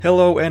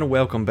Hello and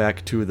welcome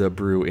back to the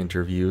Brew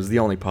Interviews, the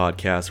only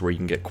podcast where you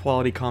can get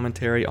quality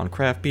commentary on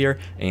craft beer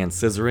and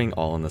scissoring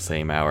all in the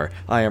same hour.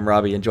 I am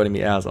Robbie, and joining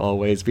me as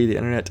always via the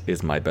internet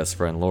is my best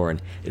friend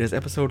Lauren. It is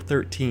episode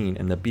 13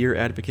 and the Beer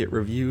Advocate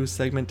Reviews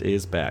segment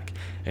is back,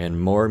 and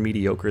more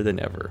mediocre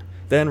than ever.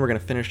 Then we're going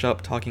to finish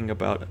up talking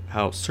about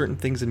how certain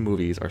things in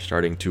movies are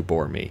starting to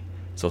bore me.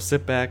 So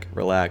sit back,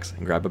 relax,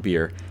 and grab a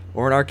beer,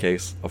 or in our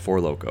case, a Four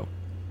Loko.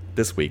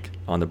 This week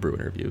on the Brew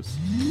Interviews.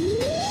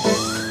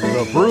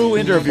 The Brew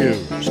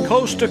Interviews,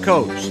 coast to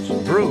coast,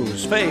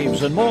 brews,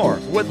 faves, and more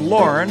with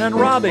Lauren and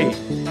Robbie.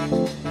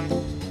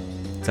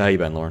 So how you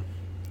been, Lauren?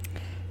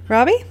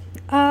 Robbie,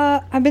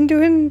 I've been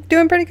doing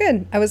pretty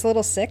good. I was a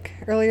little sick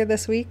earlier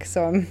this week,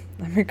 so I'm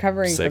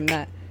recovering from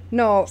that.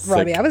 No, Sick.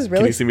 Robbie, I was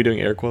really. Can you see me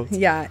doing air quotes?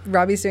 Yeah,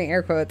 Robbie's doing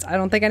air quotes. I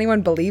don't think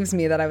anyone believes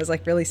me that I was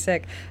like really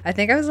sick. I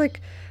think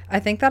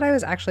that I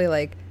was actually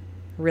like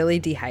really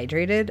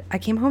dehydrated. I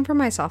came home from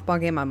my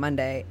softball game on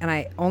Monday and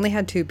I only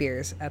had 2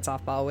 beers at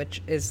softball,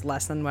 which is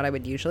less than what I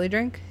would usually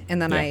drink.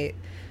 And then I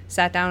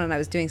sat down and I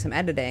was doing some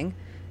editing,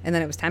 and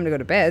then it was time to go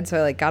to bed. So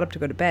I like got up to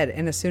go to bed,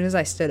 and as soon as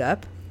I stood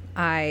up,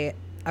 I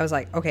was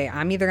like, okay,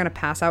 I'm either going to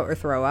pass out or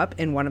throw up,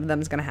 and one of them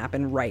is going to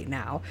happen right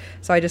now.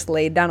 So I just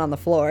laid down on the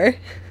floor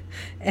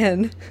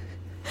and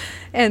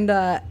then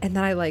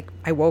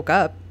I woke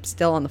up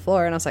still on the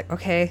floor, and I was like,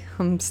 okay,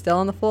 I'm still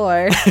on the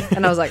floor.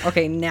 And I was like,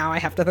 okay, now I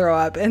have to throw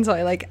up. And so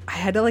I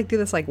had to do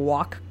this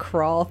walk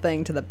crawl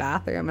thing to the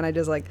bathroom, and I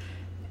just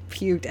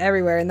puked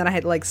everywhere. And then I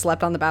had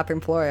slept on the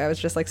bathroom floor. I was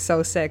just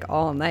so sick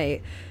all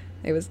night.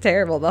 It was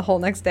terrible. The whole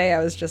next day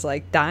I was just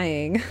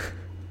dying.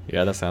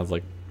 Yeah, that sounds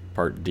like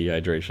part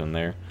dehydration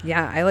there.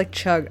 Yeah, I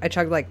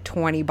chugged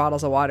 20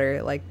 bottles of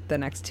water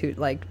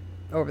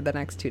over the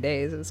next 2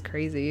 days. It was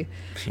crazy.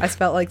 I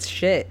felt like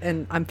shit,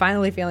 and I'm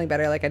finally feeling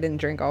better. I didn't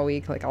drink all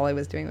week. All I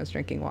was doing was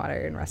drinking water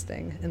and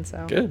resting. And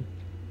so good.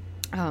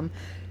 I'm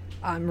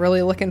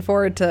really looking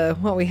forward to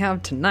what we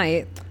have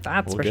tonight.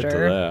 That's for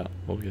sure.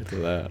 We'll get to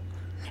that.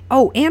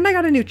 Oh, and I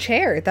got a new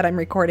chair that I'm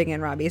recording in,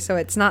 Robbie, so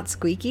it's not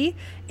squeaky,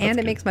 and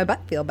it makes my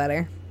butt feel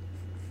better.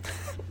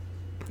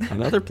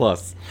 Another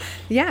plus.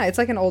 Yeah, it's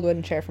like an old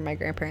wooden chair from my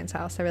grandparents'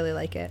 house. I really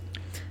like it.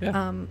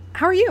 Yeah.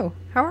 How are you?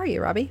 How are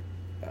you, Robbie?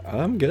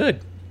 I'm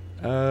good.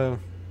 I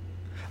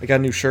got a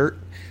new shirt.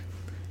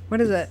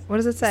 What is it? What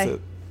does it say?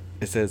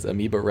 It says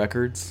Amoeba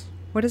Records.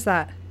 What is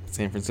that?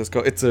 San Francisco.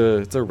 It's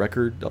a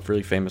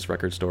really famous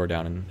record store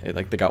down in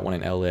they got one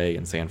in LA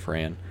and San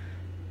Fran.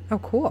 Oh,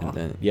 cool. And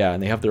then,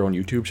 and they have their own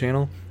YouTube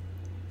channel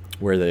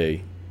where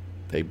they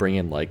bring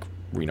in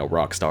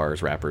rock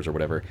stars, rappers, or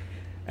whatever,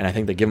 and I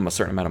think they give them a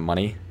certain amount of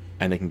money,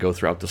 and they can go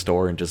throughout the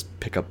store and just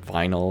pick up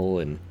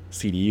vinyl and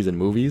CDs and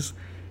movies,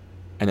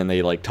 and then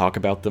they talk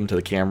about them to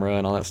the camera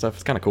and all that stuff.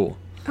 It's kind of cool.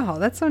 Oh,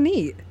 that's so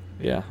neat.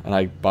 Yeah, and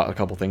I bought a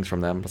couple things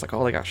from them. I was like,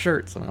 oh, they got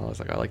shirts, and I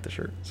was like, I like the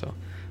shirt, so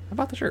I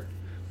bought the shirt.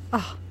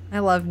 Oh, I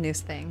love new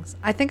things.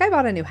 I think I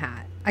bought a new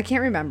hat. I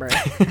can't remember.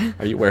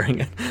 Are you wearing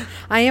it?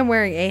 I am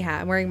wearing a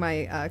hat. I'm wearing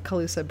my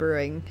Calusa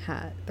Brewing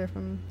hat. They're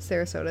from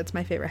Sarasota. It's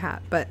my favorite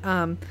hat. But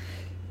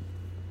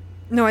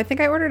no, I think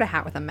I ordered a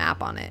hat with a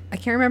map on it. I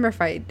can't remember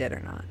if I did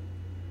or not.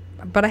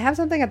 But I have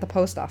something at the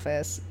post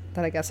office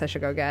that I guess I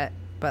should go get.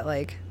 But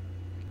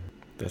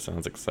that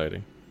sounds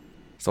exciting.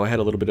 So I had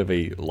a little bit of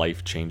a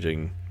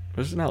life-changing,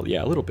 a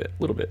little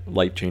bit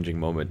life-changing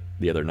moment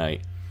the other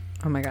night.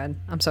 Oh my God.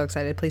 I'm so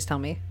excited. Please tell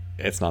me.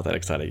 It's not that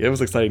exciting. It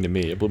was exciting to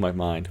me. It blew my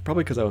mind.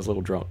 Probably because I was a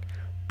little drunk.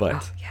 But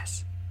oh,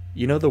 yes.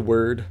 You know the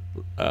word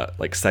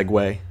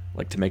segue?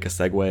 To make a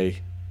segue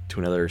to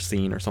another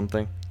scene or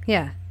something?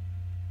 Yeah.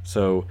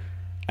 So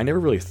I never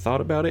really thought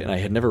about it, and I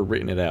had never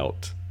written it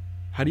out.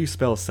 How do you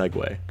spell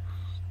segue?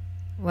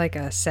 Like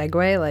a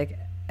segue?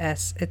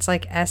 It's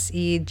like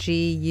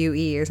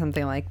SEGUE or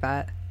something like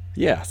that.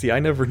 Yeah, see, I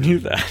never knew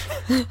that.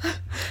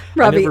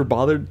 Robbie.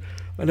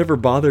 I never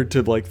bothered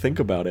to think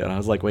about it, and I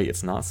was like, wait,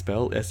 it's not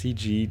spelled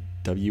SEGWAY?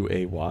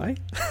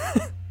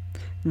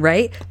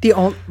 Right?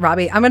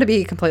 Robbie, I'm going to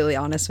be completely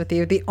honest with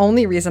you. The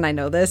only reason I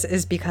know this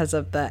is because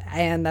of the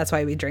And That's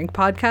Why We Drink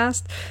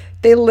podcast.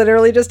 They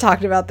literally just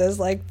talked about this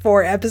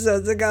 4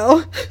 episodes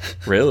ago.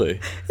 Really?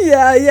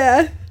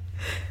 Yeah.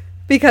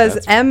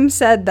 Because M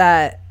said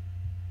that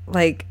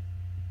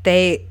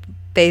they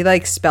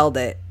spelled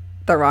it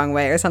the wrong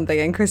way or something,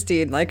 and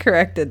Christine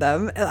corrected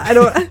them.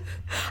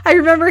 I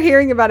remember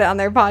hearing about it on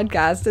their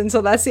podcast, and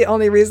so that's the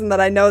only reason that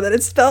I know that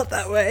it's spelled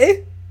that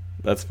way.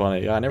 That's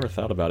funny. Yeah, I never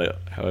thought about it,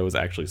 how it was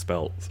actually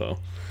spelled, so.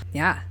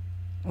 Yeah.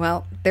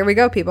 Well, there we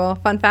go, people.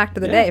 Fun fact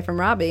of the day from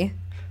Robbie.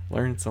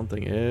 Learn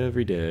something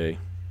every day.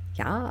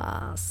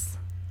 Yes.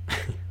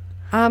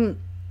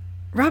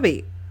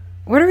 Robbie,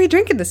 what are we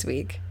drinking this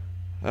week?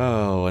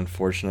 Oh,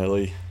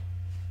 unfortunately.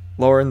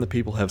 Lauren, the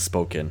people have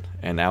spoken,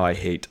 and now I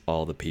hate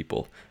all the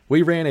people.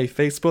 We ran a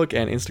Facebook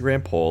and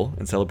Instagram poll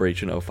in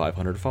celebration of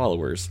 500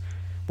 followers,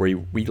 where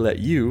we let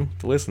you,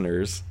 the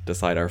listeners,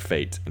 decide our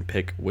fate and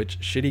pick which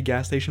shitty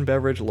gas station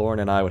beverage Lauren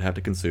and I would have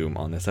to consume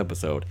on this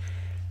episode.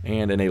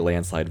 And in a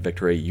landslide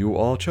victory, you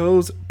all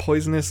chose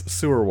poisonous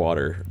sewer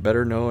water,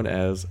 better known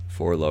as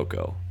Four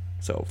Loko.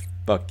 So,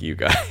 Fuck you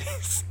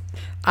guys.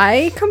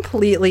 I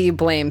completely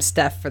blame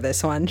Steph for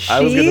this one. I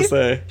was gonna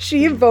say.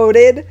 She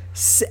voted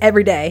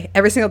every day.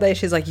 Every single day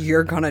she's like,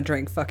 you're gonna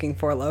drink fucking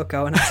Four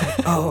Loko. And I was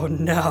like, oh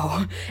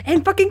no.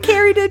 And fucking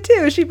Carrie did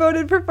too. She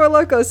voted for Four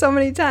Loko so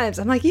many times.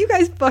 I'm like, you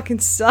guys fucking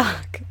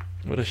suck.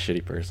 What a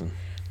shitty person.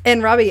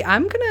 And Robbie,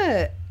 I'm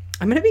gonna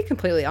be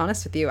completely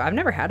honest with you. I've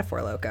never had a Four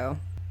Loko.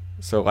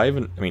 So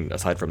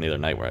aside from the other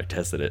night where I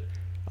tested it,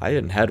 I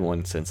hadn't had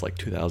one since like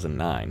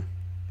 2009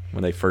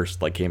 when they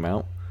first like came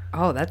out.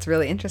 Oh, that's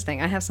really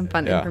interesting. I have some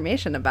fun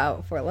information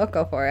about Four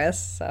Loko for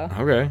us. So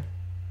okay,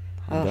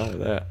 I'm down with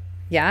that.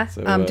 Yeah.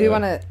 So, do you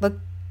want to?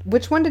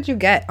 Which one did you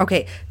get?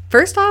 Okay.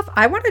 First off,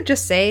 I want to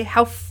just say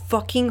how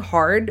fucking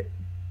hard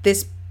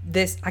this.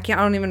 I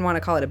don't even want to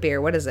call it a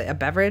beer. What is it? A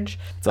beverage?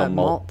 It's a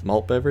malt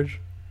beverage.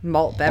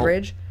 Malt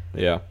beverage.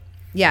 Yeah.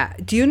 Yeah.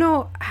 Do you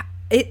know?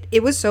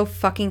 It was so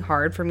fucking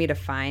hard for me to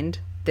find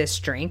this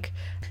drink.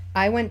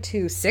 I went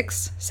to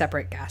 6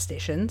 separate gas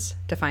stations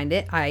to find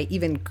it. I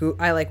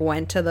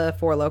went to the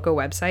Four Loko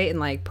website and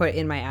like put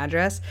in my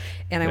address,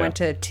 and I went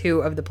to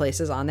 2 of the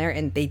places on there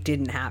and they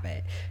didn't have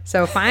it.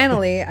 So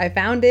finally I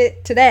found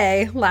it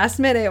today, last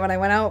minute, when I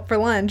went out for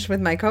lunch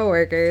with my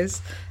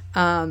coworkers.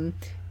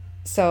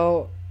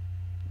 So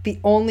the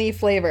only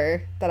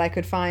flavor that I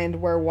could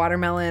find were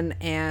watermelon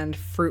and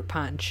fruit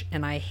punch,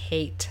 and I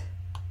hate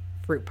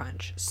fruit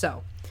punch.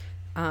 So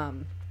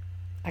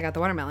I got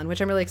the watermelon,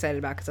 which I'm really excited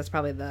about because that's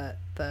probably the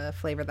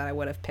flavor that I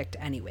would have picked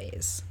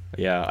anyways.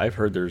 Yeah, I've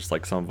heard there's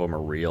like some of them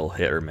are real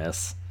hit or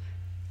miss.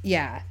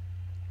 Yeah.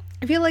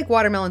 I feel like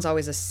watermelon's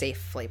always a safe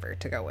flavor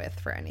to go with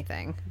for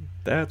anything.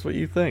 That's what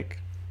you think.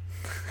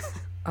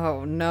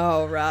 Oh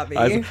no, Robbie.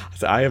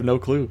 I have no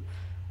clue.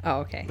 Oh,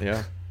 okay.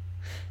 Yeah.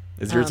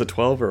 Is yours a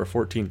 12 or a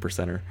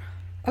 14%er?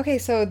 Okay,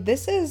 so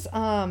this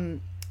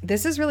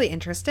is really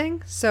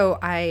interesting. So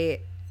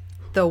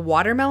the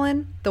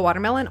watermelon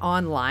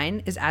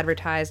online is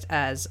advertised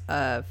as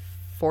a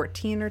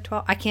 14 or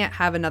 12. I can't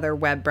have another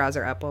web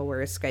browser up while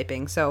we're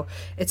Skyping. So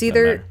it's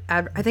either,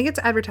 I think it's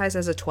advertised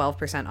as a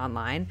 12%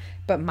 online,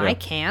 but my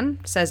can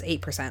says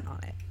 8% on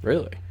it.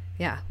 Really?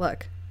 Yeah,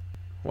 look.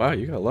 Wow,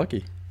 you got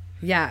lucky.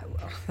 Yeah,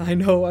 I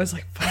know. I was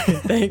like,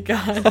 thank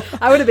God.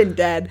 I would have been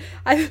dead.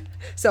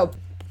 So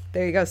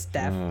there you go,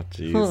 Steph. Oh,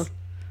 jeez. Huh.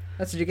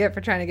 That's what you get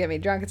for trying to get me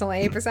drunk. It's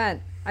only 8%.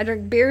 I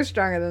drink beer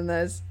stronger than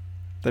this.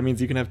 That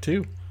means you can have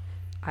 2.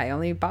 I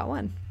only bought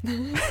 1.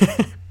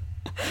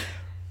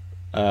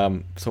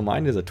 So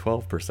mine is a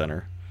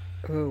 12%er.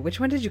 Ooh, which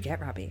one did you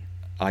get, Robbie?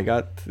 I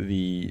got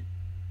the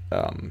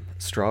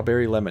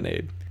strawberry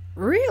lemonade.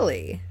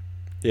 Really?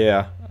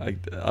 Yeah,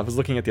 I was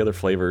looking at the other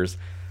flavors.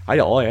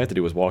 All I had to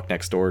do was walk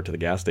next door to the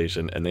gas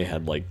station, and they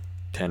had like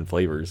 10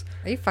 flavors.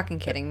 Are you fucking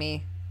kidding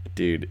me?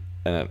 Dude,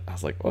 and I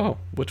was like, oh,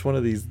 which one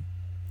of these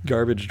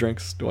garbage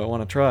drinks do I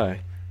want to try?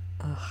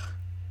 Ugh.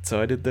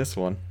 So I did this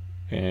one,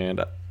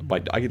 and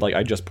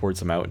I just poured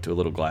some out into a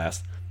little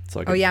glass, so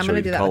I could I'm show gonna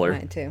you do the that color. with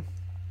mine too.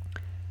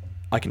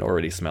 I can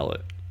already smell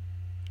it.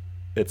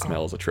 It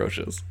smells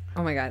atrocious.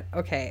 Oh my God.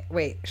 Okay,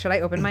 wait. Should I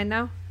open mine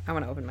now? I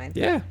want to open mine.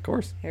 Yeah, of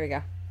course. Here we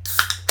go.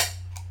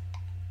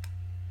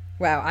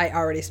 Wow, I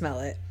already smell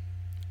it.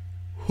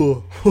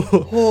 Don't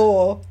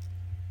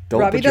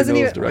Robbie put your doesn't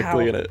nose even-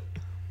 directly wow. in it.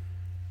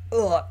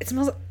 Ugh, it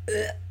smells.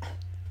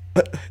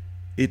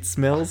 It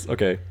smells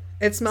okay.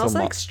 It smells So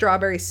like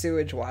strawberry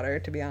sewage water,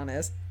 to be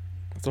honest.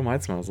 That's what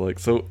mine smells like.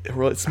 So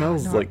it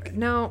smells like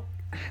no.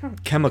 I don't,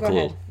 go chemical.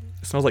 ahead.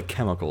 It smells like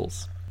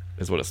chemicals,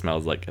 is what it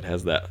smells like. It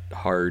has that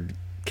hard,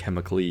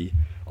 chemically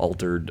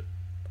altered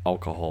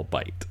alcohol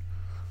bite.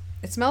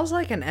 It smells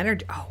like an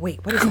energy. Oh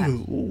wait, what is that?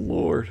 Good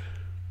Lord.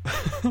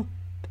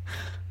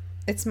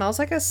 It smells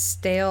like a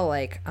stale,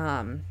 like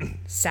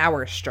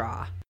sour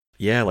straw.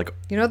 Yeah, like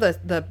You know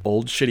the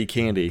old shitty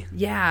candy.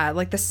 yeah,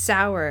 like the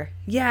sour.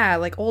 Yeah,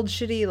 like old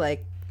shitty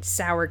like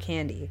sour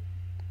candy.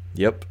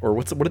 Yep. Or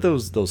what are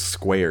those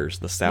squares?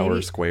 The sour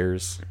Maybe-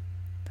 squares.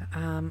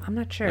 I'm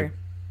not sure.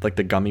 Like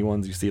the gummy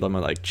ones you see them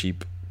at like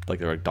cheap, like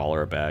they're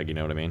 $1 a bag. You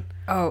know what I mean?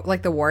 Oh,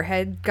 like the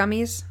Warhead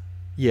gummies?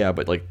 Yeah,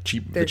 but like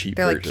cheap. They're the cheap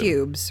like version.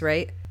 cubes,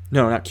 right?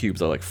 No, not cubes.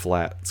 They're like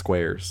flat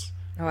squares.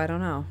 Oh, I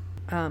don't know.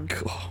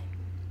 Oh.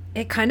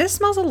 It kind of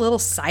smells a little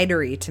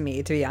cidery to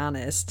me, to be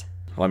honest.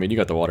 Well, I mean, you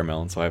got the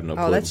watermelon, so I have no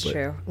clue. Oh, that's but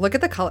true. Look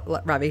at the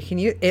color, Robbie. Can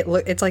you?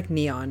 It's like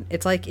neon.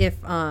 It's like if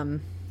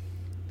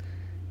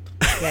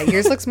Yeah,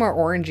 yours looks more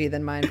orangey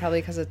than mine,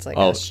 probably because it's like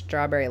a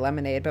strawberry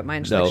lemonade, but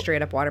mine's like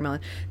straight up watermelon.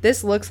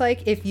 This looks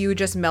like if you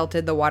just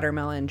melted the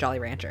watermelon Jolly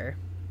Rancher.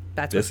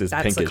 That's This is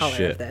that's pink the as color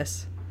shit. of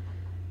this.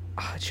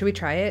 Oh, should we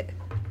try it?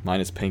 Mine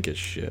is pink as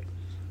shit.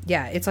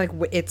 Yeah, it's like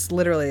it's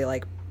literally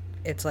like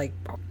it's like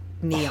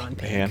neon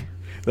pink. Man,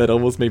 that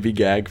almost made me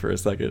gag for a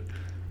second.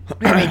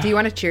 Wait, do you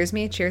want to cheers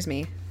me? Cheers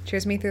me.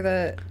 Cheers me through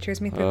the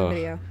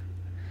video.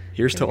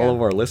 Here's to we all go.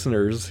 of our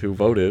listeners who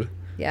voted.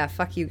 Yeah,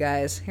 fuck you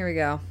guys. Here we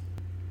go.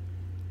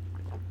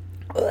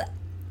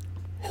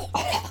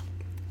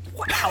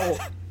 Wow.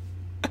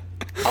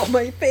 Oh,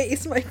 my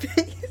face. Oh,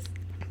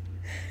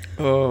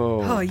 Oh,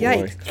 boy.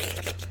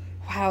 yikes.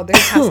 Wow, there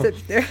has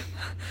to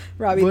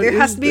Robbie, What there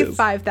has is to be this?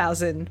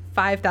 5,000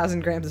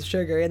 grams of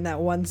sugar in that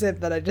one sip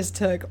that I just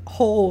took.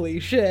 Holy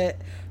shit.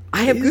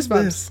 I have is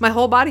goosebumps. this? My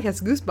whole body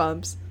has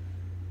goosebumps.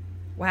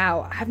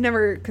 Wow. I've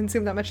never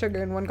consumed that much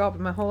sugar in one gulp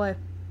in my whole life.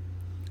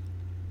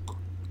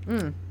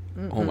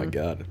 Oh my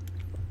god.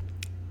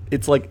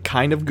 It's like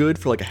kind of good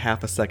for like a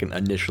half a second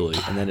initially,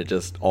 and then it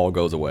just all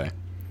goes away.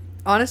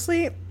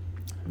 Honestly,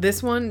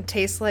 this one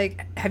tastes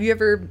like, have you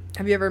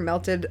ever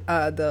melted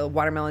the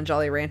watermelon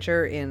Jolly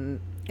Rancher in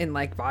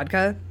like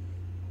vodka?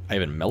 I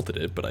haven't melted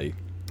it, but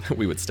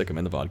we would stick them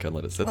in the vodka and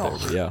let it sit there.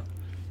 But yeah,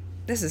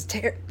 This is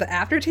the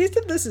aftertaste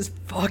of this is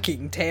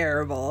fucking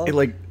terrible. it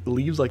like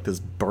leaves like this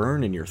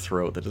burn in your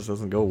throat that just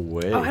doesn't go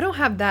away. Oh, I don't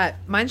have that.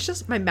 Mine's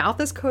just my mouth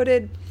is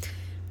coated.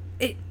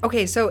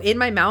 Okay, so in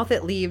my mouth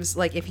it leaves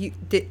like if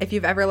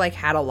you've ever like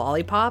had a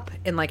lollipop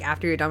and like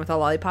after you're done with a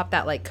lollipop,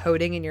 that like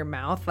coating in your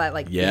mouth, that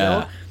like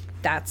Yeah. feel,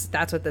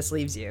 that's what this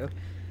leaves you.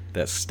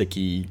 That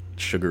sticky,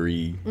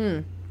 sugary.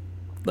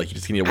 Like you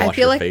just need to I wash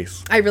feel your like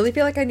face. I really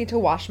feel like I need to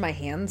wash my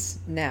hands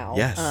now.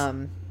 Yes.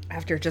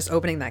 After just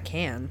opening that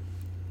can.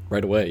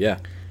 Right away, yeah.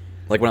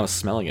 Like when I was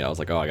smelling it, I was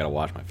like, oh, I gotta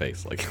wash my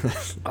face. Like,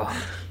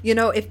 You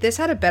know, if this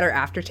had a better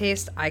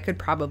aftertaste, I could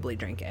probably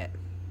drink it.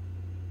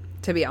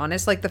 To be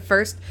honest, like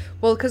because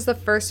the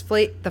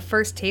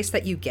first taste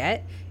that you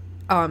get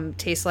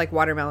tastes like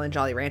watermelon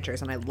Jolly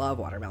Ranchers, and I love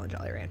watermelon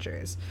Jolly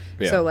Ranchers.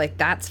 Yeah. So like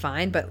that's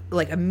fine, but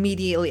like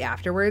immediately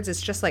afterwards,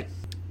 it's just like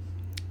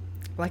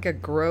a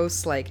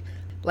gross like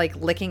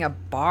licking a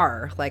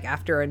bar like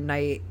after a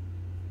night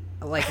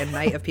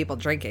of people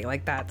drinking.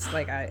 Like that's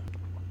like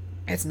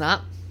it's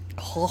not.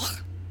 Ugh.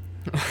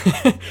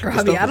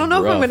 Robbie, I don't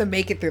know if I'm gonna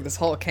make it through this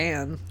whole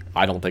can.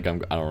 I don't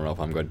know if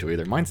I'm going to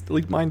either.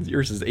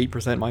 Yours is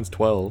 8%, mine's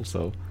 12,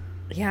 so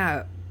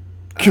Yeah.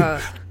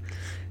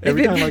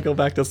 every time I go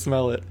back to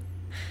smell it.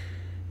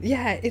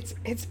 Yeah,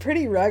 it's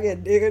pretty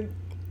rugged, dude.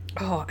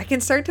 Oh, I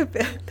can start to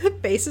the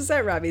faces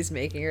that Robbie's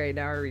making right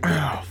now are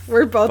ridiculous.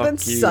 We're both in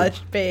fuck you.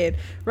 such pain.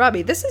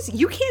 Robbie,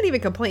 you can't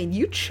even complain.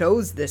 You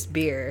chose this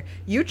beer.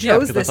 You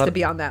chose 'cause I this to thought-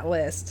 be on that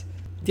list.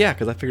 Yeah,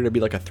 because I figured it'd be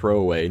like a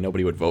throwaway.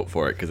 Nobody would vote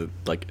for it because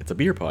it's a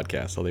beer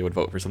podcast, so they would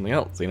vote for something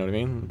else. You know what I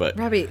mean? But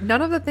Robbie,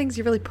 none of the things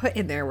you really put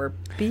in there were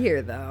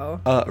beer,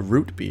 though.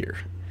 root beer.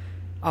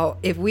 Oh,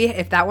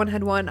 if that one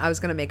had won, I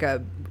was gonna make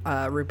a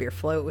root beer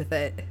float with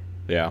it.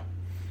 Yeah,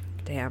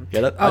 Damn.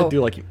 yeah. I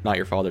do like Not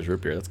Your Father's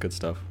root beer. That's good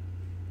stuff.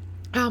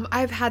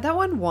 I've had that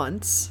one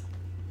once,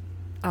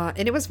 and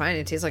it was fine.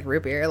 It tastes like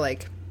root beer.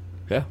 Like,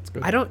 Yeah, it's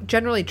good. I don't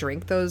generally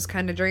drink those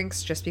kind of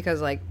drinks just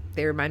because like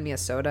they remind me of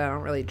soda. I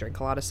don't really drink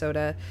a lot of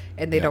soda,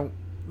 and they Yeah. don't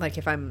like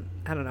if I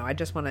don't know. I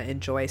just want to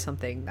enjoy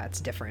something that's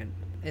different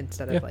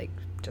instead of like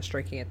just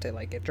drinking it to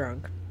like get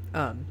drunk.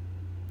 I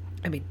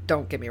mean,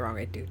 don't get me wrong.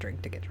 I do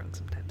drink to get drunk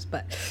sometimes,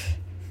 but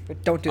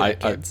don't do that,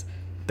 kids.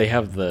 They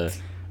have the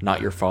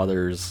Not Your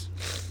Father's.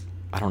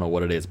 I don't know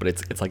what it is, but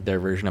it's like their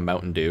version of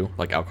Mountain Dew,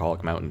 like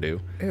alcoholic Mountain Dew.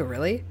 Ooh,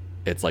 really?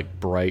 It's like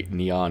bright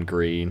neon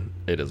green.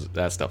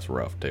 That stuff's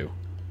rough too.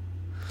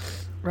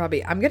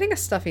 Robbie, I'm getting a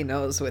stuffy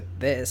nose with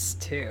this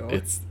too.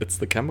 It's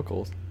the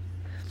chemicals.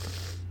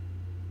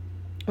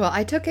 Well,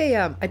 I took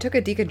a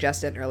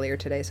decongestant earlier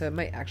today, so it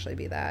might actually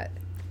be that.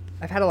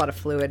 I've had a lot of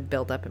fluid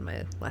build up in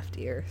my left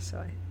ear, so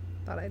I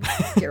thought I'd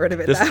get rid of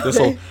it that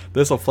way.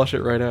 This'll flush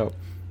it right out.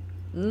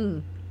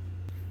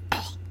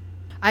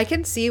 I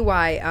can see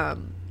why.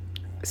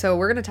 So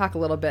we're going to talk a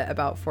little bit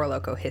about Four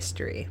Loko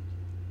history.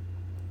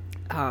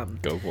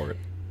 Go for it.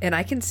 And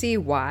I can see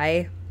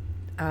why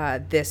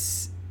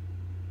this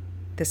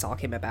all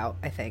came about,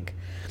 I think.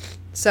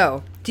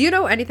 So, do you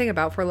know anything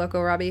about Four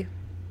Loko, Robbie?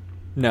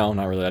 No,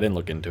 not really. I didn't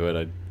look into it.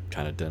 I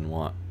kind of didn't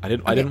want. I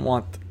didn't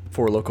want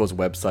Four Loko's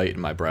website in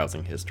my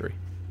browsing history.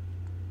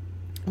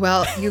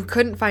 Well, you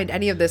couldn't find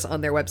any of this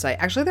on their website.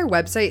 Actually, their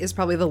website is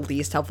probably the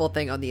least helpful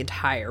thing on the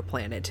entire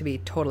planet, to be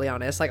totally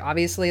honest. Like,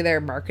 obviously, their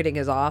marketing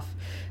is off.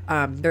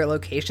 Their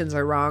locations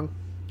are wrong.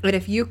 And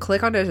if you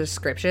click on a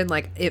description,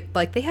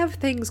 they have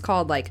things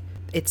called, like,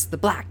 it's the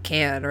black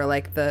can or,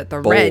 like, the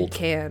red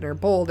can or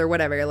bold or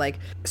whatever. Like,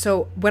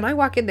 so when I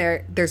walk in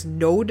there, there's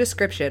no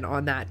description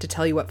on that to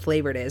tell you what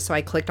flavor it is. So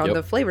I clicked on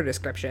the flavor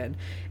description.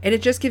 And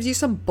it just gives you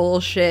some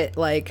bullshit,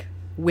 like,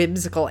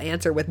 whimsical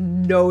answer with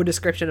no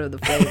description of the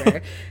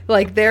flavor.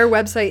 Like, their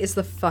website is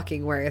the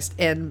fucking worst.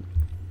 And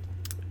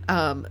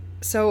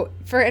so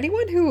for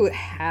anyone who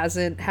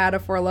hasn't had a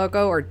Four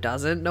Loko or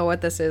doesn't know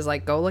what this is,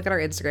 like, go look at our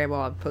Instagram.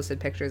 While I've posted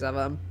pictures of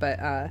them.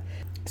 But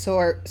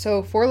so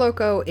Four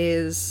Loko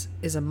is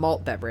a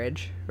malt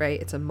beverage,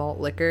 right? It's a malt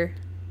liquor.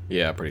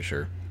 Yeah, pretty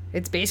sure.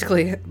 It's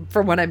basically,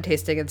 from what I'm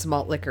tasting, it's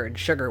malt liquor and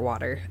sugar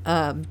water.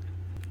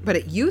 But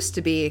it used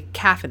to be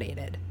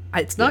caffeinated.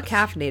 It's not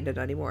caffeinated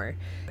anymore.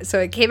 So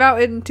it came out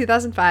in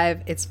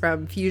 2005. It's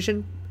from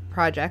Fusion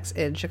Projects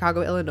in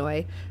Chicago,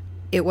 Illinois.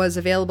 It was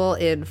available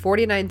in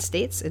 49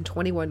 states and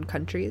 21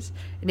 countries.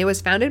 And it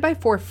was founded by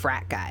 4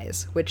 frat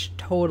guys, which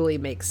totally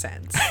makes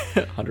sense.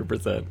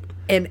 100%.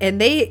 And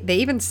they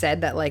even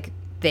said that, like,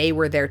 they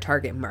were their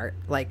target market.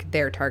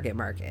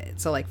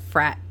 So, like,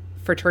 frat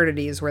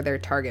fraternities were their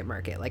target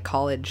market, like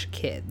college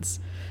kids.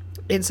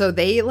 And so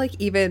they like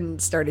even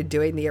started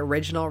doing the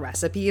original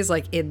recipes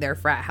like in their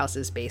frat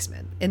house's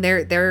basement. And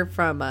they're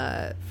from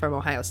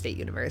Ohio State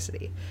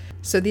University.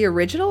 So the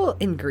original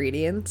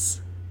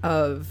ingredients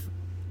of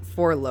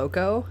Four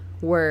Loko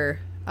were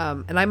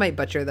and I might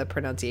butcher the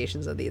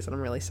pronunciations of these, and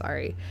I'm really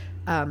sorry.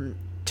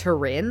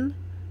 Taurine,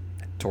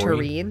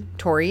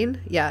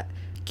 yeah,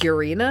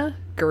 guarana.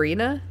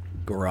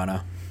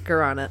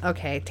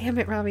 Okay, damn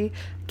it, Robbie.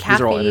 Caffeine,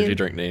 these are all energy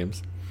drink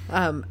names.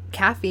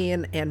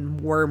 Caffeine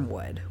and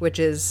wormwood, which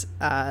is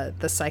the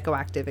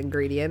psychoactive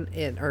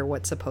ingredient or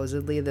what's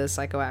supposedly the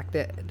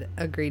psychoactive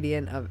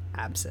ingredient of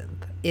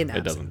absinthe.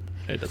 It doesn't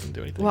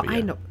do anything. Well,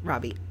 I know,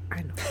 Robbie.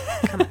 I know.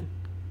 Come on.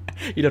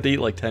 You'd have to eat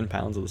like 10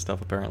 pounds of the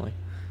stuff, apparently.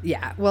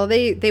 Yeah, well,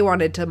 they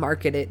wanted to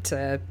market it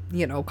to,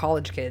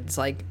 college kids,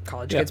 like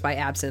kids buy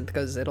absinthe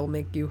because it'll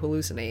make you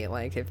hallucinate.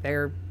 Like if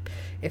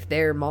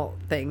their malt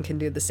thing can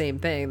do the same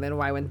thing, then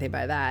why wouldn't they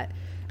buy that?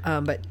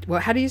 But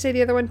how do you say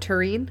the other one?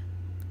 Taurine.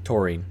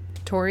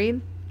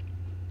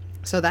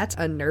 So that's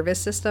a nervous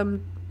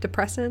system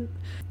depressant.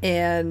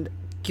 And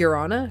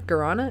guarana,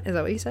 is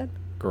that what you said?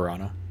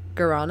 Guarana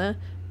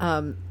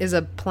is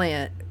a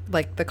plant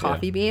like the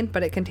coffee bean,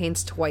 but it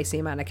contains twice the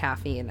amount of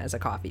caffeine as a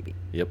coffee bean.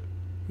 Yep.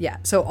 Yeah,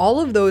 so all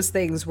of those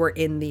things were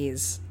in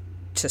these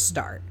to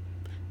start.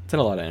 It's in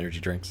a lot of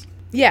energy drinks.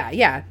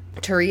 Yeah.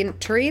 Taurine?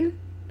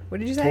 What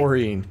did you say?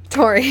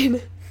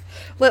 Taurine.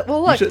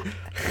 Well, look,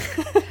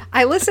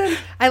 I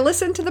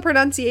listened to the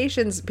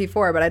pronunciations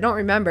before, but I don't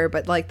remember.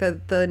 But like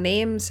the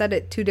name said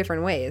it two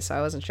different ways, so I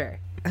wasn't sure.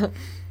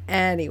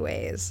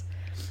 Anyways,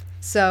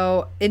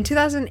 so in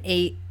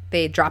 2008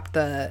 they dropped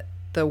the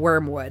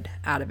wormwood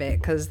out of it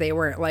because they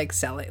weren't like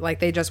selling, like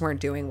they just weren't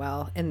doing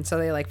well, and so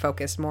they like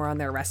focused more on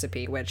their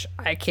recipe, which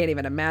I can't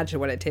even imagine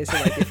what it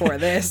tasted like before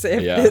this.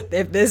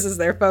 If this is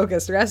their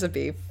focused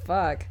recipe,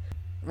 fuck.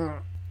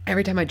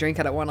 Every time I drink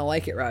it, I want to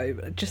like it, Robbie,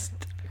 but just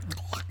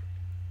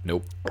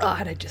nope.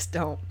 God, I just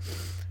don't.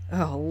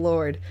 Oh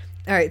Lord.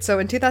 All right, so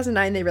in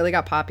 2009 they really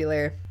got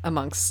popular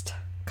amongst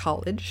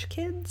college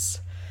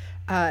kids,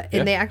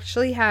 and they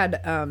actually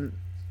had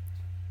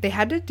they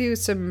had to do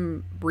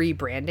some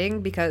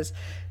rebranding because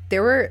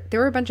there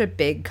were a bunch of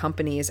big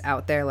companies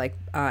out there like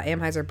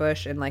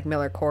Anheuser-Busch and like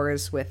Miller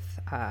Coors with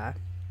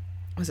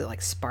was it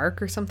like Spark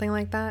or something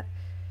like that?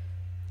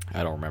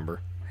 I don't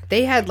remember.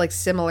 They had like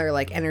similar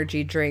like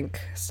energy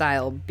drink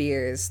style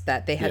beers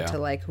that they had to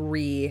like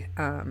redo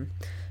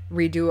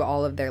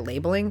all of their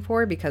labeling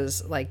for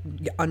because like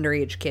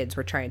underage kids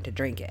were trying to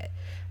drink it.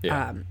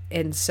 Yeah.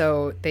 And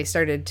so they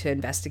started to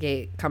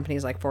investigate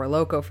companies like Four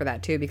Loko for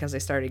that too, because they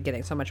started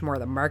getting so much more of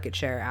the market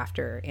share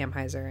after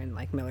Anheuser and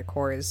like Miller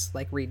Coors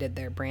like redid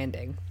their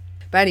branding.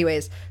 But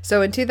anyways,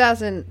 so in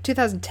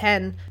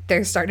 2010,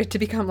 there started to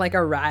become like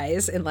a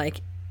rise in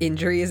like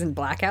injuries and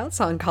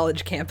blackouts on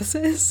college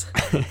campuses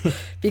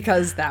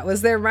because that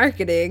was their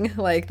marketing.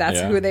 Like that's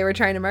who they were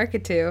trying to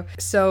market to.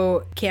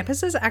 So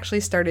campuses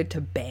actually started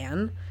to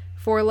ban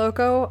Four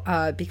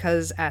Loko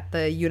because at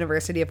the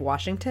University of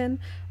Washington,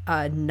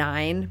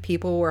 9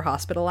 people were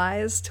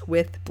hospitalized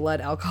with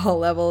blood alcohol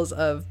levels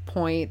of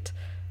 0.12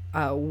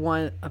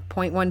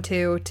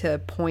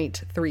 to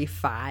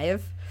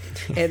 0.35.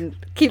 And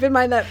keep in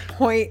mind that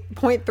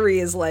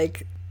 0.3 is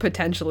like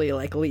potentially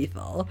like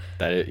lethal.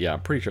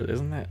 I'm pretty sure,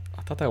 isn't that?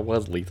 I thought that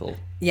was lethal.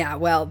 Yeah,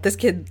 well, this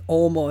kid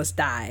almost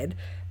died.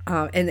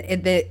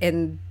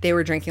 And they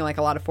were drinking like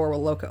a lot of Four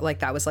Loko, like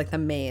that was like the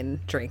main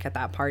drink at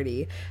that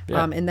party.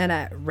 And then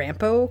at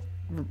Ramapo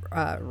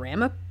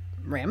College,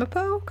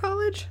 Ramapo.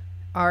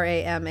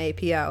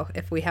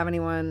 If we have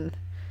anyone,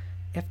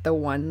 if the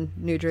one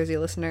New Jersey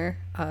listener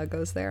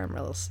goes there, I'm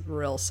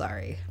real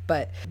sorry.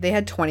 But they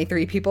had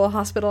 23 people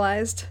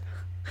hospitalized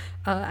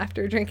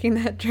after drinking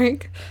that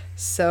drink.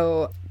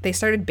 So they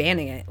started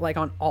banning it like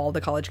on all the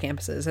college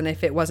campuses. And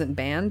if it wasn't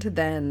banned,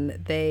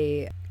 then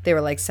they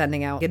were like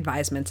sending out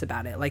advisements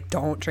about it, like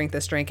don't drink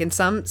this drink. And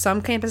some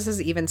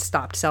campuses even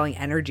stopped selling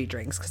energy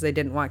drinks because they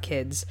didn't want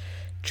kids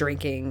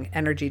drinking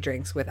energy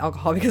drinks with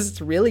alcohol because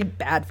it's really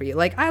bad for you.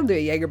 Like I'll do a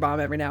Jaeger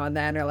bomb every now and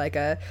then, or like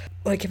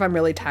if I'm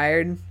really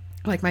tired,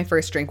 like my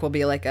first drink will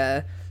be like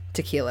a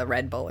tequila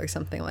Red Bull or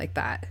something like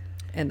that.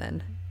 And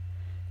then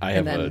I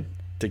have a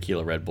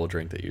tequila Red Bull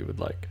drink that you would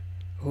like.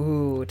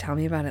 Ooh, tell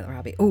me about it,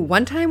 Robbie. Ooh,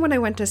 one time when I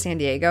went to San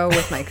Diego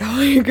with my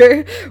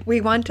coworker,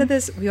 we went to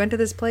this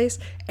place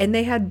and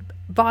they had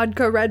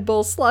vodka Red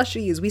Bull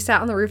slushies. We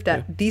sat on the roof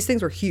deck. Yeah. These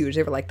things were huge.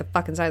 They were like the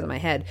fucking size of my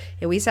head.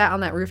 And we sat on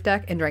that roof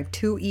deck and drank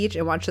 2 each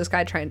and watched this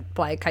guy try and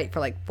fly a kite for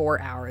like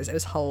 4 hours. It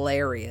was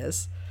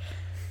hilarious.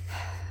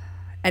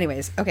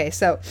 Anyways, okay,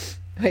 so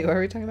wait, what were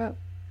we talking about?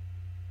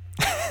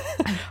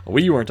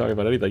 You weren't talking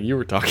about anything. You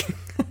were talking.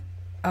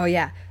 Oh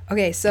yeah.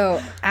 Okay,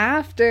 so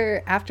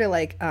after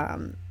like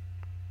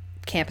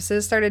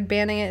campuses started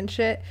banning it and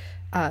shit,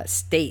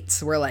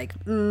 states were like,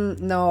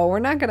 no, we're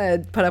not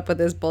gonna put up with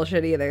this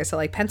bullshit either. So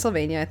like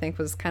Pennsylvania, I think,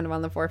 was kind of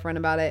on the forefront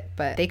about it,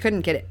 but they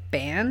couldn't get it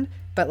banned.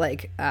 But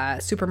like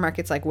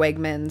supermarkets like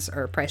Wegmans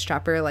or Price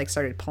Chopper like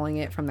started pulling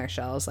it from their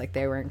shelves, like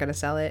they weren't gonna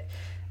sell it.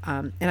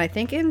 And I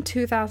think in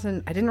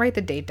 2000, I didn't write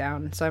the date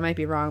down, so I might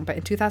be wrong, but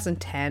in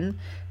 2010,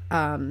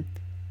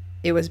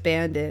 it was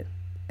banned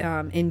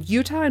in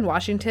Utah and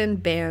Washington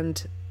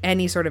banned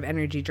any sort of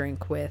energy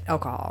drink with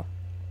alcohol.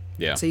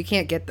 Yeah. So you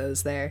can't get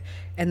those there.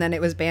 And then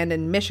it was banned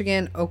in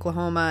Michigan,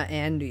 Oklahoma,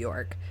 and New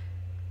York.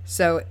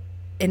 So,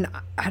 and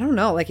I don't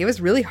know, like it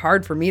was really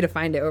hard for me to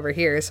find it over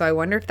here. So I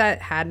wonder if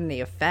that had any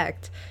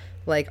effect,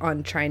 like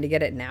on trying to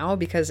get it now,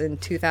 because in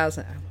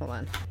 2000, hold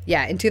on.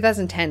 Yeah, in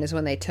 2010 is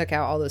when they took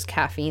out all those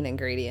caffeine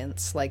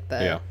ingredients, like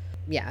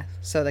yeah.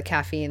 So the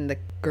caffeine, the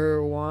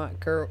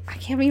I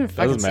can't even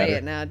fucking say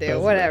it now,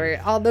 dude. Whatever.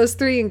 All those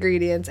 3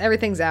 ingredients,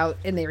 everything's out,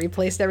 and they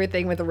replaced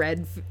everything with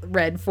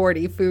red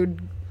 40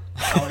 food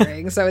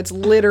coloring. So it's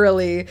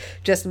literally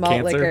just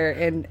malt liquor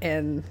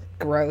and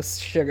gross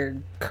sugar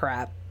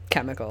crap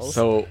chemicals.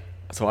 So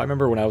I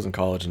remember when I was in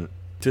college in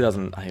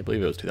 2000, I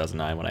believe it was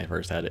 2009 when I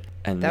first had it,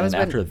 and then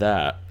after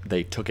that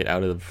they took it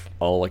out of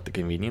all like the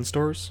convenience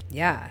stores.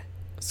 Yeah.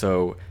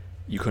 So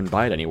you couldn't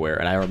buy it anywhere,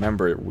 and I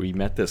remember we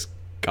met this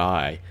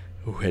guy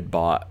who had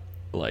bought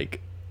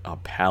like a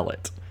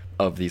pallet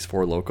of these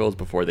Four Locos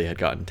before they had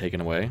gotten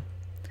taken away.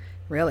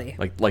 Really?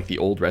 Like the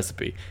old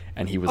recipe,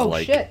 and he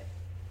was shit.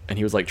 And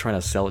he was like trying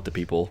to sell it to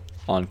people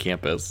on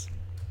campus.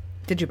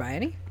 Did you buy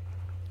any?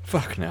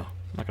 Fuck no.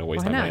 I'm not gonna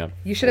waste my money on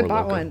You should have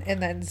Four bought Loko. one,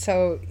 and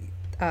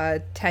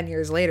then 10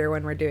 years later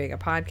when we're doing a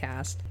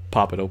podcast,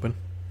 Pop it open.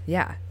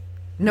 yeah.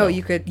 No,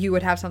 you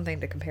would have something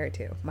to compare it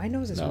to. My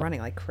nose is running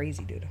like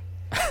crazy, dude.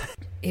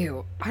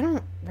 Ew.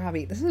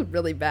 Robbie, this is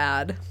really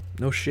bad.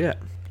 No shit.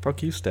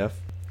 Fuck you,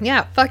 Steph.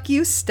 Yeah, fuck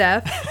you,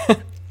 Steph.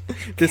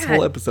 This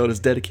whole episode is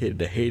dedicated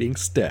to hating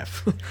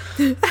Steph.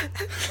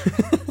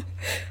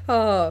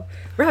 Oh,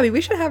 Robbie,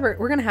 we should have her.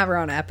 We're gonna have her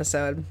on an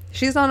episode.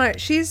 She's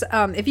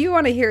if you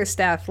want to hear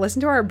Steph,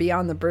 listen to our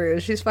Beyond the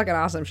Brews. She's fucking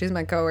awesome. She's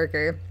my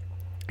coworker.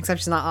 Except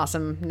she's not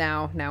awesome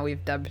now. Now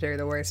we've dubbed her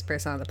the worst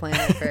person on the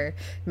planet for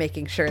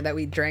making sure that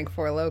we drank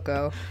Four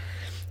Loko.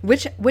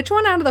 Which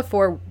one out of the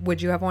 4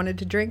 would you have wanted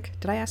to drink?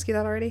 Did I ask you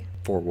that already?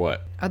 For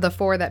what? Of the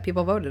 4 that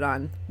people voted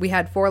on, we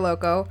had Four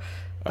Loko,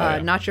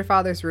 Not Your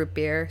Father's Root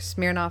Beer,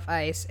 Smirnoff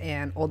Ice,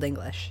 and Old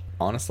English.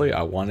 Honestly,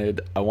 I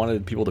wanted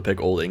people to pick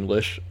Old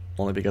English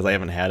only because I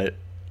haven't had it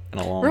in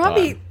a long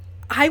Robbie, time.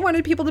 I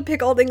wanted people to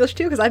pick Old English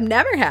too because I've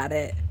never had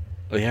it.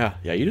 Oh, yeah.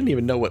 You didn't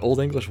even know what Old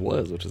English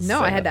was, which is No,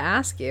 sad. I had to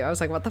ask you. I was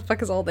like, what the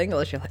fuck is Old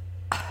English? You're like,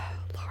 oh,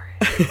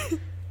 Lauren.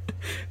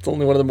 It's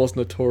only one of the most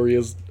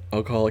notorious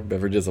alcoholic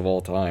beverages of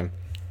all time.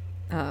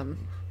 I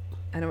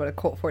know what a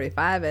Colt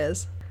 45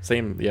 is.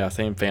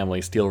 Same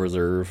family, Steel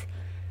Reserve,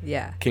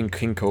 Yeah.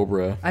 King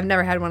Cobra. I've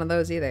never had one of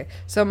those either.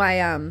 So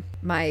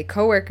my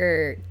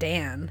coworker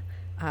Dan,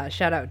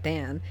 shout out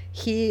Dan.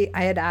 I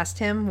had asked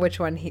him which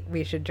one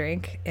we should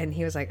drink, and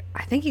he was like,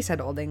 I think he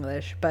said Old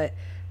English, but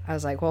I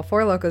was like, well,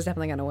 Four Loko's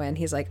definitely gonna win.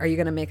 He's like, are you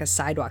gonna make a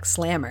sidewalk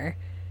slammer?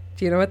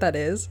 Do you know what that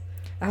is?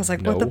 I was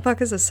like, what the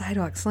fuck is a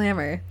sidewalk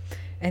slammer?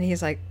 And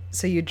he's like,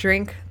 so you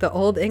drink the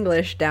Old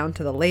English down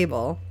to the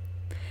label,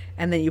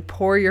 and then you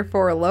pour your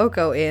Four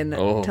Loko in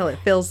till it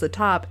fills the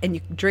top, and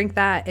you drink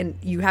that, and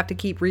you have to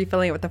keep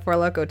refilling it with the Four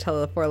Loko till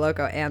the Four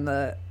Loko and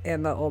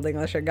the Old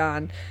English are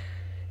gone.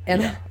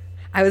 And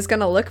I was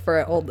gonna look for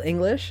an Old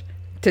English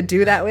to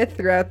do that with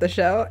throughout the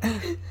show,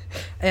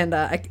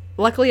 and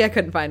luckily I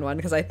couldn't find one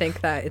because I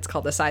think that it's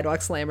called a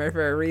sidewalk slammer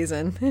for a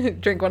reason.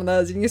 Drink one of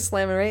those and you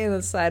slam it right in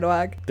the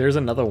sidewalk. There's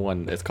another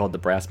one. It's called the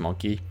Brass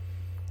Monkey.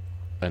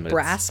 And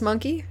Brass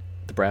Monkey?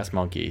 The Brass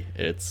Monkey.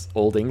 It's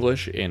Old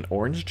English in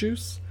orange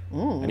juice.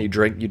 Ooh. And you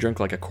drink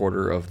like a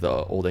quarter of the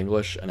Old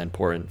English and then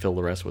fill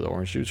the rest with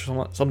orange juice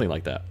or something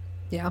like that.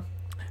 Yeah.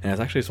 And it's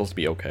actually supposed to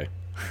be okay.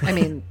 I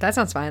mean, that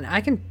sounds fine.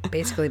 I can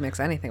basically mix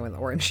anything with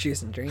orange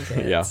juice and drink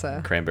it. Yeah.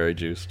 So. Cranberry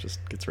juice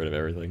just gets rid of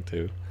everything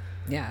too.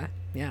 Yeah.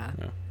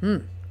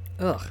 Ugh.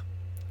 Oh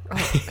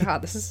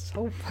god, this is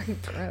so fucking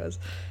gross.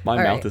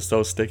 My mouth is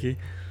so sticky.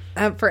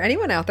 For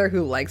anyone out there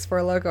who likes Four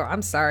Loko,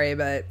 I'm sorry,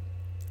 but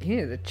you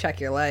need to check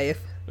your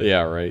life.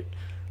 Yeah, right.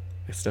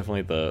 It's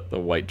definitely the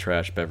white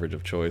trash beverage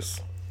of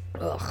choice.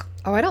 Ugh.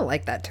 Oh, I don't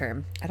like that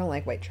term. I don't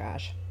like white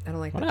trash. I don't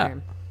like the not?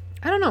 term.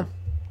 I don't know.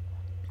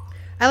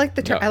 I like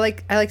the term. No. I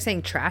like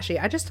saying trashy.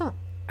 I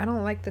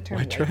don't like the term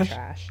white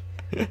trash.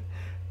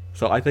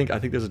 So I think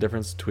there's a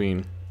difference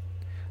between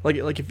like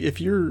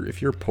if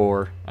you're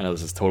poor, I know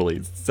this is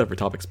totally separate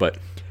topics, but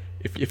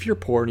if you're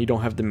poor and you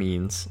don't have the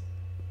means,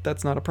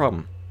 that's not a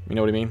problem. You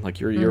know what I mean? Like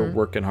you're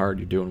working hard,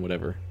 you're doing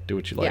whatever, do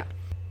what you like. Yeah.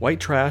 White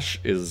trash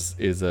is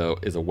a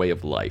way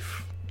of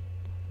life.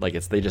 Like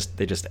they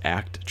just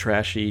act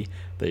trashy.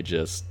 They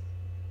just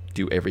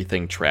do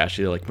everything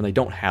trashy, like when they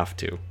don't have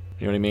to.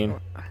 You know what I mean?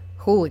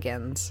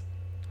 Hooligans.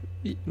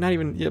 Not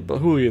even, yeah, but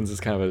hooligans is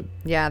kind of a...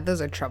 Yeah,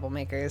 those are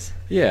troublemakers.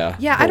 Yeah.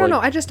 Yeah, I don't know.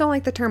 I just don't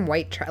like the term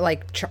white trash.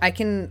 Like,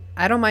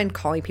 I don't mind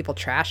calling people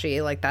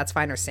trashy. Like, that's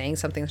fine. Or saying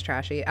something's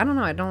trashy. I don't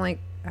know. I don't know.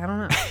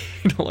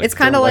 Like it's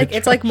kind of like,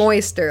 it's like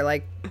moist or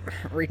like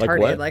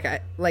retarded. Like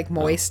what? Like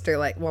moist or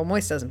like, well,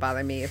 moist doesn't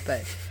bother me,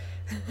 but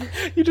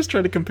You just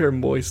try to compare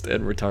moist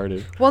and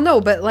retarded. Well,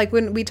 no, but like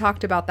when we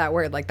talked about that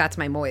word, like that's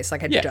my moist.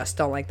 Like I Yeah. just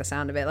don't like the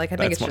sound of it. Like I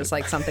think That's it's just my-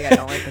 like something I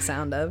don't like the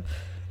sound of.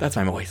 That's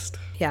my moist.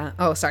 Yeah.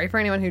 Oh, sorry for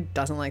anyone who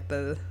doesn't like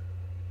the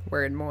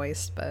word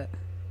moist, but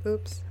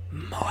oops.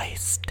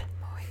 Moist.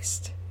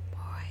 Moist.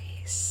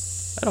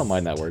 I don't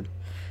mind that word.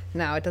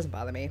 No, it doesn't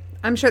bother me.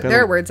 I'm sure Depends there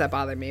are on- words that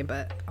bother me,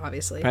 but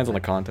obviously. Depends on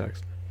the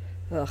context.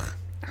 Ugh.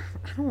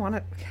 I don't want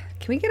to.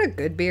 Can we get a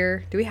good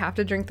beer? Do we have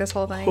to drink this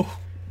whole thing?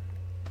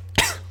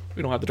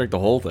 We don't have to drink the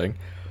whole thing.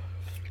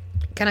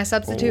 Can I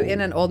substitute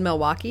in an Old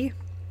Milwaukee?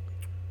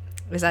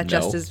 Is that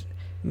just No. as...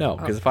 No,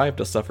 because if I have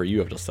to suffer, you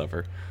have to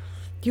suffer.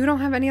 You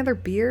don't have any other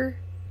beer?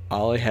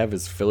 All I have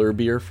is filler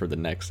beer for the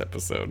next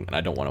episode, and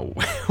I don't want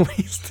to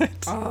waste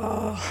it.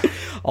 Oh.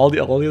 All the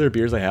other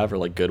beers I have are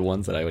like good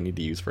ones that I would need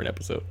to use for an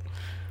episode.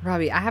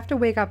 Robbie, I have to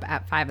wake up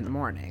at 5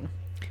 a.m.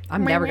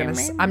 I'm never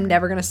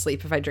gonna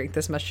sleep if I drink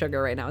this much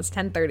sugar right now. It's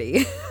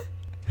 10:30.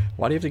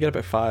 Why do you have to get up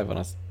at 5 on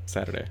a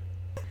Saturday?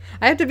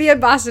 I have to be in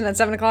Boston at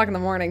 7 o'clock in the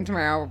morning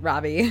tomorrow,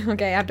 Robbie.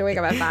 Okay, I have to wake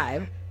up at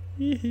 5.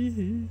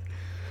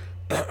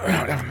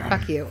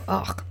 Fuck you.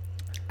 Ugh.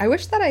 I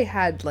wish that I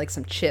had like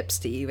some chips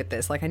to eat with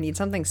this. Like I need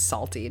something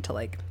salty to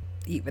like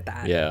eat with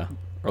that. Yeah,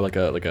 or like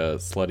a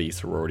slutty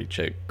sorority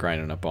chick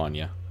grinding up on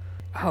you.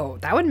 Oh,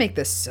 that would make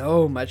this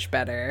so much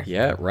better.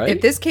 Yeah, right. If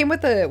this came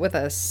with a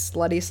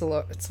slutty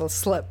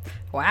slip,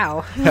 wow.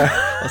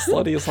 A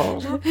slutty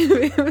assault.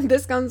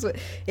 This comes with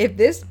if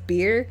this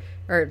beer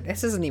or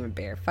this isn't even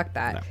beer. Fuck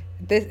that. No.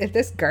 If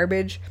this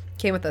garbage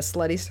came with a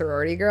slutty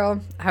sorority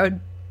girl, I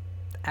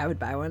would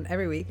buy one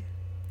every week.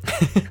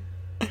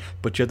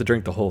 But you have to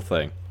drink the whole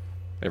thing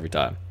every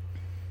time.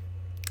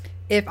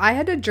 If I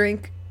had to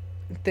drink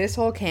this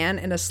whole can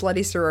and a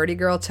slutty sorority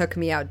girl took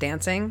me out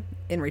dancing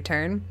in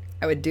return,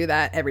 I would do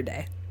that every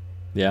day.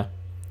 Yeah,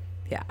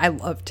 Yeah, I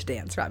love to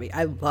dance, Robbie.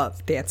 I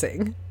love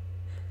dancing.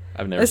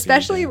 I've never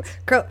Especially seen you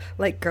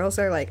dance. girls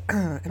are like,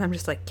 and I'm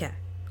just like, yeah,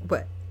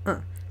 what?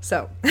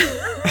 So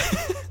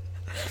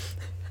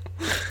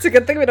it's a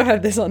good thing we don't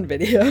have this on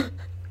video.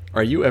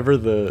 Are you ever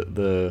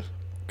the?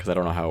 Because I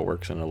don't know how it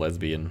works in a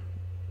lesbian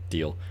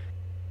deal.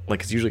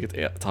 Like, it's usually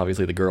it's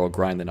obviously the girl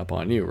grinding up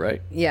on you,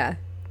 right? Yeah,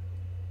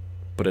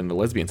 But in the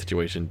lesbian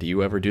situation, do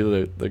you ever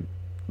do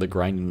the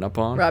grinding up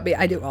on? Robbie,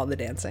 I do all the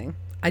dancing.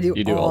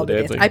 You do all the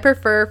dancing? I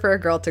prefer for a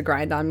girl to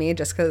grind on me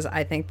just because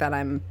I think that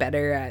I'm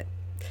better at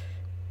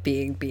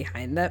being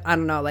behind them. I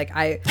don't know, like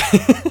I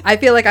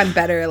feel like I'm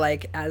better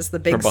like as the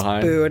big From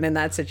behind? spoon in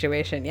that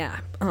situation. Yeah.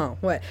 Oh,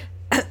 what?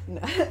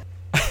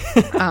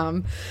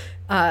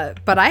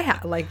 But I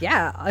have like,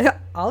 yeah,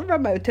 I'll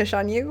rub my tush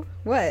on you.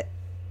 What?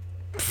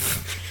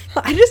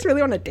 I just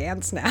really want to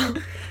dance now.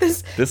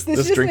 This This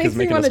just drink makes is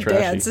me making want us to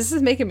trashy. dance. This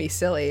is making me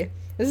silly.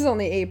 This is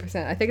only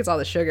 8%. I think it's all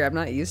the sugar. I'm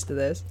not used to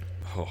this.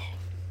 Oh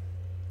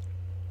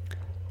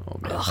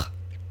man.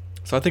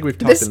 So I think we've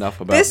talked enough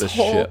about this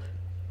shit.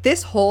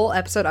 This whole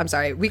episode, I'm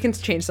sorry, we can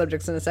change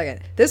subjects in a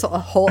second. This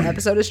whole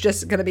episode is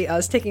just going to be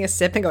us taking a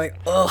sip and going,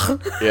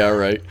 ugh. Yeah,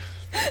 right.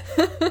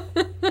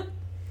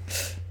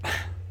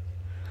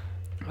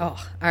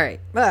 Oh, all right.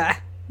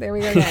 There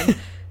we go again.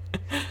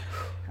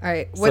 All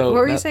right. What So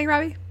were you now- saying,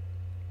 Robbie?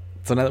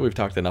 So now that we've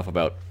talked enough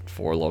about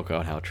Four Loko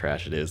and how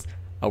trash it is,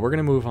 we're going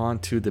to move on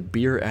to the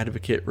Beer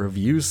Advocate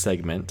Reviews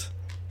segment.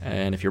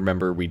 And if you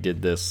remember, we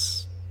did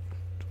this,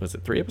 was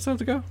it 3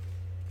 episodes ago?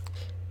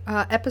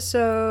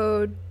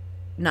 Episode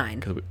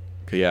 9.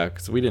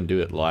 Because we didn't do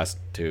it the last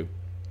 2.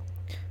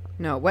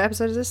 No, what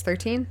episode is this?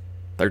 13?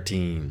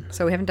 13.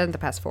 So we haven't done it the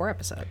past 4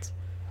 episodes.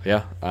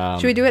 Yeah.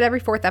 Should we do it every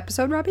 4th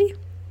episode, Robbie?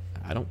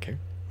 I don't care.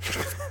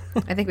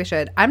 I think we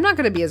should. I'm not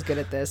going to be as good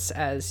at this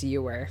as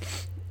you were.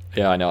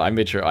 Yeah, I know. I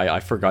made sure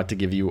I forgot to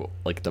give you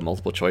like the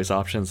multiple choice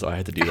options, so I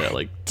had to do that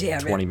like Damn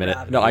it, 20 minutes.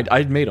 Robbie. No,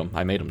 I made them.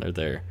 I made them. They're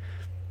there.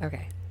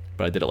 Okay.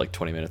 But I did it like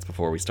 20 minutes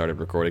before we started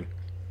recording.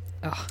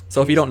 Oh,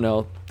 So if you don't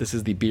know, this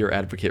is the Beer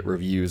Advocate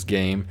Reviews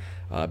game.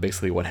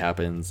 Basically what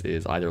happens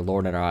is either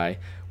Lauren and I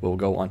will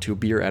go onto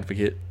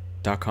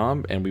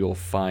beeradvocate.com and we will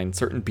find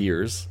certain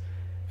beers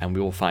and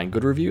we will find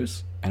good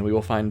reviews and we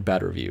will find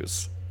bad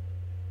reviews.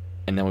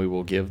 And then we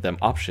will give them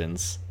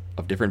options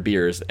of different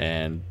beers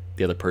and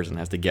the other person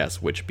has to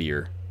guess which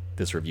beer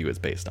this review is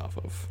based off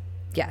of,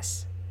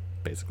 yes.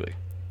 basically.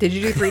 Did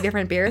you do 3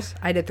 different beers?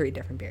 I did 3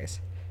 different beers.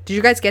 Did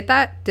you guys get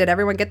that? Did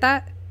everyone get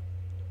that?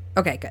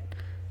 Okay, good.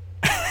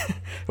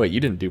 Wait, you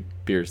didn't do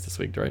beers this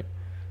week, right?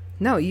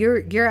 No, you're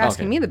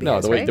asking Okay. me the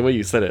beers, No, right? the way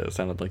you said it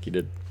sounded like you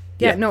did.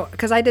 Yeah, no,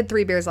 because I did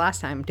 3 beers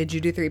last time. Did you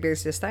do 3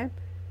 beers this time?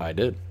 I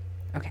did.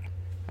 Okay.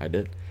 I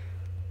did.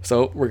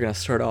 So we're gonna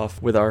start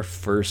off with our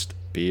first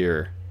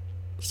beer.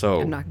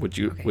 So I'm not- would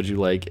you okay. would you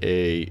like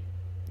a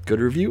good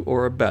review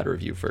or a bad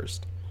review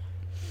first?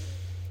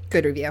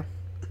 Good review.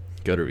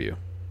 Good review.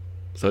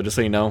 So just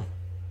so you know,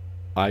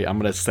 I'm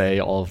gonna say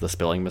all of the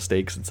spelling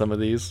mistakes in some of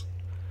these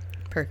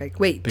Perfect.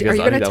 Wait, because are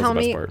you I going think to that was tell the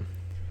best me part.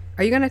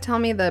 Are you going to tell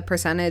me the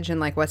percentage and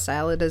like what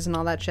style it is and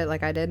all that shit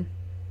like I did?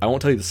 I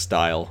won't tell you the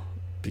style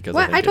because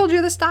What? I told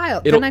you the style.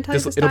 Didn't I tell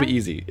you the style? It'll be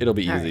easy. It'll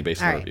be All easy right,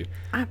 based all on the right.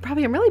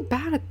 review. I'm really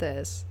bad at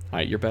this. All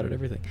right, you're bad at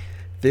everything.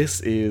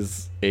 This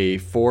is a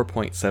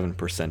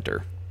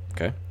 4.7%er.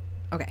 Okay?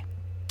 Okay.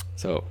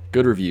 So,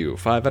 good review.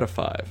 5 out of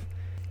 5.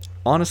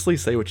 Honestly,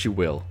 say what you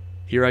will.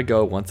 Here I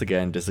go once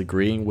again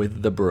disagreeing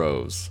with the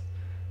bros.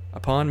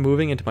 Upon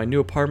moving into my new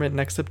apartment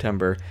next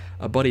September,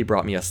 a buddy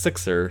brought me a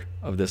sixer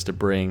of this to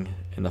bring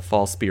in the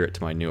fall spirit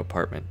to my new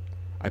apartment.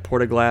 I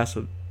poured a glass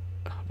of...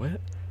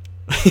 What?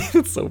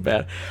 It's so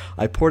bad.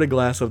 I poured a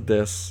glass of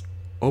this,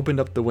 opened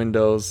up the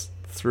windows,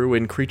 threw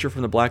in Creature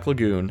from the Black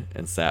Lagoon,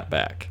 and sat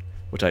back.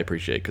 Which I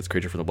appreciate, because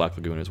Creature from the Black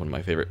Lagoon is one of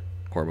my favorite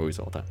horror movies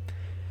of all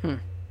time.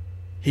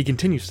 He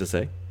continues to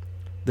say,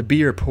 the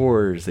beer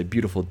pours a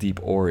beautiful deep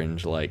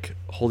orange, like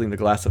holding the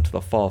glass up to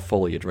the fall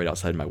foliage right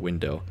outside my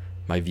window,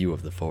 my view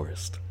of the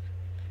forest.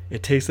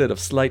 It tasted of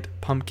slight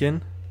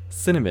pumpkin,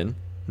 cinnamon,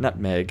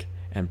 nutmeg,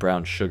 and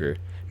brown sugar,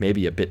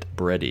 maybe a bit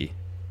bready,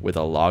 with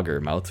a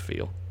lager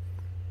mouthfeel.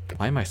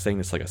 Why am I saying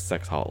this like a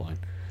sex hotline?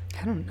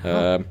 I don't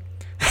know.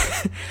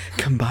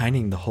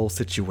 Combining the whole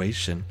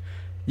situation,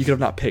 you could have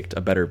not picked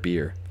a better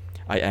beer.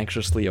 I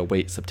anxiously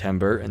await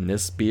September and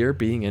this beer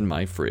being in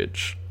my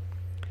fridge.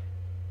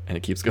 And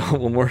it keeps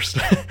going.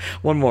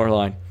 One more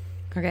line.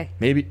 Okay.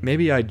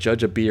 Maybe I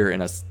judge a beer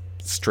in a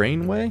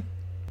strain way,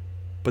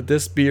 but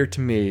this beer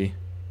to me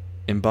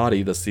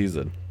embody the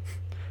season,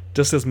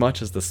 just as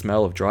much as the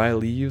smell of dry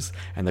leaves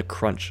and the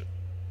crunch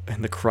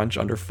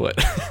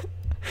underfoot.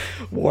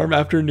 Warm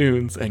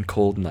afternoons and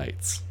cold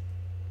nights.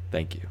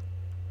 Thank you.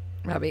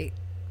 Robbie,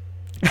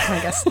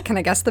 can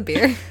I guess the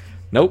beer?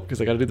 Nope,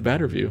 because I got to do the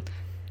bad review.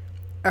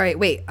 All right,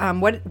 wait.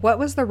 What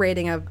was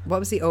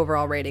the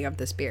overall rating of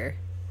this beer?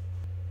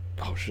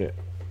 Oh shit.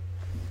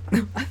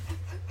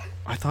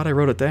 I thought I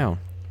wrote it down.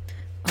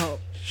 Oh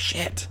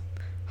shit.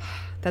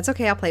 That's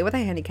okay. I'll play with a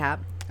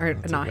handicap or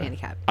That's not okay.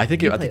 handicap. I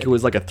think it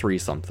was like a 3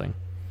 something.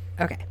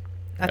 Okay,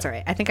 that's all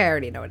right. I think I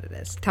already know what it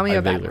is. Tell me I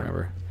about vaguely it.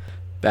 remember.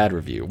 Bad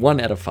review.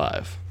 1 out of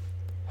 5.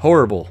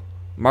 Horrible.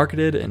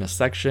 Marketed in a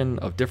section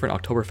of different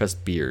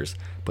Oktoberfest beers,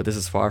 but this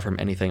is far from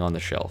anything on the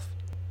shelf.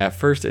 At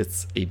first,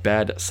 it's a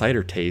bad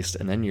cider taste,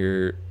 and then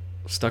you're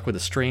stuck with a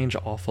strange,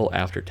 awful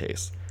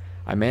aftertaste.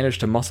 I managed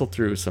to muscle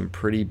through some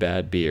pretty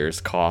bad beers.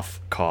 Cough,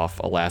 cough,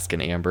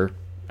 Alaskan Amber.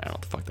 I don't know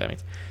what the fuck that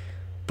means.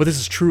 But this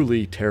is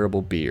truly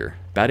terrible beer.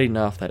 Bad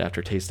enough that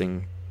after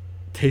tasting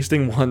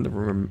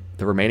one,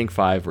 the remaining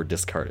 5 were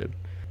discarded.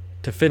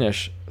 To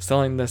finish,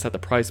 selling this at the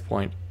price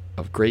point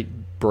of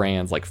great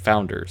brands like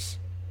Founders.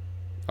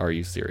 Are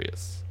you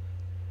serious?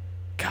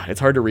 God, it's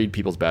hard to read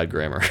people's bad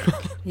grammar.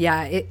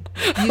 Yeah,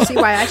 you see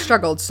why I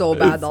struggled so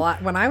bad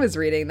when I was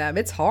reading them.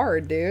 It's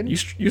hard, dude.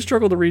 You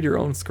struggle to read your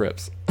own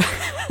scripts.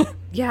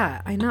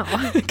 Yeah, I know.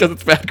 Because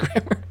it's bad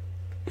grammar.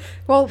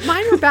 Well,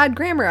 mine were bad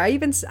grammar. I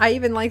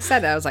even like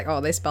said it. I was like,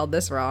 oh, they spelled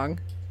this wrong.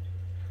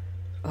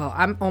 Oh,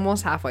 I'm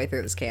almost halfway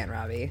through this can,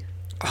 Robbie.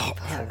 Oh,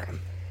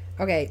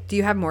 okay. Do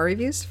you have more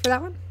reviews for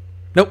that one?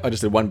 Nope. I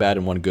just did 1 bad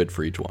and 1 good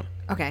for each one.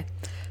 Okay.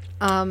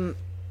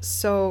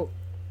 So,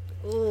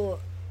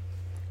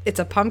 it's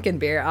a pumpkin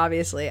beer,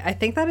 obviously. I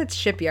think that it's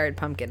Shipyard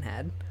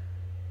Pumpkinhead.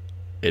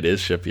 It is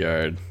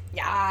Shipyard.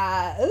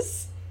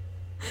 Yes.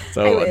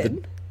 So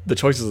the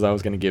choices I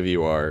was going to give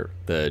you are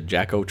the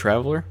Jacko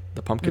Traveler,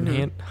 the Pumpkin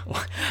Hand.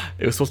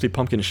 It was supposed to be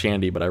Pumpkin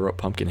Shandy, but I wrote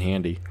Pumpkin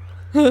Handy.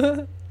 I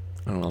don't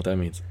know what that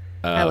means.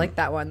 I like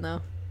that one,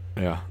 though.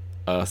 Yeah.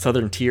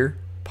 Southern Tier,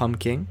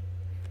 Pumpkin.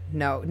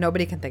 No,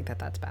 nobody can think that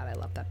that's bad. I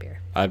love that beer.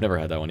 I've never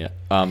had that one yet.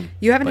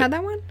 You haven't had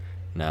that one?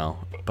 No,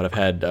 but I've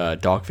had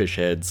Dogfish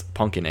Head's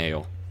Pumpkin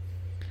Ale.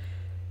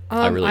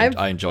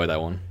 I enjoy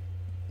that one.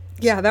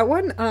 Yeah, that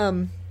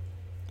one.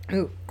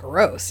 Ooh,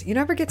 gross. You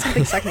never get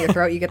something stuck in your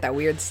throat. You get that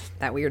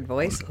weird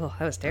voice. Oh,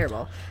 that was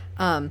terrible.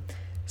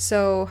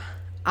 So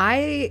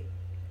I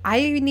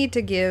need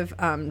to give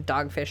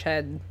Dogfish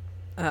Head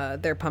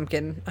their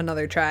pumpkin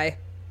another try.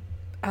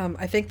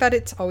 I think that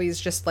it's always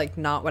just like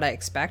not what I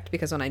expect,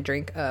 because when I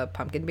drink a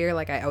pumpkin beer,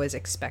 like I always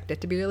expect it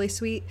to be really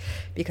sweet,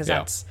 because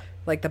that's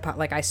like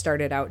like I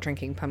started out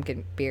drinking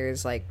pumpkin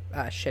beers like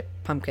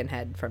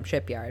Pumpkinhead from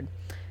Shipyard.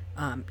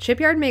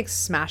 Shipyard makes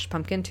Smash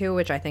Pumpkin too,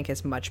 which I think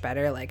is much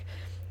better. Like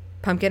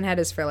Pumpkinhead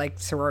is for like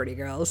sorority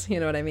girls, you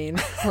know what I mean?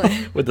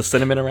 With the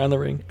cinnamon around the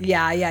ring.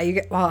 Yeah, you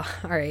get. Well,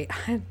 all right.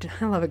 I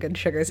love a good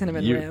sugar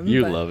cinnamon rim.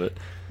 You love it.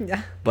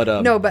 Yeah, but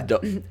no, but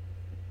go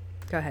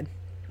ahead.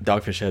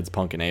 Dogfish Head's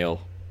Pumpkin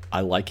Ale,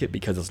 I like it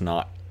because it's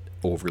not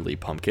overly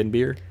pumpkin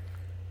beer.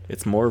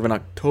 It's more of an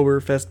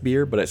Oktoberfest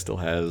beer, but it still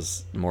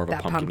has more of a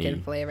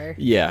pumpkin flavor.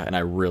 Yeah, and I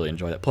really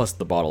enjoy that. Plus,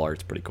 the bottle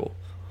art's pretty cool.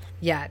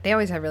 Yeah, they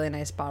always have really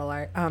nice bottle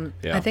art.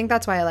 I think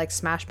that's why I like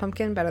Smash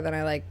Pumpkin better than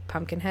I like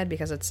Pumpkinhead,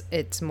 because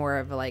it's more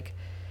of a, like,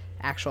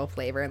 actual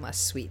flavor and less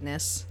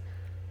sweetness.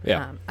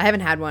 Yeah. I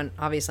haven't had one.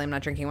 Obviously, I'm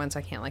not drinking one, so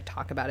I can't like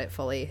talk about it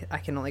fully. I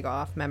can only go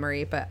off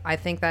memory. But I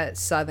think that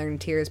Southern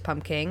Tier's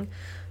Pumpkin,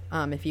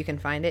 if you can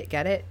find it,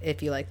 get it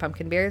if you like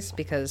pumpkin beers,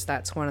 because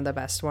that's one of the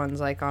best ones,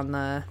 like on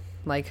the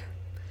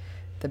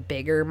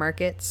bigger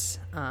markets.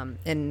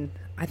 And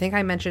I think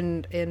I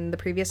mentioned in the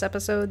previous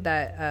episode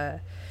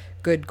that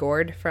Good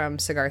Gourd from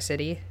Cigar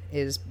City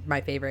is my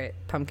favorite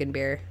pumpkin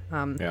beer.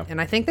 And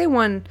I think they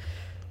won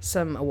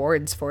some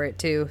awards for it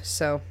too.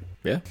 So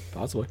Yeah,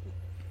 possibly.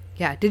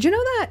 Yeah. Did you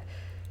know that?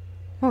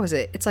 What was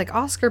it? It's like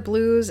Oscar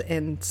Blues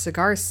and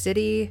Cigar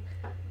City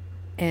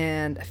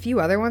and a few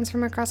other ones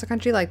from across the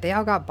country. Like, they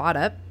all got bought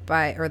up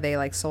by, or they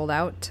like sold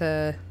out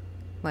to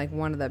like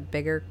one of the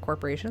bigger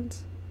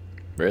corporations.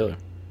 Really?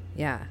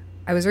 Yeah.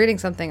 I was reading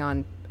something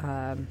on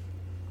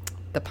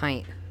The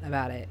Pint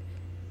about it,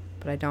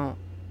 but I don't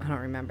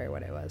remember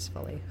what it was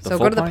fully. So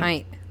go to The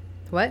Pint.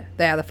 What?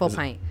 Yeah, the Full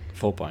Pint.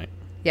 Full Pint.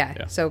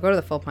 Yeah. So go to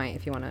the Full Pint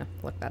if you want to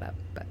look that up.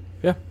 But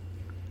yeah.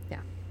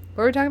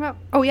 What were we talking about?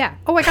 Oh, yeah.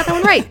 Oh, I got that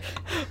one right.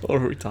 What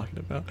were we talking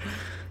about?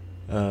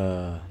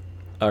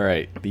 All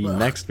right. The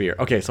next beer.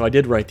 Okay, so I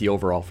did write the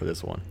overall for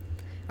this one.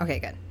 Okay,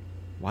 good.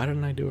 Why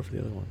didn't I do it for the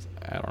other ones?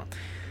 I don't know.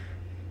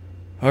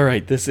 All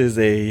right. This is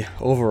a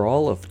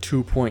overall of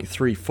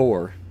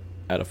 2.34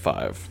 out of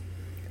 5.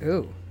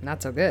 Ooh,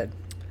 not so good.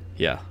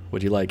 Yeah.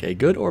 Would you like a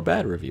good or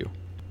bad review?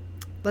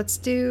 Let's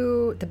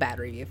do the bad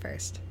review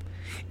first.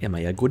 Am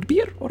I a good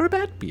beer or a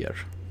bad beer?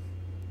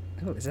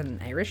 Oh, is it an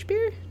Irish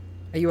beer?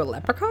 Are you a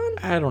leprechaun?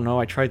 I don't know.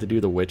 I tried to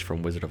do the witch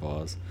from Wizard of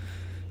Oz.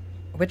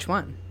 Which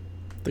one?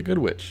 The good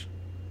witch.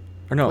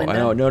 Or no,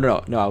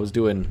 Linda? No. I was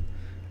doing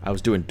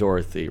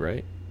Dorothy,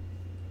 right?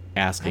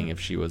 Asking if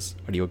she was,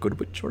 are you a good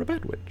witch or a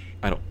bad witch?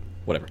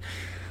 Whatever.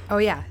 Oh,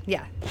 yeah.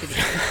 Yeah. She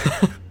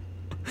did.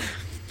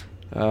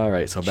 All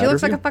right, so bad She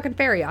looks review? like a fucking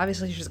fairy.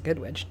 Obviously, she's a good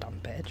witch. Dumb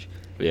bitch.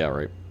 Yeah,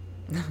 right.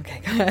 Okay,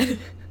 go ahead.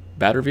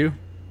 Bad review?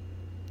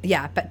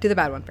 Yeah, do the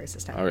bad one first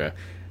this time. Okay.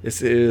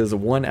 This is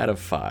 1 out of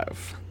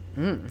 5.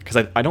 Because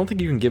I don't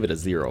think you can give it a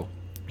 0.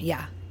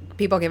 Yeah.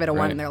 People give it a 1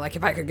 Right. and they're like,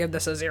 if I could give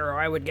this a 0,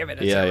 I would give it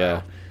a 0.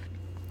 Yeah.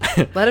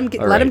 Let him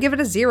All let him right. give it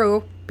a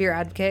 0, beer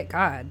advocate.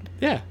 God.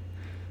 Yeah.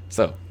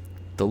 So,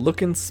 the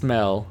look and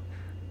smell.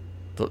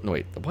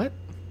 Wait, what?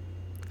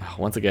 Oh,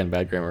 once again,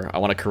 bad grammar. I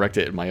want to correct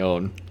it in my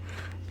own.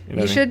 You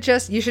know You what I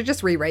mean? should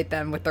just rewrite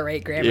them with the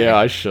right grammar. Yeah,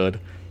 I should.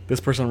 This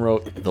person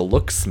wrote the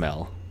look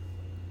smell.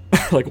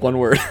 Like one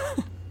word.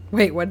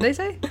 Wait, what did they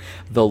say?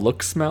 The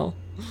look smell.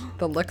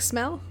 The look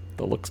smell?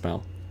 The look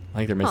smell. I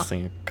think they're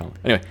missing a comma.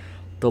 Anyway,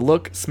 the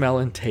look, smell,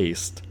 and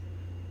taste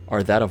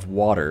are that of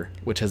water,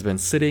 which has been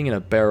sitting in a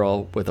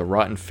barrel with a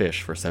rotten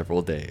fish for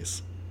several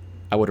days.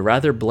 I would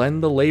rather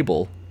blend the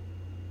label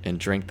and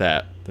drink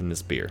that than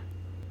this beer.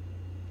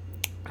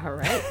 All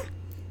right.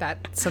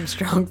 That's some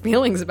strong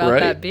feelings about Right?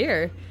 that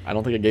beer. I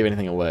don't think I gave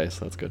anything away,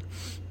 so that's good.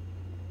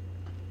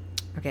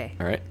 Okay.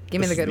 All right. Give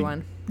me This the is good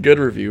one. Good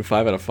review,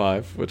 5 out of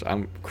 5, which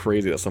I'm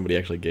crazy that somebody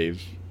actually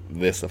gave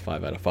this a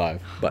 5 out of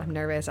 5. But I'm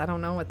nervous. I don't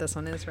know what this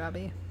one is,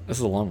 Robbie. this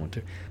is a long one,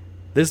 too.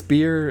 This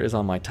beer is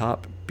on my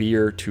top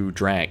beer to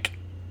drank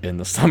in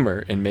the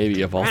summer and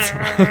maybe of all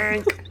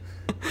time.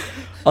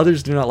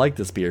 Others do not like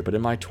this beer, but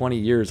in my 20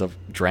 years of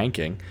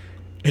dranking,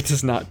 it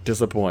does not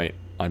disappoint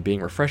on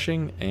being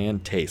refreshing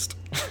and taste.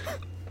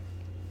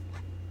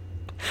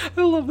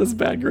 I love this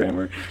bad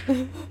grammar.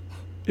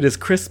 It is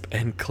crisp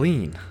and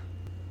clean.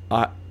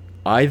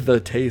 I the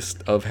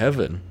taste of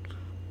heaven.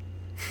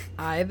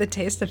 The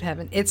taste of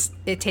heaven.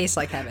 It tastes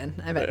like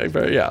heaven. I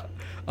bet. Yeah.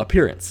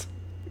 Appearance.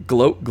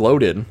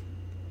 Gloated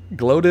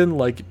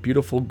like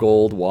beautiful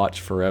gold watch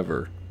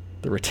forever.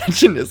 The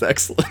retention is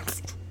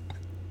excellent.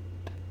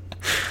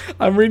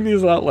 I'm reading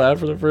these out loud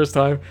for the first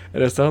time,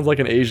 and it sounds like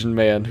an Asian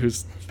man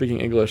who's speaking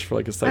English for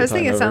like a second time. I was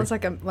thinking it ever. sounds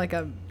like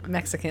a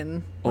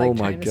Mexican. Oh Like, my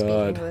trying to speak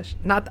God. English.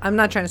 I'm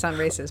not trying to sound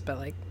racist, but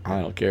like. I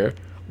don't care.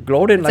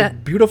 Gloated Is like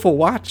that- beautiful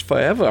watch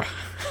forever.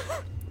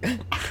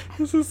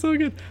 This is so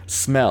good.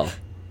 Smell.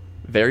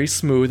 Very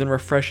smooth and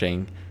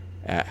refreshing.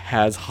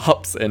 Has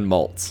hops and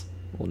malts.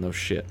 Well, no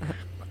shit.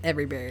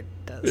 Every beer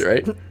does.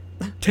 Right?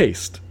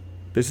 Taste.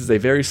 This is a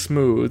very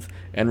smooth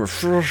and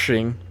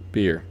refreshing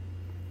beer.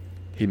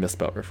 He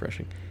misspelled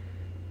refreshing.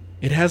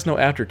 It has no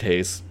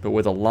aftertaste, but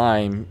with a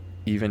lime,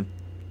 even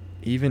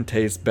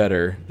tastes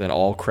better than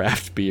all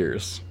craft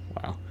beers.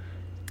 Wow.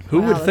 Who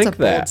Wow, would that's think a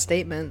bold that?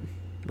 statement.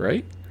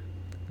 Right?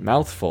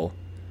 Mouthful.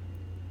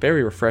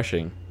 Very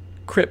refreshing.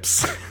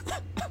 Crips.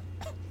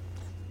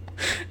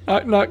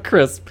 not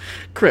crisp.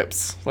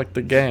 Crips, like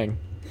the gang.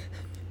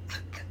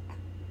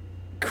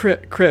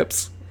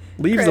 Crips.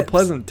 Leaves a Crips.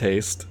 pleasant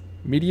taste,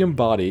 medium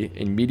body,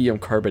 and medium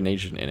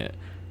carbonation in it.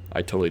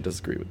 I totally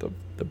disagree with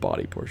the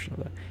body portion of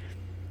that.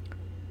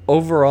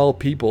 Overall,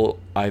 people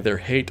either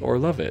hate or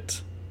love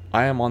it.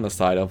 I am on the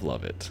side of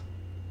love it.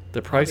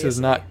 The price is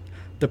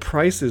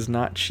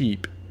not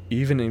cheap,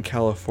 even in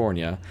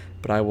California,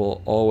 but I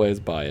will always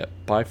buy it.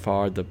 By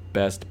far the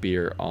best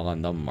beer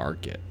on the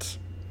market.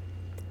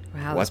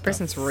 Wow, What this the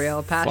person's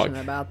real fuck?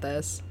 passionate about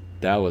this.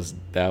 That was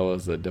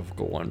a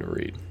difficult one to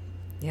read.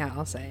 Yeah,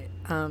 I'll say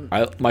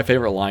it. My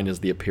favorite line is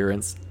the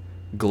appearance.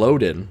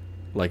 Gloated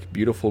like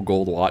beautiful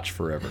gold watch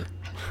forever.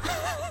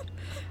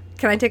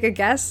 Can I take a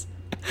guess?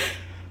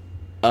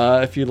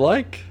 If you'd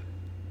like.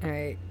 All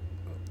right.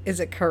 Is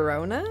it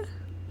Corona?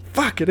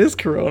 Fuck, it is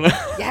Corona.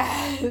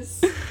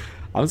 Yes.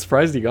 I'm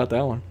surprised you got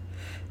that one.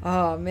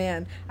 Oh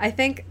man, I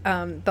think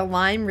the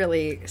lime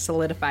really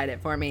solidified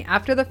it for me.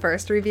 After the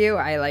first review,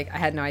 I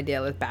had no idea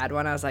it was a bad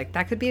one. I was like,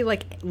 that could be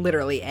like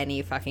literally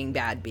any fucking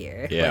bad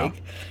beer. Yeah.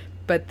 Like,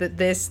 but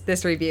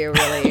this review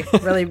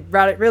really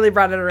brought it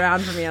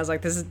around for me. I was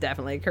like, this is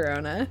definitely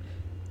Corona.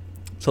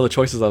 So the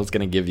choices I was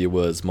going to give you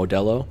was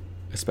Modelo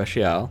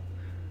Especial.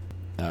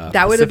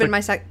 That would have been my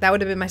second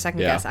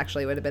Yeah. guess.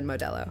 Actually, would have been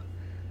Modelo.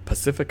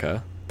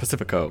 Pacifico,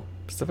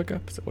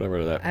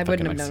 whatever that. I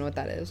wouldn't have known what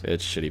that is.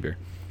 It's shitty beer.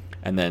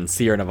 And then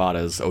Sierra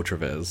Nevada's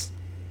Otravez.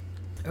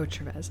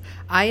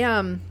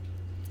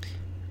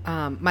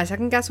 My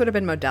second guess would have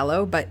been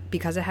Modelo, but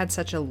because it had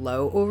such a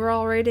low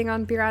overall rating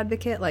on Beer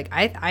Advocate, like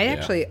I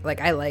actually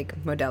I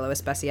like Modelo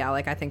Especial.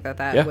 Like I think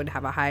that would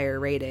have a higher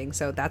rating,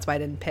 so that's why I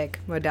didn't pick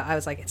Modelo. I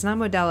was like, it's not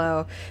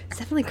Modelo, it's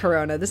definitely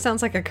Corona. This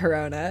sounds like a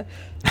Corona.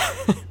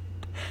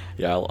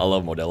 Yeah, I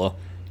love Modelo.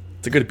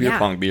 It's a good beer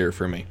pong beer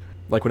for me.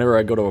 Like whenever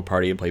I go to a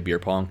party and play beer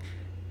pong,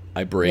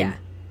 I bring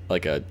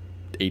like a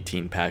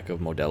 18 pack of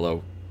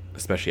Modelo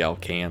Especial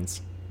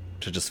cans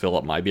to just fill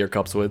up my beer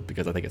cups with,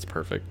 because I think it's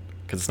perfect.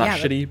 Because it's not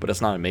shitty, but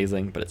it's not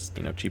amazing, but it's,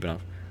 cheap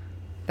enough.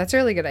 That's a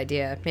really good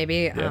idea.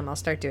 Maybe I'll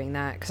start doing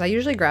that, because I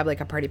usually grab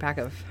like a party pack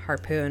of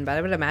Harpoon, but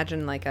I would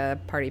imagine like a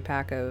party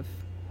pack of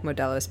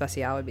Modelo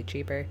Especial would be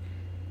cheaper.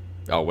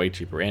 Oh, way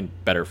cheaper and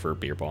better for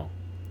beer pong.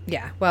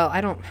 Yeah, well,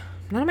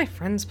 none of my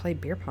friends play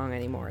beer pong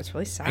anymore. It's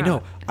really sad. I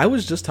know. I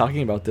was just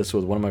talking about this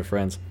with one of my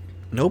friends.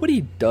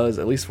 Nobody does,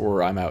 at least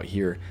where I'm out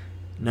here,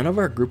 none of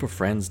our group of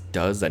friends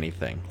does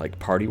anything, like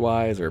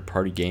party-wise or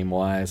party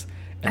game-wise.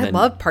 I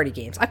love party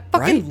games. I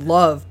fucking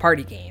love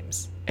party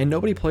games. And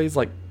nobody plays,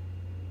 like,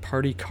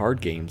 party card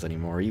games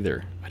anymore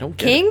either. I don't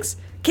get Kings?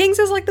 Kings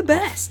is, like, the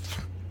best.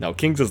 No,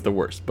 Kings is the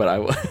worst, but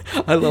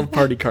I love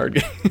party card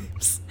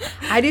games.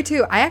 I do,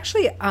 too. I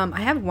actually,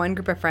 I have one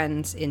group of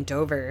friends in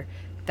Dover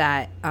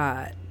that,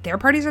 their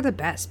parties are the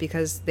best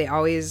because they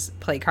always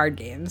play card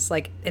games.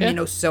 Like, and they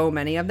know so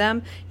many of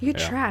them. You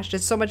get trashed.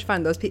 It's so much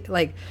fun. Those people,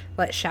 like,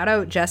 shout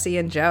out Jesse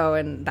and Joe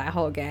and that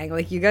whole gang.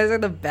 Like, you guys are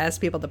the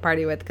best people to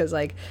party with, because,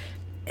 like,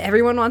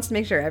 everyone wants to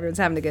make sure everyone's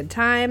having a good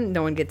time.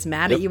 No one gets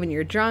mad at you when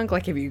you're drunk.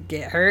 Like, if you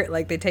get hurt,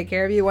 like, they take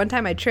care of you. One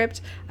time I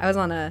tripped. I was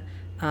on a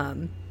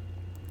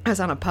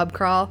pub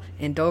crawl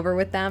in Dover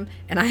with them,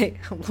 and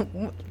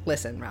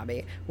listen,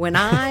 Robbie, when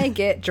I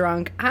get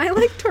drunk, I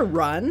like to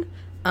run.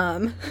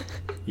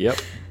 Yep.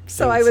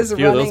 So I was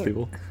running. Those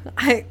people.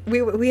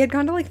 We had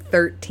gone to like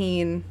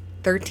 13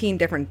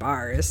 different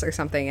bars or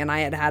something, and I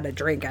had a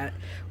drink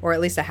or at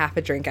least a half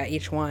a drink at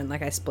each one.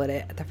 Like I split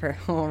it at the first.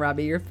 Oh,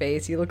 Robbie, your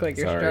face. You look like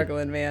you're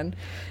struggling, man.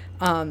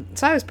 So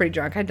I was pretty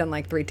drunk. I'd done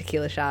like 3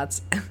 tequila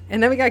shots,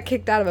 and then we got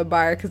kicked out of a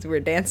bar because we were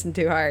dancing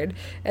too hard.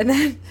 And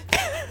then,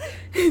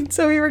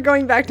 so we were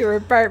going back to our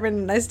apartment,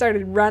 and I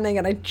started running,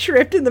 and I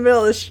tripped in the middle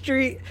of the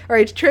street, or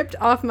I tripped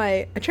off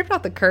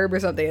the curb or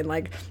something, and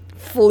like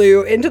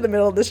flew into the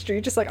middle of the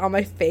street, just like on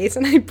my face,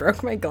 and I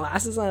broke my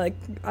glasses. And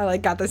I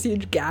got this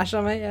huge gash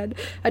on my head.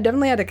 I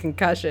definitely had a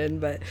concussion,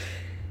 but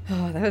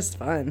that was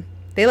fun.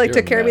 They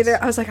took care of me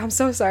there. I was like, I'm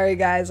so sorry,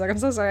 guys. Like, I'm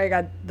so sorry I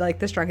got like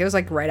this drunk. It was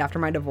like right after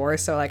my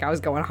divorce, so like I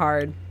was going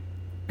hard.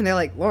 And they're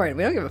like, Lauren,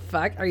 we don't give a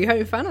fuck. Are you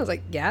having fun? I was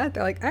like, yeah.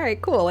 They're like, all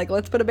right, cool. Like,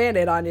 let's put a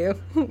Band-Aid on you.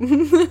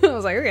 I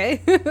was like,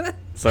 okay.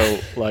 So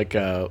like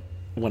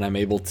when I'm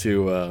able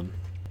to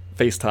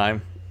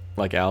FaceTime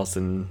like Alex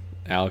and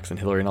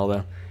Hillary and all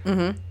that,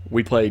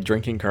 we play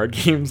drinking card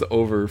games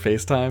over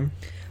FaceTime.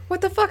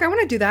 What the fuck? I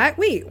want to do that.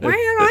 Wait, why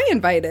aren't I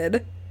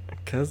invited?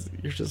 Because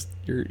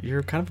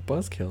you're kind of a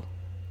buzzkill.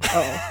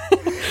 Oh.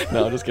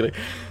 No, I'm just kidding.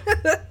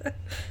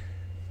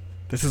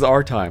 This is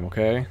our time,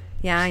 okay?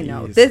 Yeah, I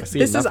know. Jeez,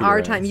 This is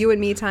our time, you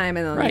and me time,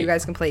 and then you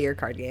guys can play your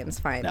card games.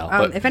 Fine.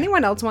 No, if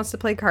anyone else wants to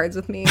play cards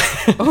with me,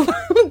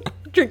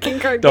 drinking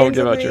card don't games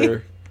give with out me.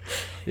 your.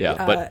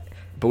 Yeah, but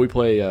we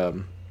play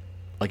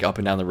like Up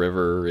and Down the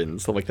River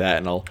and stuff like that,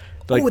 and I'll.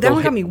 Like, that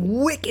one got me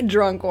wicked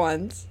drunk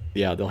once.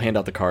 Yeah, they'll hand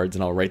out the cards,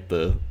 and I'll write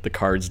the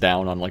cards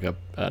down on like a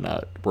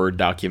Word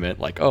document,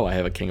 like, oh, I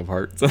have a King of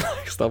Hearts, and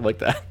stuff like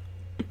that.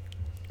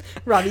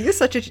 Robbie, you're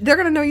such a... They're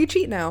going to know you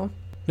cheat now.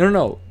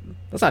 No.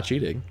 That's not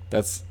cheating.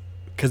 That's...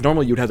 Because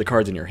normally you'd have the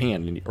cards in your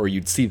hand, or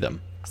you'd see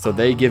them. So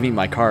they give me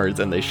my cards,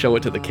 and they show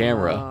it to the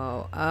camera.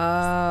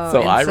 Oh.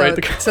 So I write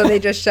the cards. So they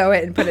just show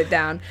it and put it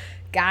down.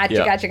 Gotcha.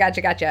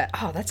 Yeah.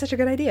 Oh, that's such a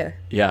good idea.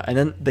 Yeah, and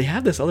then they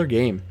have this other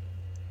game.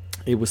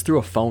 It was through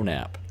a phone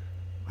app.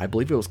 I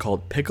believe it was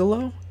called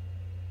Piccolo.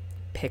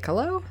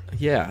 Piccolo?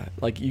 Yeah.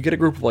 Like, you get a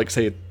group of, like,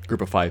 say, a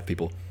group of 5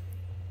 people.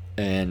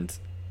 And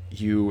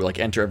you, like,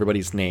 enter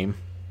everybody's name.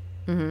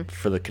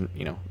 For the,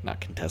 not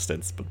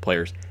contestants, but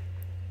players.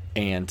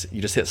 And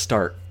you just hit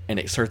start, and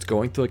it starts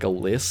going through, like, a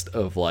list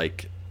of,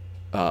 like,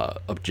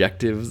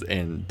 objectives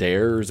and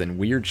dares and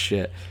weird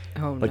shit.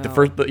 Oh, like,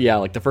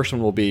 no. The first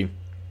one will be,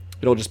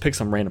 it'll just pick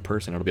some random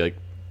person. It'll be like,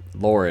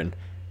 Lauren,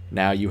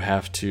 now you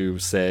have to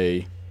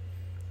say,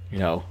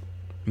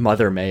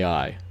 Mother May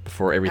I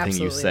before everything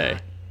Absolutely you say.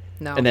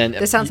 Not. No. And then,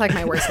 this sounds like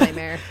my worst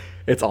nightmare.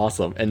 It's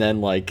awesome. And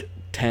then, like,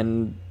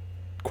 10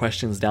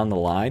 questions down the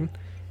line,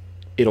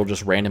 it'll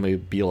just randomly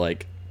be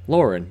like,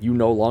 Lauren, you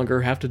no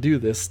longer have to do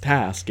this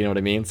task. You know what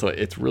I mean? So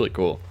it's really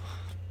cool.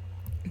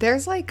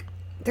 There's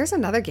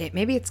another game.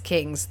 Maybe it's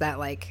Kings that,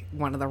 like,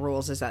 one of the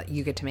rules is that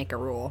you get to make a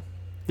rule.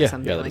 Yeah,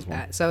 something yeah, that like is one.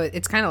 that. So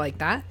it's kind of like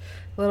that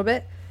a little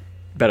bit.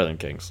 Better than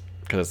Kings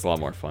because it's a lot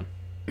more fun.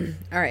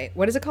 All right,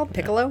 what is it called?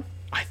 Piccolo.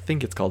 I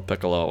think it's called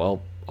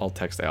Piccolo. I'll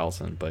text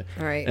Allison, but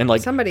All right, and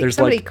like somebody there's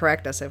like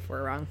correct us if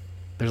we're wrong.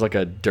 there's like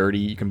a dirty.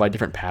 You can buy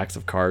different packs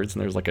of cards,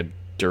 and there's like a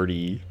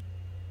dirty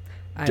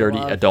I dirty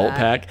love adult that.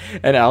 pack.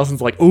 And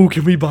Allison's like, "Oh,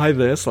 can we buy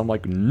this?" I'm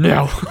like,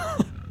 "No,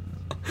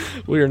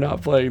 we are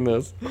not playing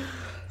this."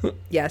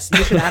 Yes,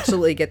 you should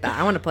absolutely get that.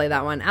 I want to play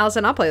that one.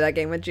 Allison, I'll play that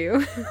game with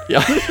you.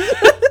 Yeah.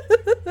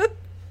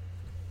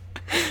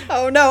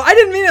 Oh no, I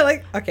didn't mean it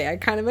like. Okay, I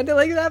kind of meant it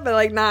like that, but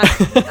like not.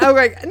 Oh,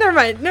 like never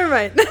mind.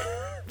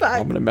 Bye.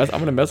 I'm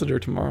gonna message her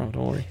tomorrow.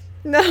 Don't worry.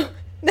 No,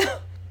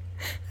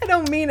 I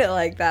don't mean it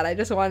like that. I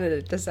just wanted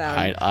it to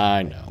sound.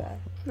 I know.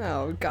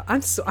 Oh god,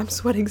 I'm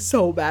sweating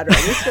so bad right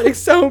now. I'm sweating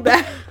so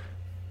bad.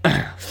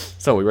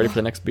 So, we ready for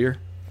the next beer?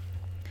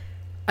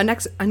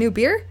 A new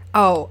beer?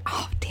 Oh,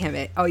 damn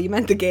it. Oh, you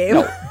meant the game.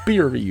 No,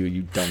 beer review,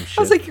 you dumb shit.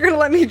 I was like, you're gonna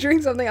let me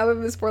drink something other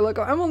than this poor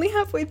Loko. I'm only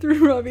halfway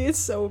through, Robbie. It's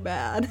so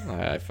bad.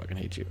 I fucking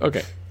hate you.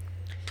 Okay.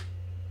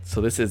 So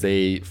this is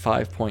a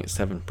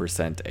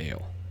 5.7%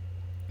 ale.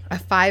 A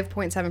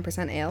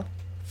 5.7% ale.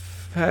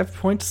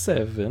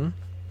 5.7. What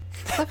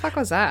the fuck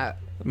was that?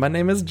 My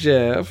name is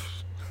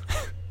Jeff.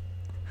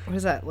 What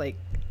is that, like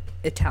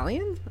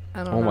Italian?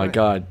 I don't know. Oh my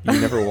god, you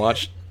never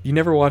watched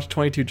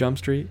 22 Jump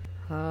Street?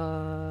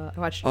 I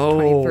watched Oh.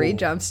 23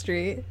 Jump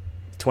Street.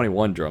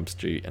 21 Jump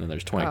Street, and then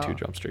there's 22 Oh.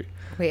 Jump Street.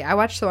 Wait, I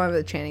watched the one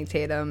with Channing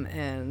Tatum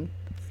and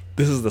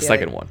This is the Yeah.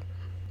 second one.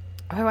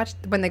 I watched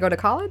when they go to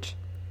college.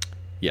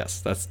 Yes,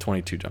 that's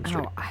 22 Jump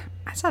Street. Oh,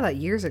 I saw that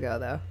years ago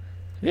though.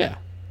 Yeah.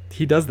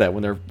 He does that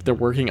when they're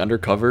working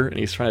undercover and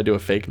he's trying to do a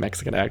fake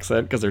Mexican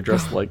accent because they're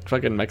dressed like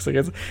fucking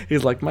Mexicans.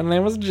 He's like, "My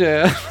name is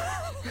Jeff."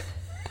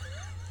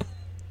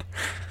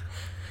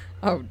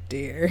 Oh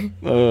dear.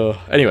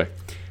 Anyway,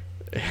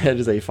 it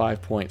is a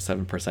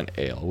 5.7%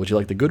 ale. Would you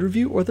like the good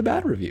review or the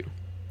bad review?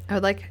 I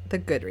would like the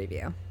good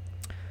review.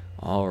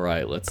 All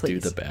right, let's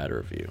Please. do the bad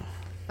review.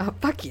 Oh,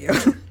 fuck you.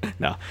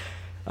 No.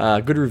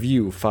 Good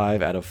review,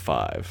 5 out of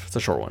 5. It's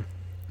a short one.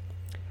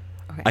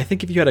 Okay. I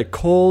think if you had a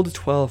cold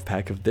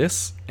 12-pack of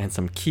this and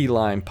some key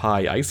lime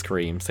pie ice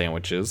cream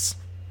sandwiches...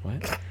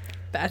 What?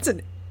 That's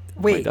an...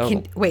 Wait, that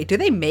was wait, do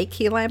they make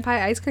key lime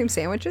pie ice cream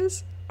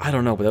sandwiches? I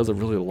don't know, but that was a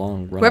really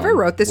long run. Whoever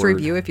wrote this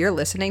review, if you're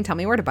listening, tell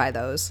me where to buy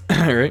those.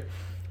 All right.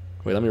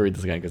 Wait, let me read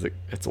this again because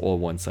it's all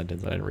one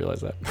sentence. I didn't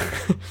realize that.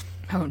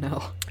 Oh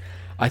no.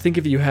 I think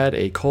if you had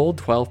a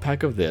cold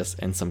 12-pack of this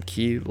and some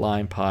key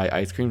lime pie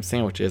ice cream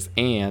sandwiches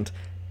and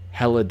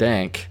hella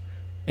dank,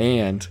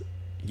 and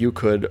you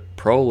could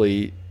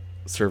probably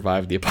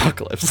survive the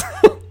apocalypse.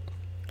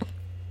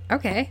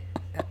 Okay.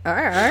 All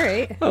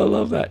right. I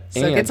love that.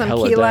 So and get some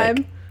hella key dank.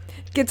 lime.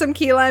 Get some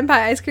key lime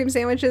pie ice cream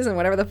sandwiches and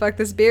whatever the fuck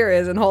this beer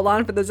is, and hold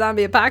on for the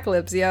zombie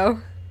apocalypse, yo.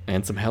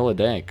 And some hella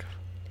dank.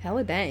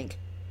 Hella dank.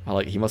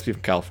 He must be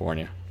from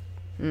California.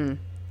 Mm.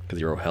 Because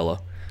you're hella.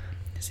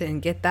 So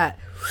and get that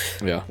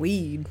Yeah.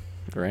 weed.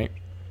 Right.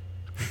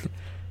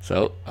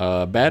 So,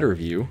 bad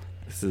review.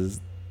 This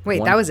is...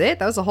 Wait, that was it?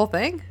 That was the whole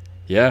thing?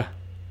 Yeah.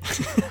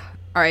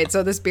 All right,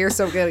 so this beer's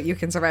so good you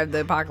can survive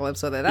the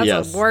apocalypse with it. That's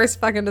Yes. the worst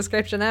fucking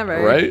description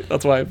ever. Right?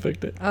 That's why I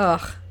picked it.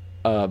 Ugh.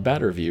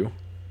 Bad review.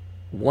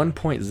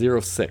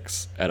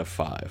 1.06 out of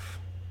 5.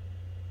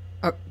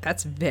 Oh,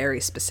 that's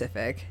very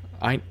specific.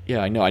 I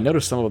know. I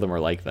noticed some of them are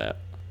like that.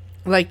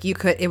 Like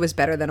it was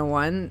better than a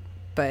 1,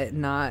 but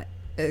not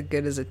as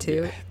good as a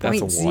 2.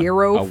 That's a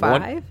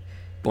 0.05?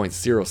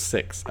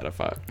 0.06 out of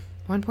 5.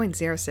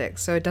 1.06.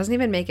 So it doesn't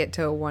even make it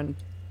to a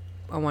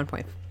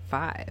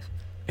 1.5.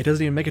 It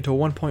doesn't even make it to a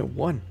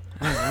 1.1.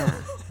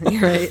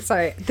 You're right.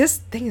 Sorry. This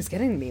thing is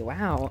getting me.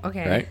 Wow.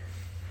 Okay. Right?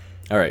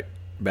 All right.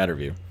 Bad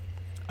review.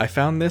 I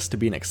found this to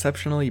be an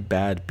exceptionally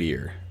bad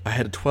beer. I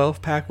had a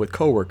 12-pack with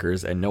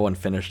coworkers and no one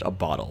finished a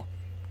bottle.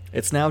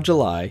 It's now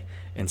July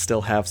and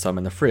still have some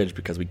in the fridge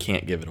because we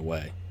can't give it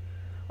away.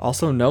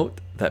 Also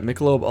note that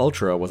Michelob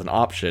Ultra was an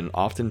option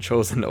often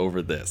chosen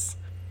over this.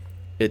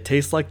 It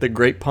tastes like the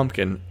Great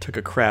Pumpkin took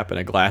a crap in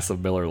a glass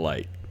of Miller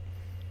Lite.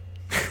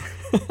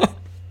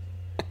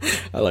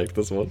 I like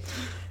this one.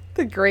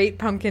 The Great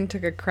Pumpkin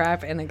took a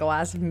crap in a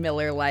glass of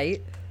Miller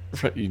Lite.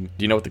 Do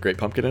you know what the Great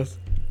Pumpkin is?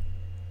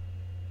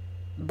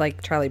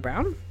 Like Charlie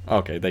Brown?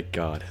 Okay, thank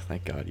God.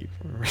 Thank God you...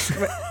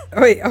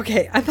 Wait,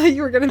 okay. I thought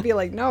you were going to be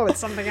like, no, it's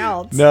something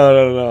else.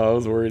 No. I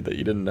was worried that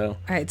you didn't know. All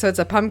right, so it's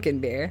a pumpkin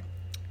beer.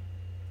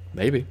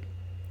 Maybe.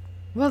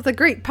 Well, the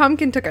Great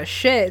Pumpkin took a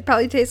shit. It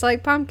probably tastes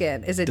like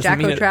pumpkin. Is it Doesn't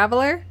mean Jacko it-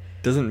 Traveler?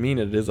 Doesn't mean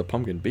it is a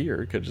pumpkin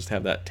beer. It could just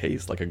have that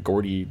taste, like a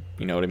Gordy,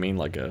 you know what I mean?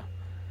 Like a...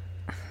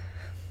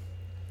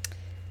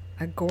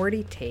 A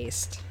Gordy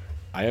taste.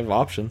 I have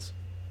options.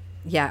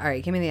 Yeah, all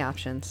right, give me the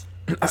options.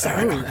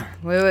 Ooh,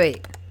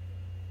 wait.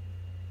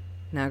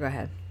 Now go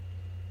ahead.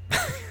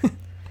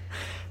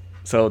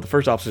 So the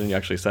first option you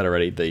actually said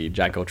already, the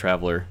Jacko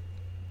Traveler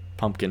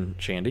Pumpkin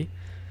Shandy.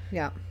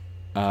 Yeah.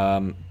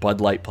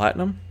 Bud Light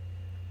Platinum.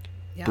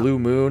 Yeah. Blue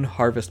Moon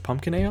Harvest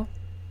Pumpkin Ale.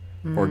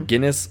 Or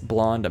Guinness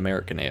Blonde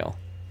American Ale.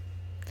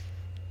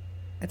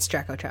 It's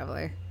Jacko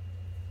Traveler.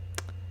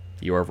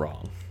 You are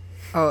wrong.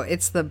 Oh,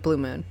 it's the Blue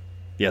Moon.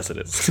 Yes, it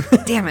is.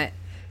 Damn it.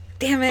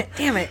 Damn it.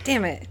 Damn it.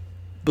 Damn it.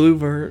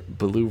 Blue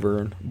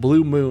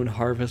Moon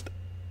Harvest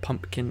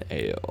Pumpkin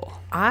Ale.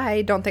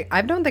 I don't think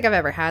I've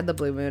ever had the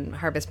Blue Moon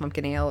Harvest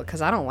Pumpkin Ale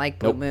because I don't like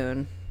Blue Nope.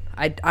 Moon.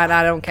 I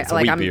don't care. It's a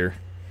wheat beer.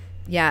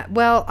 Yeah,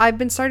 well, I've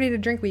been starting to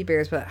drink wheat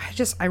beers, but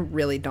I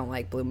really don't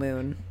like Blue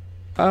Moon.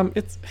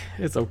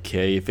 It's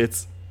okay. If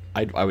it's,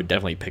 I would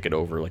definitely pick it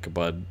over like a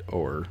Bud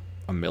or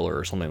a Miller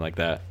or something like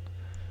that.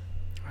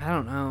 I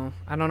don't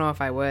know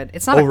if I would.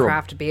 It's not a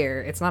craft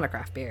beer. It's not a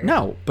craft beer.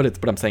 No,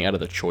 but I'm saying out of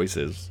the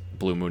choices,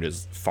 Blue Moon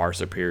is far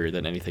superior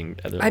than anything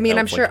other. I mean,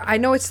 I'm else. sure Like, I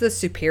know it's the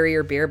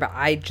superior beer, but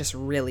I just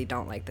really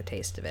don't like the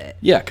taste of it.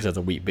 yeah, because it's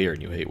a wheat beer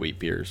and you hate wheat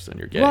beers and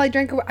you're gay. Well, I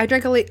drank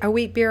a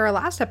wheat beer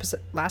last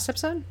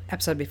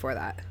episode before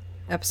that,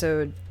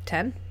 episode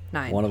 10,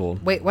 9. One of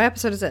them. Wait, what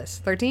episode is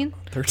this? 13.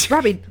 13.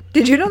 Robbie,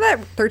 did you know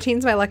that 13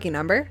 is my lucky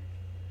number?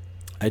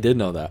 I did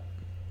know that.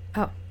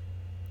 Oh,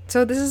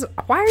 so this is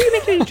why are you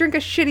making me drink a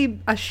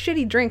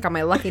shitty drink on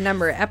my lucky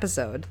number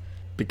episode?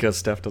 Because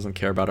Steph doesn't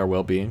care about our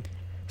well-being.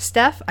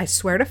 Steph, I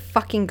swear to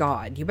fucking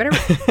God, you better.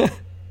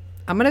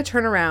 I'm gonna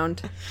turn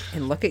around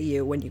and look at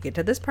you when you get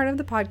to this part of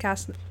the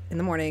podcast in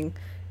the morning.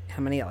 And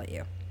I'm gonna yell at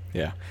you.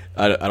 Yeah,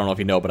 I don't know if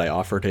you know, but I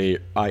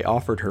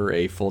offered her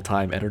a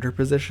full-time editor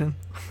position.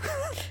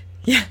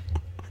 Yeah,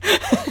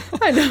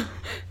 I know.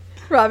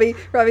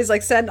 Robbie's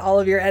like, send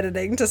all of your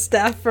editing to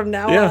Steph from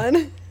now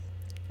on.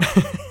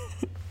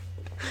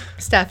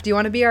 Steph, do you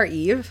want to be our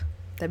Eve?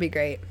 That'd be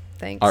great.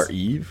 Thanks. Our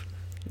Eve?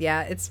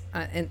 Yeah, it's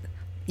and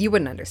you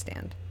wouldn't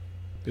understand.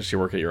 Does she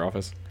work at your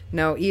office?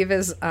 No, Eve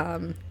is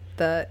and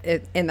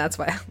that's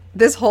why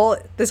this whole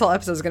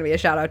episode is gonna be a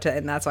shout out to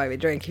and that's why we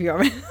drink. If you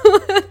want me.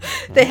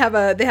 They have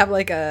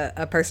like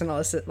a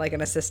personal like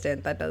an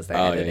assistant that does their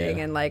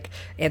editing and like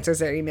answers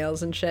their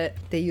emails and shit.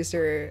 They use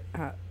her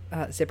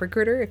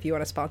ZipRecruiter. If you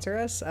want to sponsor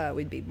us,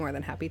 we'd be more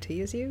than happy to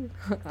use you.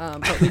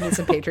 But we need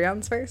some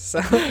Patreons first. So.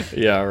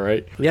 Yeah,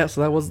 right. Yeah,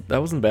 so that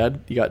wasn't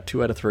bad. You got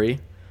 2 out of 3.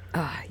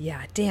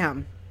 Yeah.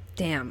 Damn.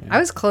 I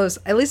was close.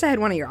 At least I had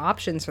one of your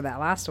options for that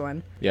last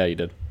one. Yeah, you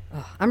did.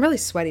 I'm really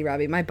sweaty,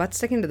 Robbie. My butt's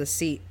sticking to the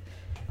seat.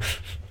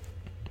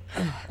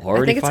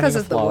 Already I think it's finding because a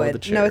of the flaw with wood. the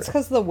chair. No, it's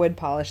because of the wood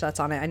polish that's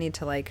on it. I need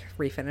to like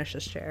refinish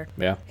this chair.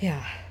 Yeah.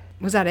 Yeah.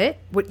 Was that it?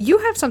 You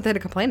have something to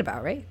complain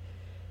about, right?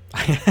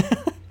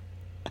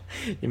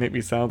 You make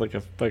me sound like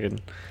a fucking.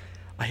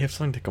 I have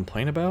something to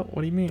complain about?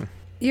 What do you mean?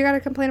 You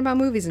gotta complain about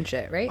movies and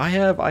shit, right? I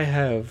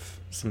have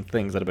some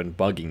things that have been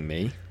bugging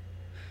me.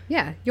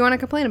 Yeah. You want to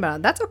complain about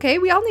it? That's okay.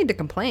 We all need to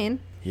complain.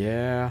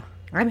 Yeah.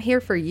 I'm here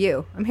for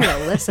you. I'm here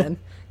to listen.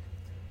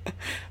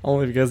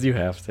 Only because you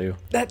have to.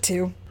 That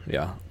too.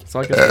 Yeah. So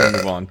I guess we'll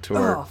move on to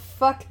our. Oh,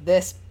 fuck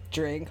this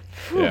drink.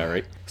 Yeah,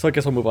 right. So I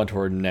guess we'll move on to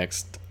our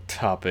next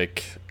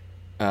topic.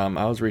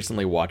 I was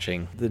recently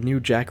watching the new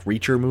Jack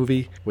Reacher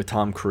movie with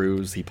Tom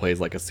Cruise. He plays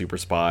like a super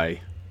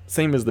spy.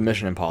 Same as the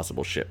Mission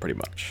Impossible shit, pretty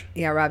much.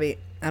 Yeah, Robbie,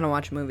 I don't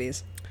watch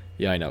movies.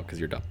 Yeah, I know, because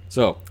you're dumb.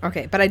 So.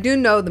 Okay, but I do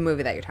know the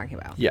movie that you're talking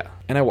about. Yeah.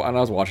 And I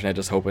was watching it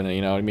just hoping,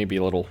 it may be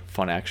a little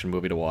fun action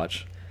movie to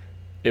watch.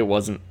 It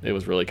wasn't. It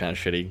was really kind of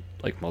shitty,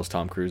 like most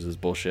Tom Cruise's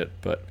bullshit,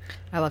 but...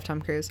 I love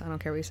Tom Cruise. I don't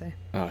care what you say.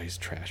 Oh, he's a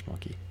trash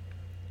monkey.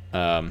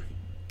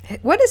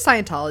 What is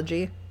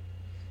Scientology?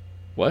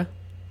 What?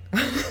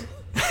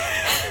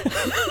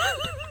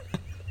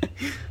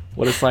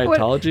 What is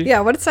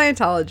Scientology? What is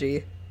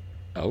Scientology?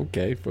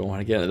 Okay, if we want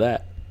to get into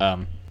that.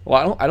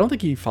 Well, I don't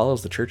think he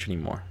follows the church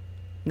anymore.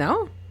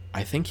 No?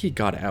 I think he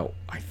got out.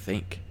 I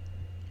think.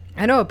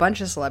 I know a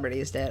bunch of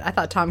celebrities did. I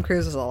thought Tom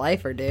Cruise was a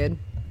lifer, dude.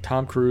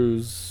 Tom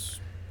Cruise,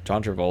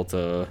 John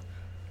Travolta.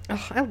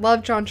 Oh, I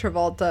love John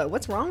Travolta.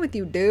 What's wrong with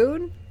you,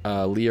 dude?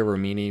 Leah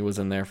Remini was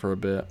in there for a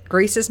bit.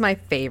 Grease is my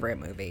favorite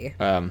movie.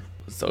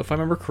 So if I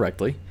remember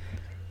correctly,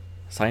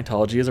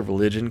 Scientology is a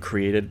religion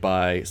created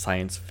by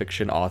science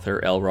fiction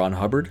author L. Ron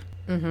Hubbard.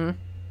 Mm-hmm.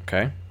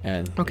 Okay?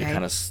 And it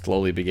kind of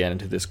slowly began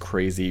into this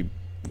crazy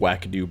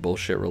wackadoo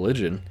bullshit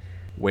religion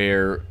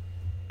where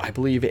I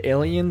believe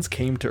aliens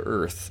came to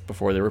Earth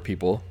before there were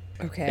people.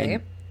 Okay.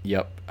 And,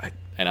 yep.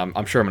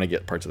 I'm sure I'm going to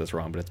get parts of this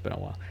wrong, but it's been a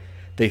while.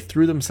 They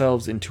threw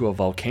themselves into a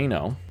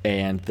volcano,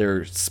 and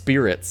their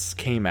spirits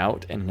came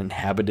out and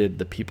inhabited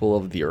the people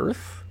of the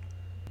Earth.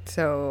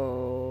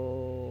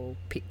 So,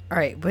 all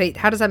right, wait,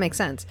 how does that make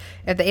sense?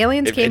 If the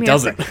aliens came it here...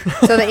 doesn't.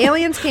 So the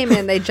aliens came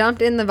in, they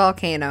jumped in the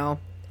volcano,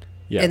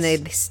 Yes. and they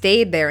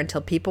stayed there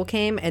until people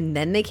came, and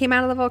then they came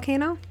out of the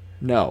volcano?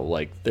 No,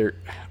 like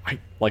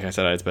like I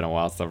said, it's been a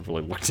while since I've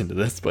really looked into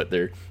this, but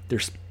their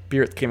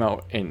spirits came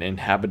out and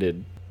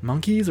inhabited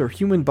monkeys or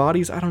human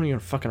bodies. I don't even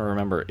fucking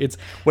remember. It's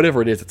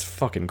whatever it is. It's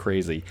fucking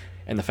crazy,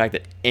 and the fact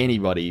that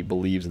anybody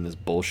believes in this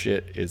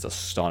bullshit is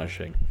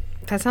astonishing.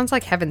 That sounds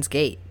like Heaven's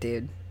Gate,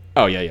 dude.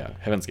 Oh yeah,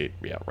 Heaven's Gate,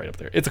 yeah, right up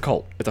there. It's a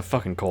cult. It's a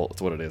fucking cult.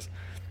 That's what it is.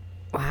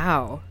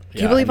 Wow. Do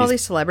Yeah, you believe and all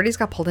these celebrities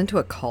got pulled into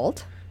a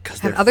cult?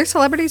 'Cause Have they're other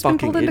celebrities been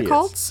fucking pulled into idiots.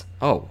 cults?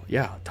 Oh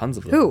yeah, tons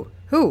of them.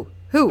 Who?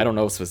 I don't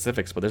know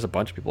specifics, but there's a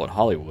bunch of people in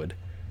Hollywood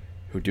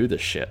who do this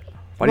shit.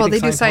 Why do Well, you they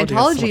think do Scientology has so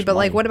Scientology, much but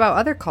like, money? what about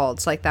other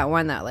cults? Like that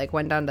one that like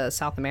went down to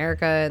South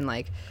America and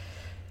like,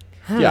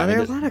 I don't Yeah, know. I mean,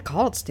 There are a lot of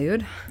cults,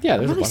 dude. Yeah, I'm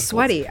there's a really lot of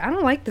sweaty. I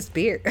don't like this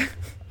beer.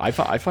 I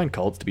find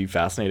cults to be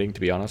fascinating, to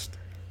be honest.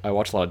 I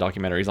watch a lot of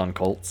documentaries on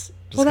cults.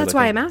 Just Well, 'cause that's I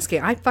why think- I'm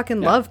asking. I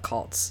fucking Yeah. love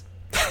cults.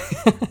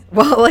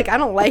 Well, like I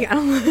don't Welcome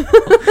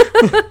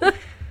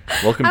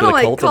I to don't the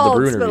like cult of the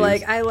brew cults, but interviews.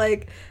 like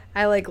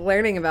I like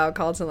learning about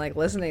cults and like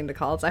listening to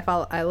cults.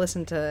 I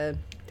listen to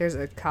there's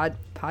a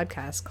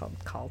podcast called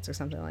Cults or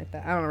something like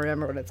that. I don't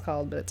remember what it's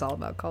called, but it's all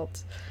about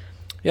cults.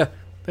 Yeah,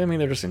 I mean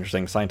they're just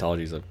interesting.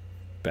 Scientology's a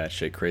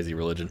batshit crazy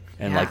religion,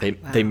 and like Yeah,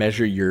 they wow.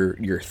 measure your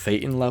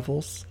thetan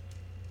levels.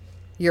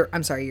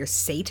 I'm sorry, your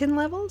Satan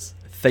levels?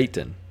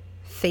 Thetan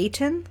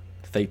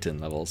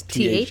levels.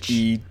 TH?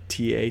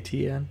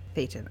 TheTan.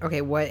 Thetan.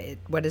 Okay,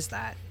 what is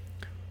that?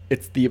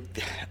 It's the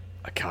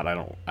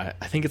God.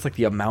 I think it's like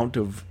the amount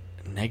of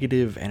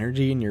negative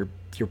energy in your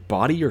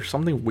body or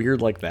something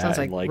weird like that. Sounds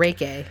like, and,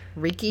 Reiki.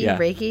 Yeah.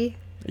 Reiki?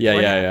 Yeah,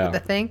 What- yeah. The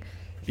thing?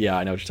 Yeah,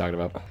 I know what you're talking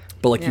about.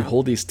 But like you Yeah.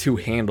 hold these two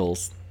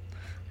handles,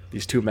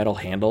 these two metal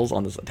handles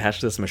on this attached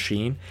to this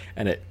machine,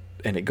 and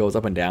it goes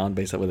up and down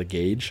based on with a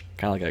gauge,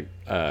 kind of like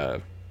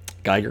a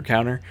Geiger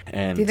counter.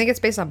 And Do you think it's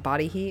based on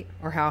body heat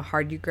or how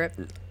hard you grip?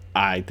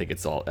 I think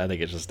it's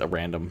just a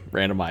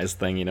randomized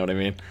thing. You know what I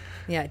mean?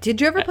 Yeah.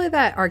 Did you ever play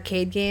that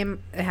arcade game?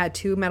 It had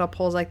two metal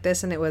poles like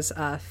this, and it was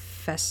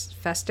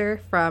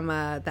Fester from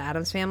the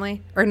Addams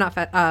Family, or not?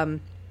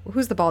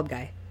 Who's the bald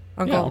guy?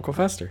 Yeah, Uncle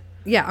Fester.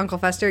 Yeah, Uncle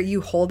Fester.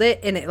 You hold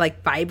it, and it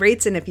like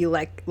vibrates, and if you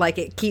like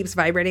it keeps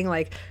vibrating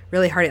like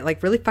really hard, it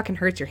like really fucking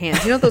hurts your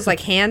hands. You know those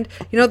like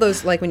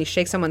those like when you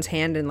shake someone's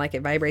hand and like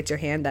it vibrates your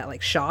hand, that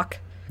like shock.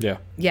 Yeah.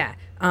 Yeah.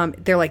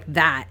 They're like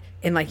that.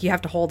 And like you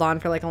have to hold on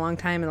for like a long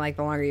time, and like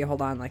the longer you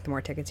hold on, like the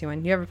more tickets you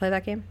win. You ever play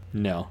that game?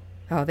 No.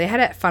 Oh, they had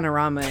it at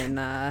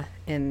Funorama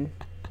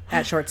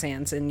at Short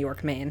Sands in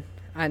York, Maine.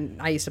 And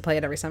I used to play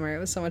it every summer. It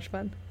was so much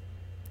fun.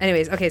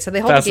 Anyways, okay, so they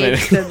hold the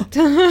gauge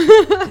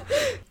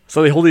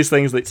So they hold these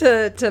things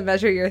to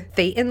measure your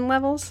thetan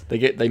levels.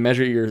 they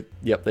measure your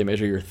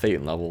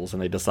thetan levels,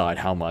 and they decide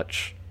how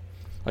much.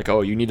 Like,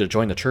 oh, you need to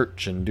join the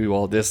church and do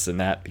all this and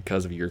that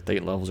because of your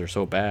thetan levels are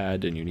so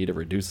bad, and you need to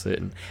reduce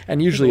it.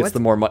 And usually it's the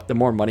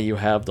more money you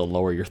have, the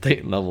lower your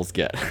thetan levels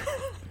get.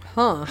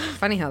 Huh.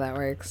 Funny how that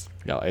works.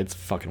 No, it's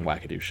fucking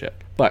wackadoo shit.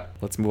 But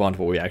let's move on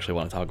to what we actually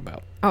want to talk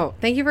about. Oh,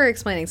 thank you for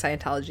explaining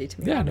Scientology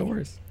to me. Yeah, no Robbie.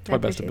 worries. It's I my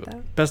appreciate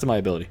that. best of my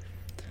ability.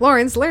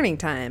 Lauren's learning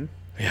time.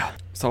 Yeah.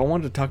 So I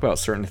wanted to talk about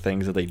certain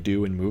things that they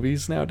do in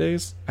movies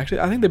nowadays.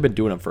 Actually, I think they've been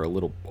doing them for a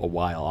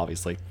while,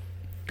 obviously.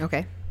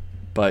 Okay.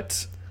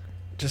 But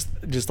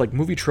just like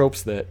movie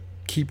tropes that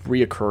keep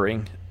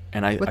reoccurring,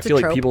 and I What's a feel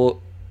like trope?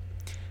 people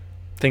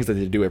things that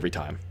they do every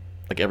time,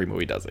 like every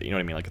movie does it. You know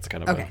what I mean? Like it's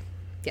kind of Okay.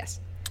 Yes.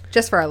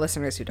 Just for our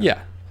listeners who don't.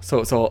 yeah.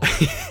 So so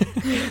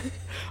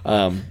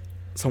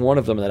one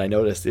of them that I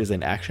noticed is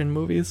in action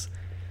movies,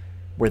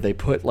 where they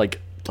put like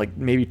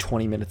maybe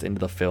 20 minutes into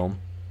the film,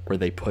 where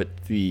they put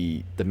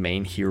the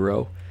main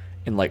hero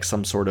in like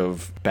some sort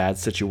of bad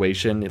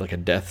situation, like a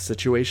death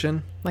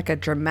situation. Like a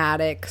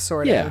dramatic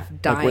sort Yeah. of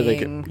Like dying, where they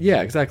could,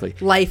 yeah, exactly.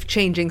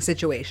 life-changing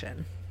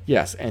situation.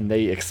 Yes, and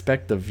they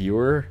expect the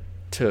viewer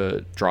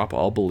to drop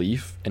all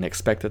belief and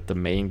expect that the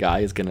main guy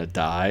is going to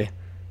die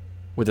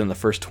within the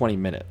first 20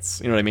 minutes.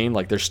 You know what I mean?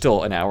 Like there's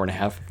still an hour and a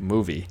half of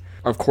movie.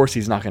 Of course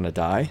he's not going to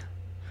die.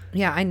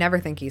 Yeah, I never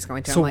think he's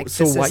going to. So I'm like,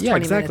 so this why? is Yeah,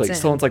 20 exactly.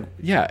 minutes So in. it's like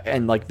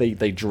and like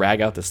they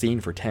drag out the scene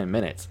for 10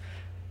 minutes.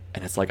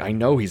 And it's like I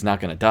know he's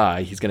not going to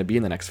die. He's going to be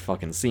in the next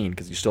fucking scene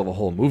because you still have a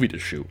whole movie to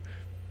shoot.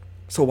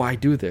 So why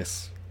do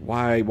this?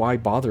 Why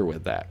bother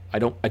with that? I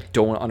don't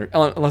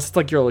unless it's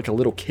like you're like a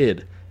little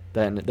kid,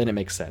 then it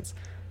makes sense.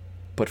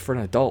 But for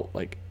an adult,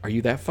 like, are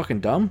you that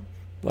fucking dumb?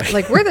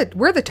 Like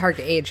we're the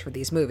target age for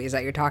these movies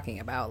that you're talking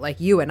about. Like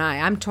you and I.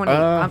 I'm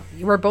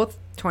 20. We're both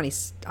 20.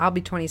 I'll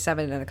be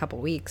 27 in a couple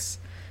weeks.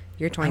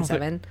 You're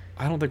 27.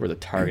 I don't think we're the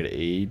target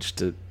age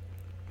to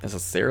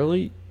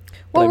necessarily.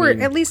 Well, but I we're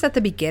mean, at least at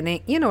the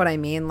beginning. You know what I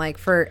mean? Like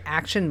for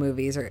action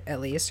movies, or at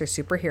least, or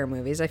superhero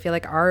movies, I feel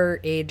like our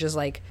age is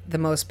like the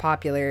most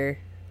popular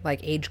like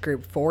age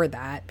group for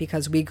that,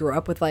 because we grew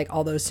up with like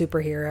all those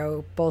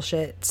superhero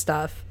bullshit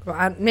stuff.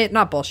 Well,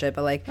 not bullshit,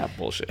 but like not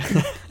bullshit.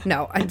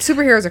 no,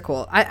 superheroes are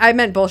cool. I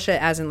meant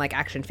bullshit as in like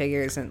action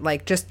figures and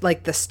like just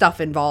like the stuff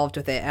involved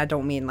with it. I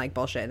don't mean like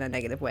bullshit in a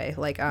negative way.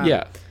 Like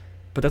Yeah.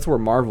 But that's where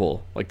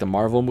Marvel, like the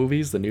Marvel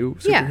movies, the new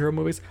superhero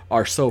movies,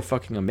 are so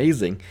fucking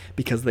amazing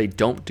because they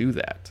don't do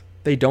that.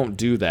 They don't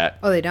do that.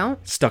 Oh, they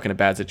don't? Stuck in a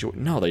bad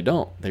situation. No, they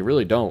don't. They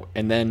really don't.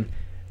 And then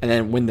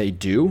when they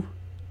do,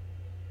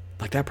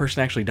 like that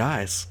person actually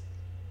dies.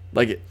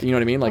 Like, you know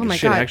what I mean? Like Oh my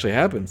shit God. actually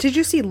happens. Did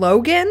you see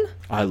Logan?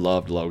 I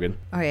loved Logan.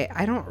 Okay,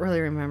 I don't really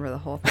remember the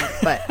whole thing,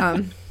 but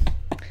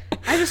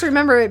I just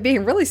remember it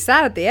being really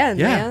sad at the end,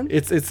 Yeah, man.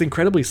 it's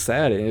incredibly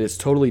sad, and it's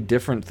totally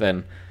different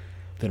than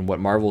what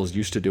Marvel is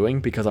used to doing,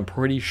 because I'm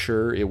pretty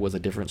sure it was a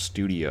different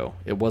studio.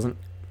 It wasn't.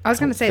 I was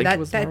going to don't say think it that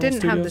was that Marvel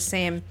didn't have the Studios.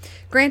 same.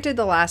 Granted,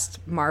 the last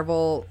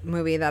Marvel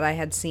movie that I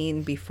had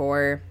seen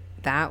before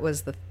that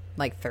was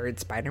like third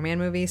Spider-Man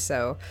movie.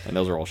 So And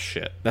those are all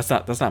shit. That's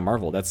not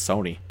Marvel. That's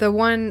Sony. the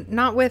one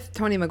not with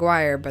Tony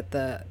Maguire, but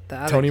the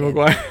other Tony kid.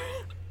 Maguire.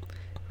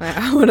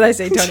 What did I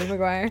say, Tony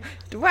Maguire?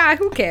 Wow,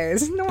 who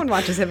cares? No one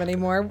watches him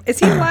anymore. Is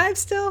he alive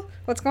still?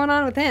 What's going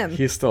on with him?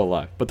 He's still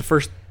alive. But the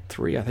first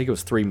three, I think it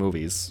was 3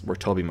 movies, were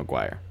Tobey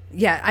Maguire.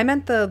 Yeah, I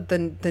meant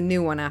the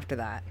new one after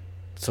that.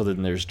 So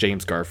then there's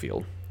James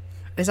Garfield.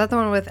 Is that the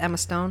one with Emma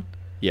Stone?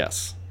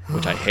 Yes,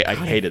 which I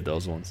hated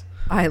those ones.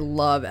 I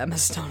love Emma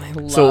Stone. I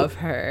love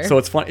her. So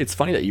it's fun. It's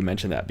funny that you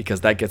mentioned that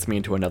because that gets me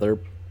into another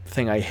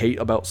thing I hate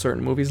about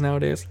certain movies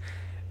nowadays,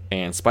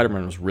 and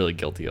Spider-Man was really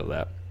guilty of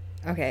that.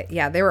 Okay,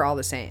 yeah, they were all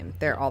the same.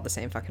 They're all the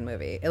same fucking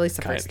movie. At least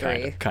the first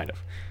three. Kind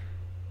of.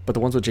 But the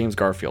ones with James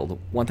Garfield,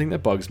 one thing that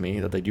bugs me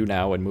that they do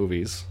now in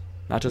movies,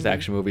 not just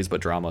action movies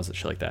but dramas and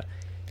shit like that,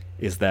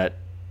 is that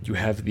you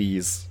have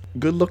these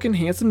good-looking,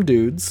 handsome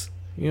dudes.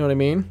 You know what I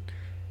mean?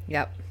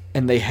 Yep.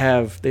 And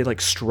they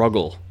like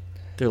struggle.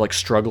 They're like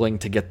struggling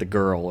to get the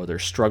girl, or they're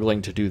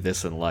struggling to do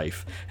this in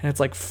life. And it's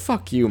like,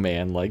 fuck you,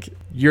 man. Like,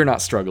 you're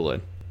not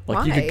struggling.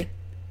 Like, Why?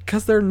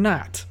 Because they're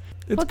not.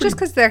 Well, just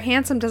because they're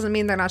handsome doesn't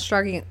mean they're not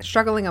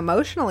struggling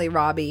emotionally,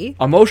 Robbie.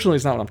 Emotionally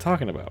is not what I'm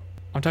talking about.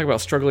 I'm talking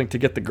about struggling to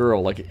get the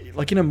girl.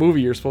 Like in a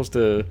movie, you're supposed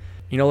to,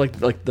 like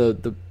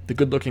the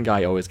good-looking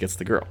guy always gets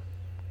the girl.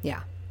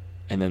 Yeah.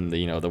 And then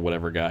the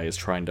whatever guy is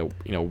trying to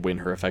win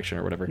her affection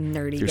or whatever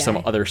Nerdy through guy.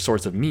 some other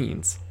sorts of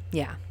means.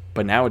 Yeah.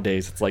 But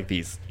nowadays it's like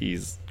these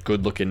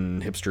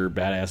good-looking hipster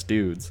badass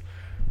dudes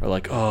are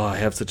like, oh, I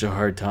have such a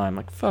hard time.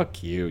 Like,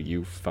 fuck you,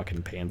 you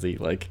fucking pansy.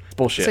 Like, it's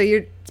bullshit. So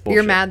you're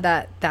bullshit. mad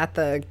that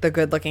the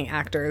good-looking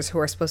actors who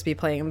are supposed to be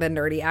playing the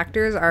nerdy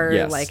actors are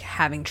Yes. like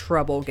having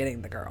trouble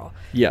getting the girl.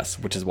 Yes,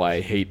 which is why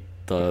I hate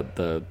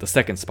the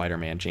second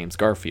Spider-Man, James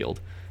Garfield,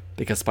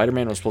 because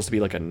Spider-Man was supposed to be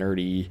like a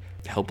nerdy,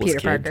 helpless Peter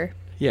kid. Parker.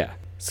 Yeah.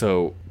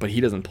 So, but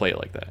he doesn't play it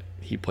like that.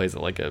 He plays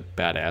it like a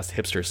badass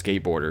hipster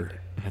skateboarder.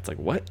 And it's like,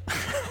 what?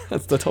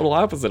 That's the total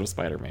opposite of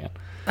Spider-Man.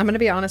 I'm gonna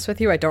be honest with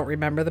you. I don't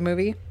remember the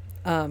movie.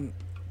 God,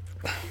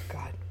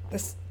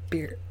 this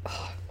beer.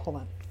 Oh, hold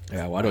on.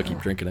 Yeah, why do I keep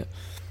drinking it?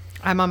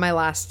 I'm on my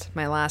last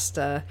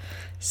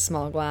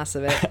small glass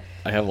of it.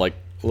 I have like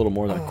a little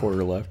more than a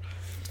quarter left.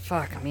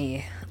 Fuck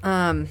me.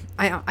 I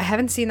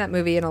haven't seen that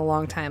movie in a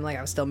long time. Like,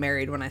 I was still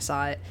married when I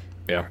saw it.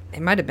 Yeah.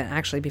 It might have been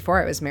actually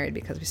before I was married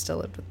because we still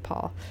lived with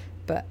Paul.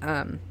 But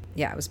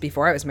yeah, it was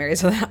before I was married.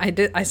 So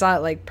I saw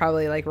it like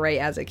probably like right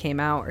as it came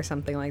out or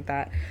something like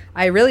that.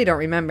 I really don't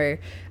remember.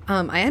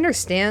 I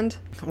understand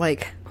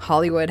like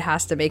Hollywood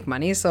has to make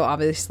money, so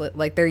obviously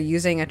like they're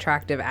using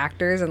attractive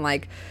actors and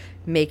like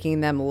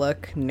making them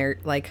look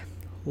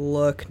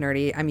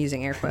nerdy. I'm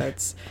using air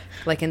quotes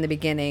like in the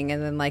beginning,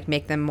 and then like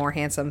make them more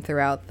handsome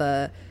throughout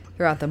the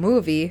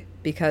movie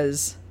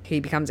because he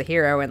becomes a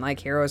hero, and like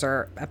heroes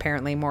are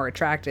apparently more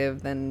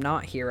attractive than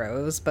not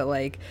heroes. But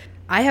like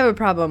I have a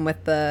problem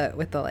with the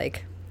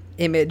like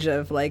image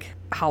of like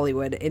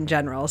Hollywood in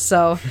general.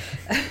 So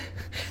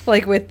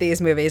like with these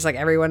movies, like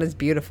everyone is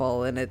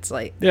beautiful, and it's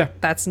like, Yeah.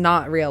 that's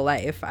not real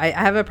life. I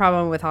have a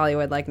problem with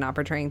Hollywood like not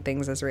portraying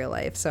things as real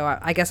life. So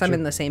I guess I'm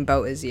in the same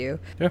boat as you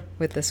Yeah.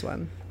 with this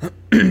one.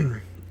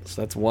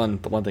 So that's the one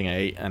thing I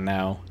hate. And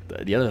now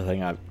the other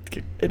thing, I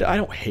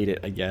don't hate it,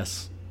 I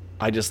guess.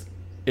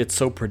 It's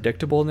so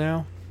predictable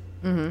now.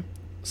 Mm-hmm.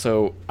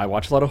 So I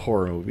watch a lot of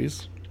horror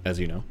movies, as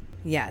you know.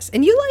 Yes.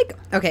 And you like,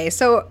 okay,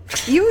 so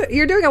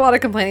you're doing a lot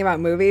of complaining about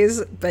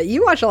movies, but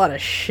you watch a lot of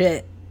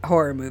shit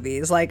horror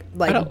movies, like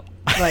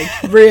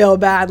real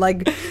bad,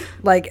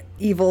 like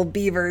Evil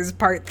Beavers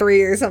Part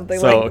 3 or something.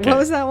 So, like, okay. What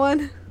was that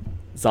one?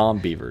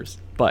 Zombievers.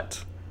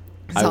 But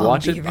I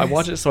watch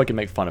it so I can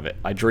make fun of it.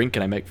 I drink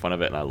and I make fun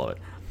of it, and I love it.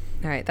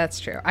 All right, that's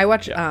true. I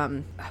watch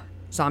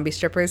Zombie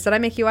Strippers. Did I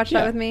make you watch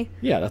that with me?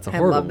 Yeah, that's a I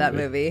horrible love that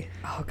movie.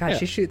 Oh god, Yeah.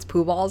 she shoots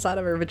poo balls out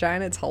of her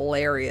vagina. It's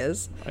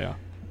hilarious. Yeah.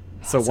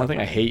 So one thing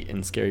I hate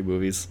in scary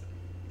movies,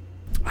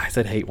 I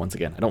said hate once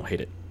again. I don't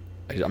hate it.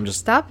 I'm just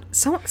Stop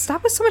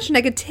with so much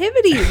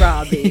negativity,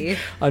 Robbie.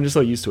 I'm just so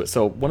used to it.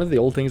 So one of the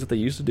old things that they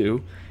used to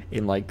do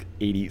in like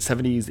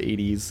 70s,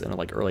 80s, and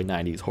like early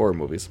 90s horror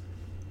movies,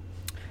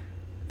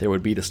 there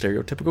would be the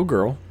stereotypical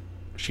girl.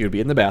 She would be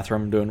in the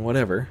bathroom doing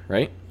whatever,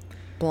 right?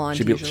 Blonde,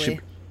 She'd usually.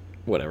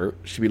 whatever.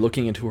 She'd be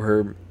looking into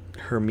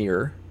her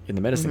mirror in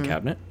the medicine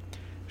cabinet.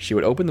 She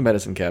would open the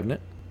medicine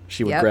cabinet.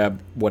 She would grab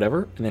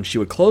whatever, and then she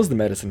would close the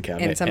medicine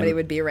cabinet. And somebody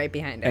would be right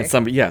behind her. And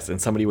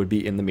somebody would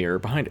be in the mirror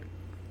behind her.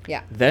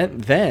 Yeah.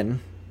 Then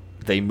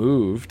they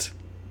moved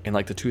in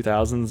like the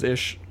 2000s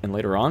ish and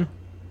later on.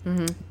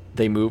 Mm-hmm.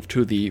 They moved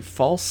to the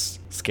false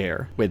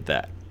scare with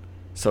that.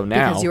 So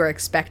now Because you were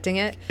expecting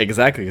it.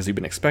 exactly, because you've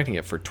been expecting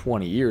it for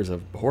 20 years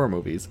of horror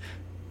movies.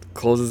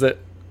 Closes it,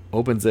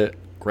 opens it,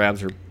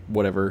 grabs her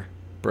whatever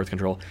birth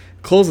control,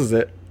 closes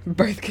it,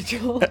 Birth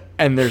control.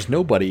 and there's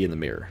nobody in the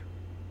mirror.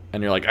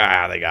 And you're like,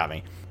 they got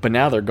me. But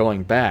now they're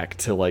going back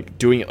to like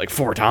doing it like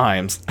 4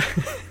 times.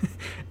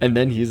 And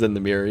then he's in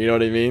the mirror, you know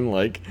what I mean?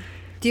 Like,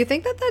 Do you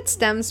think that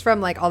stems from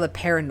like all the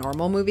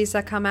paranormal movies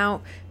that come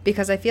out?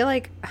 because I feel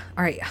like,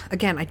 all right,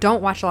 again, I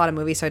don't watch a lot of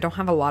movies, so I don't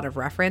have a lot of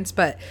reference,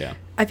 but Yeah.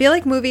 I feel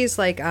like movies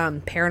like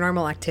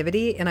Paranormal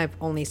Activity, and I've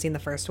only seen the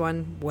first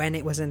one when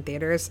it was in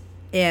theaters,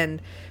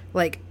 and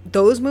like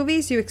those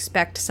movies, you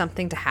expect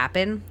something to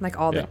happen, like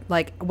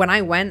like when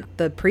I went,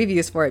 the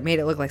previews for it made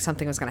it look like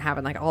something was going to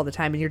happen like all the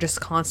time, and you're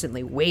just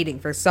constantly waiting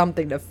for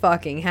something to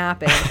fucking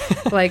happen.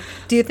 Like,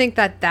 do you think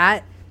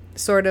that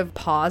sort of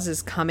pause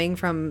is coming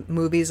from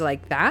movies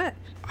like that?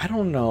 I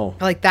don't know.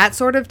 Like that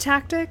sort of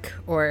tactic,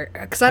 or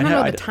because I don't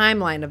know the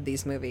timeline of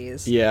these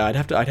movies. Yeah, I'd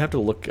have to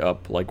look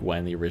up like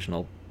when the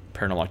original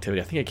Paranormal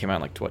Activity. I think it came out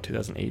in like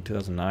 2008,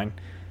 2009.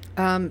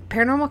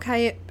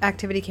 Paranormal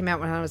Activity came out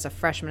when I was a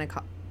freshman in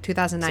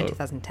 2009,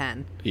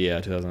 2010. Yeah,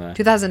 2009.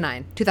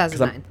 2009.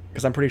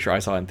 Because I'm pretty sure I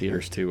saw it in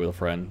theaters too with a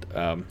friend.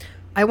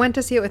 I went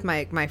to see it with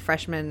my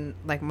freshman,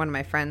 like one of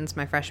my friends,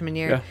 my freshman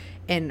year. Yeah.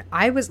 And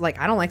I was like,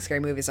 I don't like scary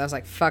movies. I was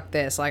like, fuck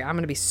this. Like, I'm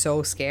going to be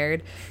so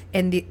scared.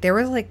 And there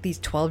were like these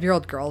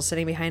 12-year-old girls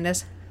sitting behind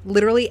us.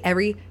 Literally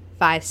every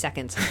 5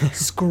 seconds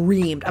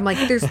screamed. I'm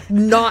like, there's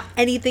not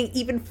anything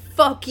even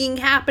fucking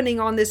happening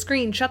on this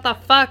screen. Shut the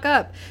fuck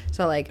up.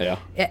 So like, I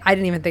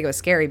didn't even think it was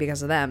scary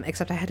because of them,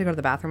 except I had to go to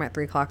the bathroom at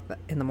 3 o'clock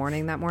in the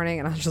morning that morning.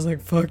 And I was just like,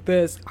 fuck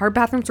this. Our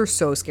bathrooms were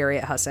so scary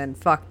at Husson.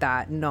 Fuck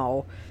that.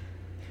 No.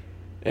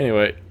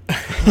 Anyway.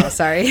 Oh,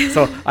 sorry.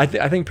 So I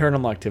think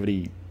Paranormal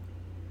Activity,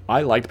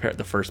 I liked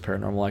the first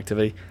Paranormal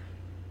Activity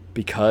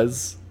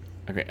because,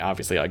 okay,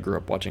 obviously I grew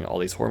up watching all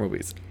these horror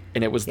movies.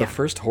 And it was the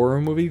first horror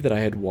movie that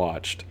I had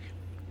watched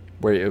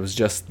where it was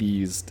just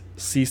these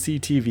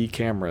CCTV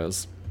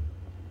cameras.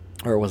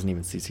 Or it wasn't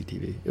even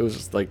CCTV. It was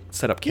just like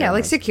set up cameras. Yeah,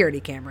 like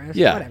security cameras.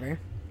 Yeah. Whatever.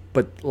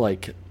 But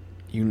like,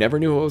 you never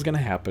knew what was going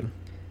to happen.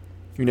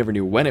 You never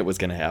knew when it was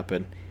going to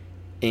happen.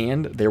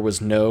 And there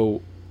was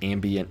no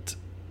ambient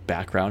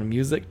background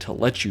music to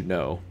let you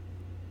know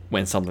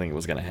when something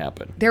was going to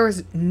happen. There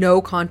was no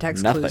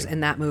context Nothing. clues in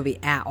that movie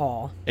at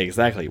all.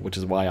 Exactly, which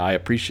is why I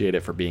appreciate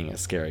it for being a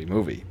scary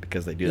movie,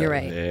 because they do that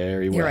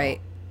very well. You're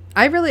right.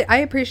 I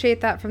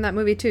appreciate that from that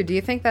movie too. Do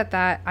you think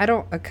that I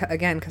don't,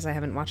 again, because I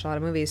haven't watched a lot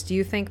of movies, do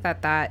you think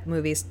that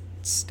movie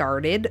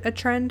started a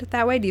trend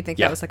that way? Do you think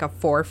that was like a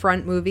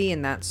forefront movie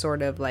in that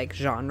sort of like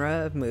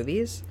genre of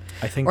movies?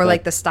 I think, or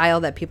like the style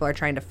that people are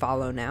trying to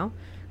follow now?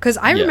 Because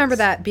I remember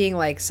that being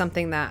like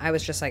something that I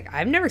was just like,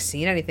 I've never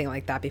seen anything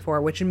like that before,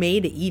 which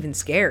made it even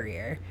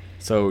scarier.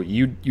 So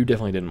you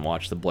definitely didn't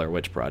watch the Blair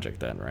Witch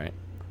Project then, right?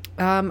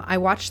 I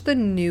watched the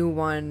new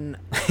one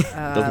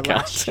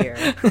last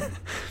year.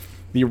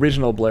 The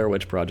original Blair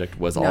Witch Project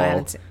was all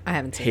I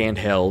haven't seen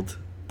handheld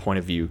point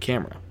of view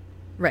camera.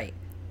 Right.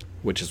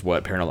 Which is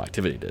what Paranormal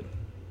Activity did.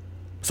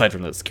 Aside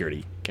from the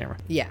security camera.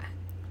 Yeah.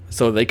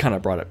 So they kind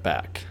of brought it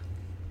back.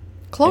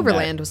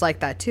 Cloverland was like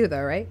that too,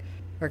 though, right?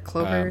 Or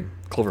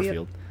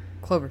Cloverfield.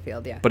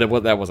 Cloverfield, yeah.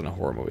 But that wasn't a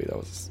horror movie. That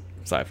was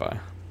sci-fi.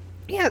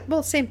 Yeah,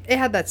 well, same. It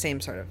had that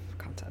same sort of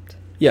concept.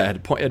 Yeah,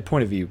 it had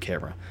point of view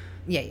camera.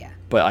 Yeah.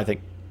 But I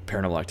think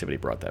Paranormal Activity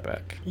brought that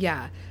back.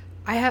 Yeah.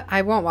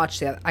 I won't watch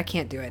the other. I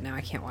can't do it now.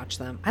 I can't watch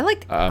them. I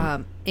liked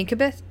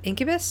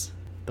Incubus.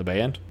 The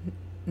band?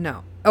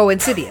 No. Oh,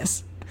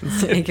 Insidious.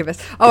 Incubus.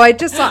 Oh, I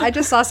just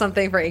saw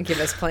something for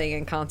Incubus playing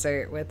in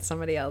concert with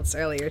somebody else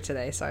earlier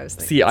today, so I was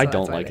thinking. See, I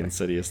don't like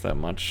Insidious that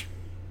much.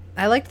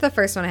 I liked the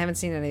first one. I haven't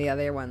seen any of the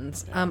other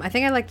ones. I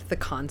think I liked the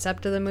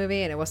concept of the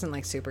movie, and it wasn't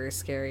like super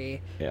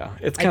scary. Yeah,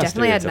 it's I kind of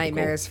definitely had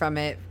nightmares from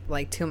it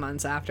like 2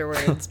 months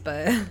afterwards,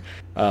 but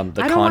I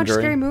don't watch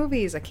scary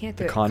movies. I can't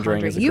do it.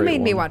 Conjuring is a You great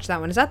made me one. watch that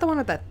one. Is that the one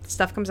with that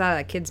stuff comes out of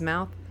that kid's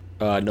mouth?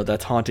 No,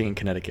 that's Haunting in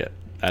Connecticut.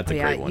 That's a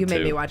great one, you made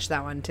too. me watch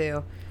that one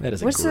too. That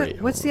is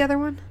What's the other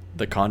one?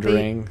 The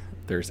Conjuring.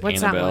 There's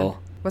What's Annabelle. that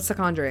one? What's The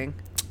Conjuring?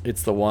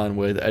 It's the one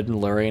with Ed and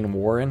Lorraine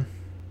Warren.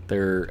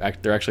 They're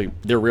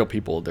real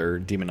people. They're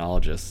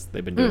demonologists.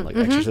 They've been doing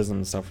exorcism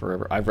and stuff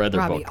forever. I've read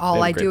their Robbie, book.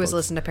 all I do is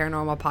listen to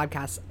paranormal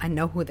podcasts. I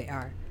know who they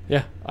are.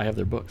 Yeah, I have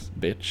their books,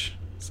 bitch.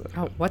 So,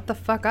 oh, what the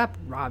fuck up,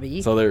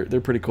 Robbie? So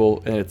they're pretty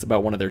cool, and it's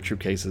about one of their true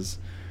cases.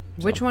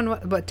 So. Which one?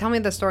 But tell me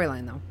the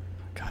storyline though.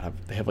 God,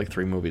 they have like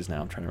 3 movies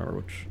now. I'm trying to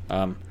remember which.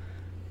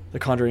 The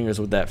Conjuring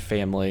is with that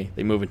family.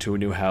 They move into a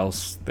new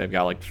house. They've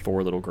got like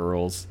 4 little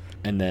girls,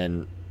 and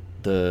then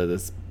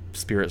the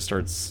spirit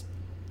starts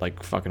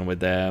like fucking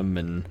with them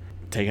and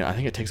I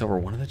think it takes over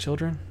one of the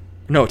children.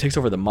 No, it takes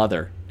over the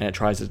mother, and it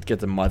tries to get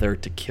the mother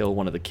to kill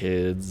one of the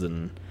kids.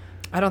 And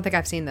I don't think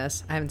I've seen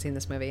this. I haven't seen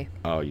this movie.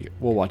 Oh,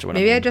 we'll watch it.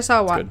 Maybe I just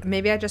saw.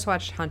 Maybe I just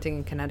watched Haunting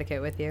in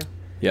Connecticut with you.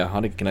 Yeah,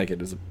 Haunting in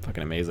Connecticut is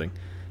fucking amazing.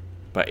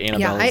 But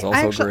Annabelle is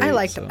also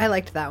great. I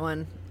liked that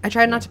one. I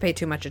tried not to pay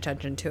too much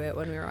attention to it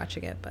when we were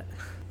watching it, but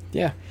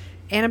yeah.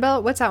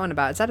 Annabelle, what's that one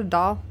about? Is that a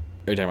doll?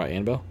 Are you talking about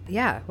Annabelle?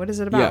 Yeah. What is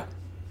it about?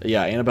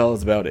 Yeah. Annabelle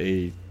is about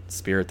a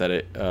spirit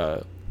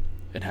that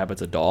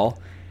inhabits a doll,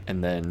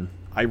 and then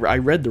I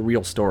read the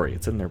real story.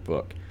 It's in their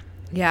book.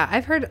 Yeah,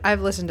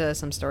 I've listened to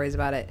some stories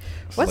about it.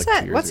 What's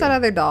that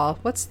other doll?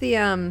 What's the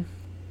I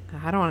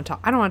don't want to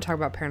talk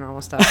about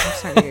paranormal stuff. I'm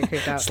starting to get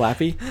creeped out.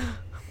 Slappy?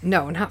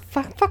 No, not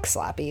fuck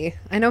Slappy.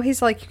 I know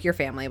he's like your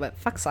family, but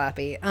fuck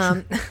Slappy.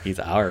 He's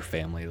our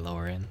family,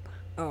 Lauren.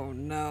 Oh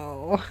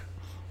no.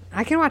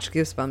 I can watch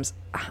Goosebumps.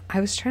 I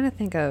was trying to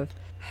think of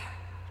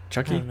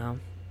Chucky? I don't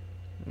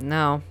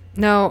know.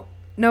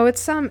 No,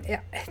 it's on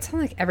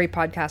like every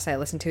podcast I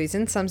listen to. He's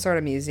in some sort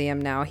of museum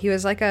now. He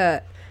was like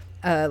a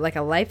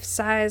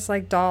life-size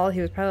like doll. He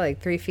was probably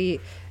like 3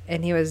 feet,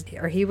 and he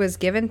was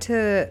given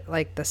to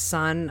like the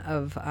son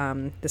of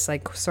this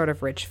like sort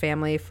of rich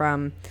family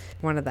from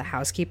one of the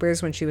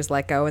housekeepers when she was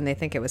let go, and they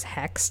think it was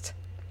hexed.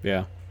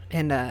 Yeah.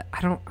 And I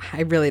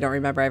really don't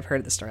remember. I've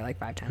heard the story like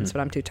 5 times,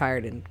 but I'm too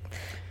tired, and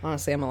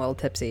honestly, I'm a little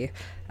tipsy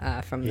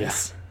from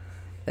this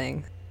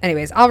thing.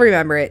 Anyways, I'll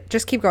remember it.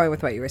 Just keep going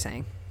with what you were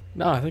saying.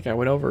 No, I think I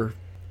went over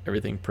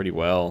everything pretty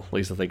well, at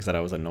least the things that I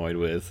was annoyed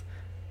with.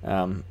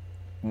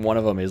 One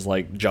of them is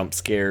like jump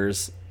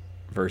scares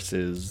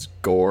versus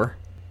gore.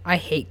 I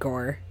hate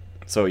gore.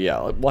 So yeah,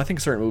 well, I think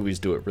certain movies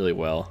do it really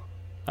well.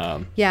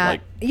 Yeah,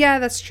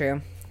 that's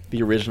true.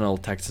 The original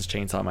Texas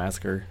Chainsaw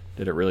Massacre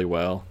did it really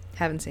well.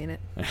 Haven't seen it.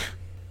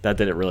 That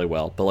did it really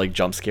well. But like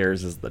jump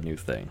scares is the new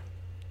thing.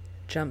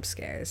 Jump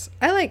scares.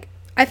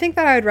 I think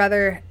that I would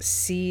rather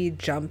see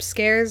jump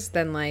scares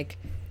than like,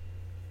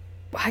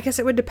 I guess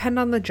it would depend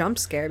on the jump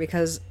scare,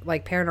 because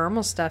like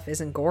paranormal stuff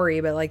isn't gory,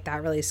 but like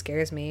that really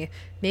scares me.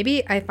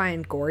 Maybe I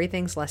find gory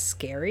things less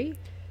scary.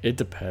 It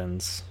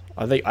depends.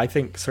 I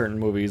think certain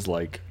movies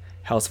like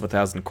House of a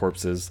Thousand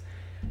Corpses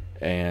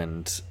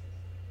and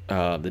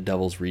The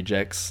Devil's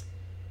Rejects,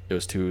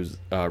 those two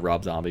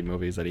Rob Zombie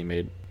movies that he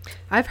made.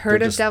 I've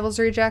heard of Devil's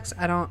Rejects.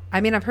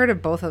 I've heard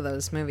of both of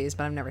those movies,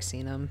 but I've never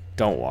seen them.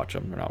 Don't watch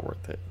them. They're not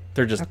worth it.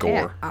 They're just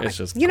gore. It's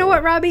just You know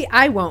what, Robbie?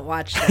 I won't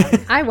watch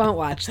them. I won't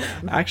watch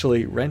them.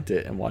 Actually, rent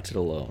it and watch it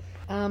alone.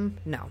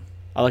 No.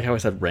 I like how I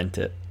said rent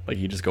it. Like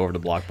you just go over to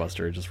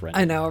Blockbuster and just rent it.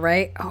 I know,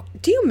 right? Oh,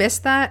 do you miss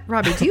that,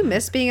 Robbie? Do you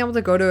miss being able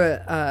to go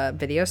to a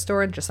video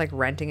store and just like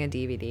renting a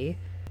DVD?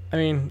 I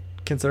mean,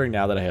 considering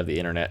now that I have the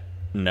internet,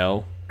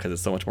 no, because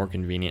it's so much more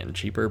convenient and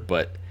cheaper,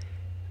 but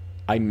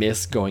I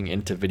miss going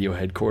into video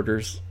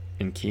headquarters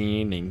in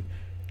Keene and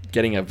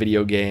getting a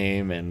video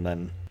game and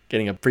then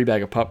getting a free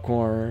bag of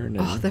popcorn.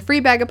 And, the free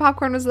bag of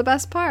popcorn was the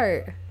best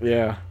part.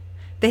 Yeah.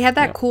 They had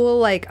that cool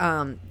like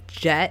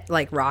jet,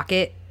 like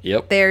rocket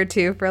there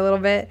too for a little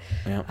bit.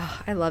 Yep.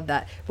 Oh, I love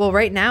that. Well,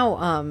 right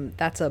now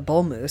that's a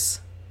bull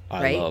moose.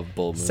 Right? I love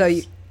bull moose. So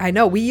I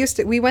know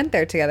we went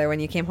there together when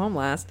you came home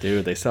last.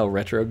 Dude, they sell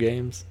retro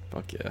games.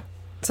 Fuck yeah.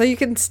 So you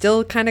can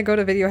still kind of go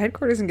to video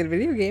headquarters and get a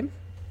video game.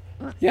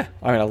 Yeah,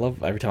 I mean, I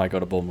love every time I go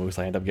to Bull Moose,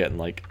 I end up getting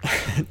like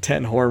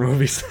 10 horror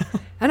movies.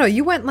 I know,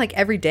 you went like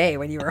every day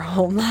when you were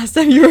home last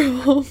time you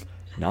were home.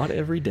 Not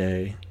every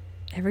day.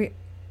 Every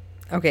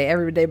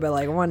day, but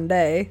like one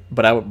day.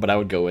 But I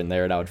would go in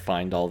there and I would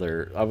find all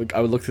their. I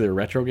would look through their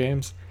retro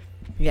games.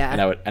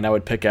 Yeah. And I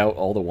would pick out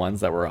all the ones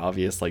that were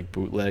obvious like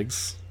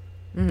bootlegs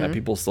that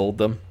people sold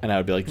them, and I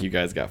would be like, you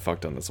guys got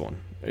fucked on this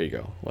one. There you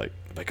go. Like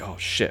oh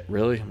shit,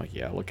 really? I'm like,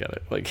 yeah, look at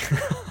it. Like.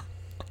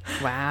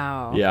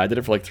 Wow. Yeah, I did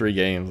it for like 3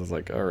 games. I was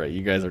like, all right,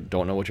 you guys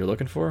don't know what you're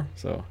looking for,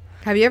 so.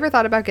 Have you ever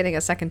thought about getting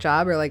a second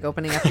job or like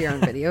opening up your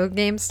own video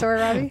game store,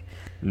 Robbie?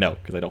 No,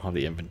 because I don't have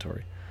the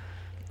inventory.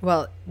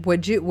 Well,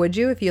 would you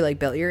if you like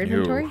built your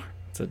inventory?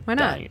 Why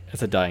not?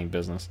 It's a dying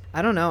business.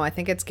 I don't know. I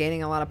think it's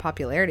gaining a lot of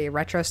popularity.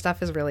 Retro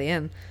stuff is really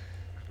in.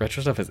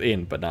 Retro stuff is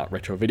in, but not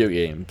retro video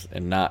games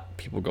and not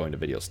people going to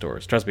video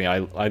stores. Trust me,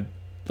 I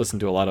listen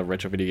to a lot of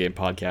retro video game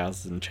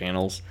podcasts and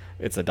channels.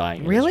 It's a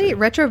dying Really? industry.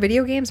 Retro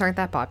video games aren't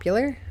that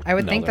popular? I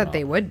would think that not.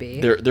 they would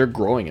be. They're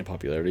growing in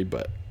popularity,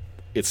 but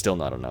it's still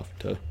not enough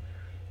to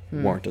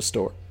warrant a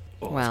store.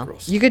 Oh, well,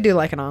 gross. you could do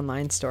like an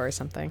online store or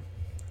something.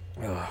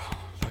 Ugh,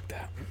 fuck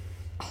that.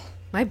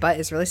 My butt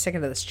is really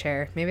sticking to this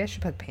chair. Maybe I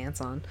should put pants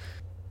on.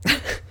 Do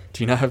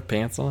you not have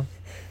pants on?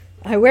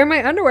 I wear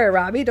my underwear,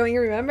 Robbie. Don't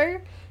you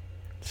remember?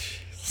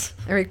 Jeez.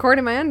 I record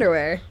in my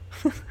underwear.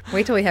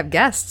 Wait till we have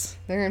guests.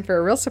 They're in for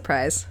a real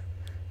surprise.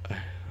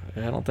 I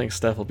don't think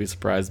Steph will be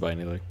surprised by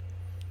anything.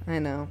 I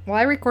know. Well,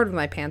 I record with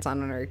my pants on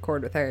when I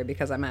record with her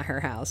because I'm at her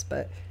house,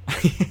 but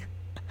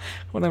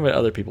When I'm at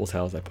other people's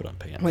house, I put on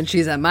pants. when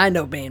she's at my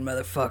domain,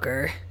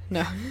 motherfucker.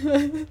 No.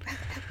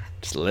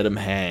 Just let them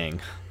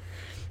hang.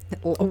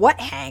 What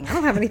hang? I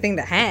don't have anything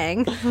to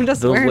hang. I'm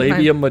just The wearing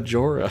labia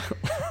majora.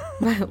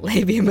 my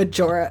labia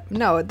majora.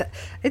 No,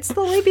 it's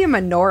the labia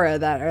minora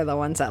that are the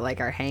ones that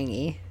like are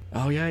hangy.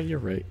 Oh yeah, you're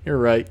right. You're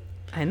right.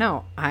 I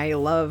know. I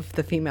love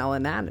the female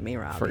anatomy,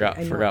 Robbie.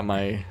 Forgot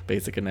my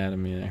basic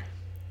anatomy there.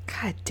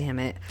 God damn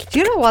it. Do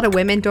you know a lot of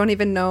women don't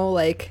even know,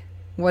 like,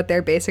 what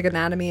their basic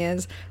anatomy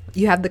is?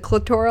 You have the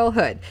clitoral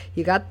hood.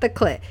 You got the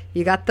clit.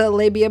 You got the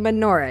labia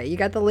minora. You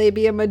got the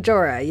labia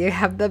majora. You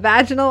have the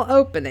vaginal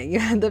opening. You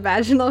have the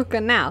vaginal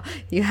canal.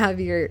 You have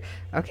your...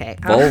 Okay.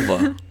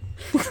 Vulva.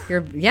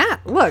 Yeah,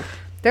 look.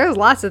 There's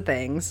lots of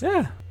things.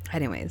 Yeah.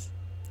 Anyways.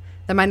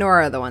 The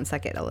minora are the ones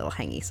that get a little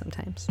hangy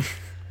sometimes.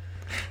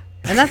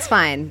 And that's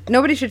fine.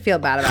 Nobody should feel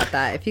bad about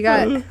that. If you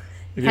got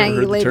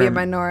hangy labia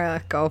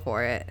minora, go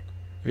for it.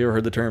 Have you ever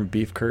heard the term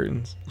beef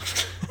curtains?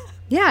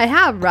 Yeah, I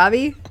have,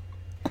 Robbie.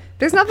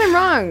 There's nothing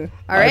wrong.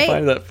 All right. I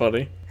find that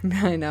funny.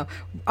 I know.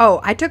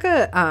 Oh, I took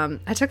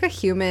a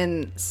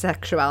human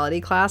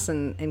sexuality class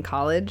in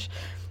college,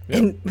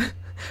 and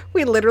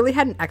we literally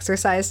had an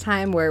exercise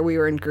time where we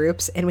were in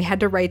groups and we had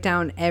to write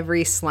down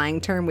every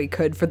slang term we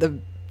could for the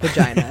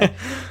vagina.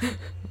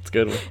 It's a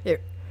good one.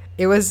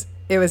 It was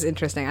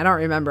interesting. I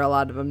don't remember a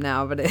lot of them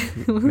now, but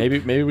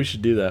Maybe we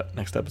should do that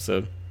next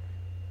episode.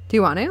 Do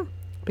you want to?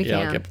 We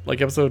can.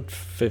 Like episode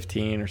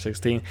 15 or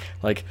 16.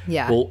 Like,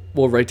 yeah,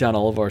 we'll write down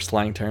all of our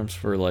slang terms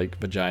for like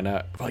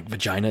vagina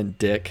and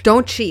dick.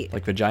 Don't cheat.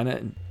 Like vagina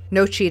and...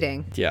 No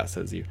cheating. Yeah,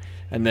 says you.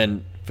 And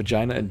then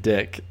vagina and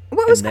dick.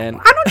 What was that?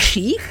 I don't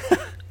cheat.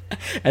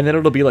 And then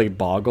it'll be like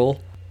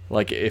boggle.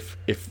 Like if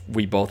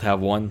we both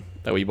have one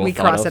that we both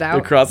cross it out.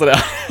 We cross it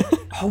out.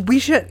 Oh, we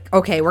should.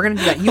 Okay, we're gonna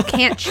do that. You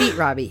can't cheat,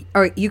 Robbie.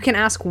 Or you can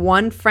ask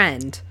one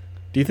friend.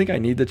 Do you think I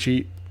need to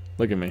cheat?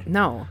 Look at me.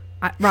 No.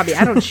 Robbie,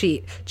 I don't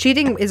cheat.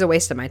 Cheating is a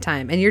waste of my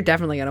time, and you're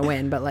definitely going to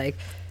win, but, like,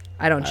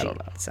 I don't cheat. I don't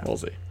know. So. We'll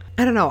see.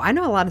 I don't know. I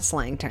know a lot of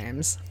slang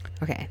terms.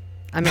 Okay.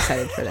 I'm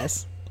excited for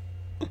this.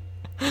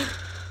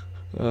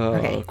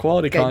 Okay.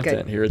 Quality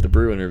content here at the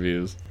Brew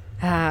Interviews.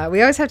 We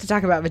always have to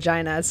talk about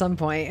vagina at some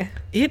point.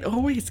 It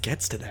always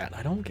gets to that.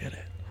 I don't get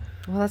it.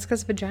 Well, that's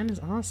because vagina's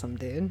awesome,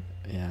 dude.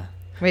 Yeah.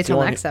 Wait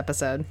till next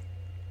episode.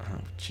 Oh,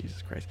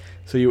 Jesus Christ.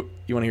 So you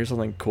want to hear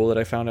something cool that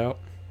I found out?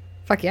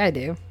 Fuck yeah, I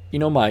do. You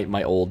know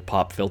my old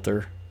pop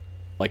filter,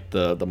 like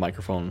the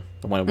microphone,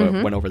 the one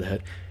that went over the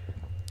head.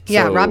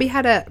 Yeah, Robbie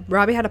had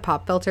a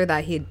pop filter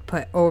that he'd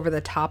put over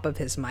the top of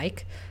his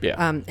mic.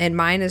 Yeah. And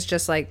mine is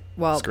just like,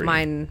 well, Screen.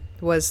 mine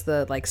was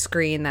the like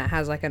screen that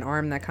has like an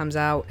arm that comes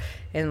out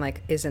and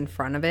like is in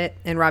front of it.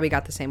 And Robbie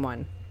got the same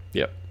one.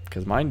 Yep.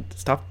 Because mine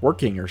stopped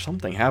working or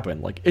something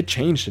happened. Like it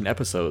changed in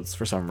episodes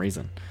for some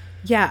reason.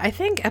 Yeah, I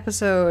think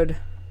episode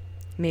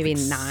maybe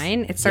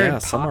 9, it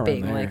started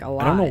popping like a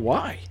lot. I don't know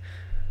why.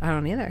 I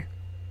don't either.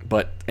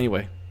 But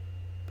anyway,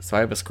 so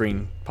I have a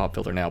screen pop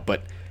filter now,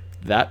 but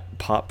that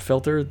pop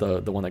filter,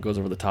 the one that goes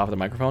over the top of the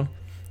microphone,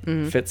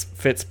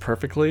 fits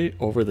perfectly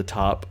over the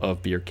top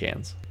of beer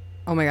cans.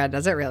 Oh my God,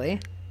 does it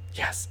really?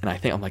 Yes. And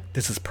I'm like,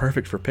 this is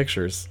perfect for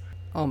pictures.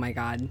 Oh my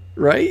God.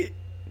 Right?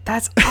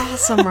 That's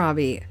awesome,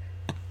 Robbie.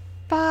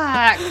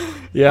 Fuck.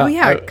 Yeah. Oh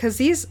yeah, because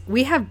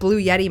we have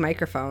Blue Yeti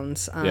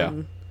microphones. Yeah.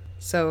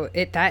 So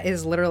that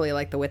is literally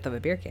like the width of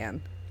a beer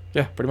can.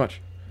 Yeah, pretty much.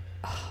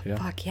 Oh, yeah.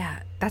 Fuck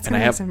yeah. That's and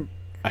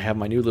I have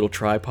my new little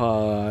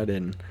tripod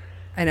and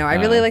I know. I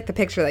really like the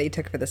picture that you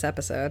took for this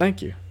episode.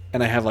 Thank you.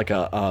 And I have like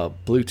a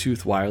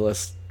Bluetooth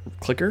wireless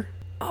clicker.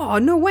 Oh,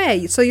 no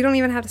way. So you don't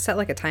even have to set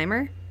like a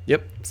timer?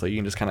 Yep. So you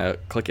can just kind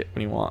of click it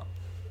when you want.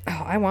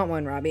 Oh, I want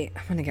one, Robbie.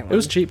 I'm going to get one. It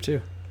was cheap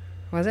too.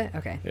 Was it?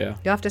 Okay. Yeah.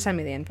 You'll have to send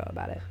me the info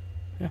about it.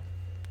 Yeah.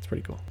 It's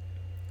pretty cool.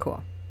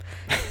 Cool.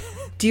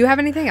 Do you have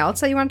anything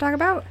else that you want to talk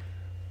about?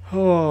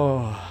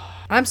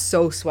 Oh. I'm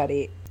so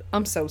sweaty.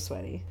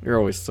 You're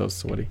always so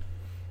sweaty.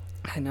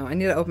 I know. I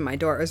need to open my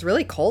door. It was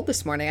really cold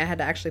this morning. I had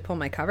to actually pull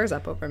my covers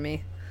up over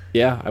me.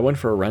 Yeah, I went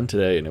for a run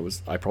today,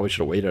 and I probably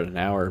should have waited an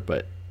hour,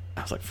 but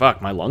I was like,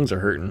 fuck, my lungs are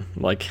hurting.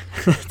 Like,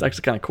 it's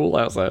actually kind of cool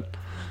outside.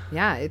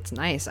 Yeah, it's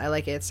nice. I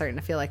like it. It's starting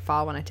to feel like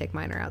fall when I take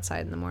mine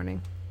outside in the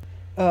morning.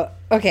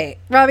 Okay,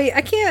 Robbie,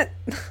 I can't...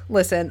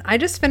 Listen, I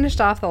just finished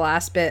off the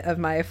last bit of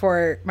my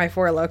four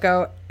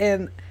Loko,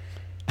 and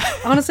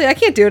honestly, I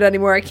can't do it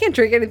anymore. I can't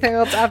drink anything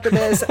else after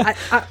this.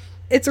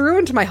 It's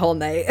ruined my whole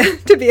night,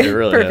 to be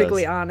really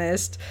perfectly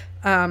honest.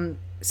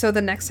 So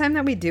the next time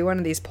that we do one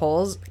of these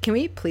polls, can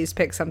we please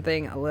pick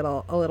something a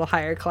little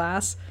higher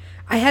class?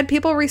 I had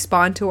people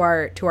respond to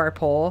our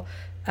poll,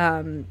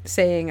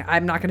 saying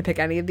I'm not going to pick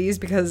any of these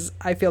because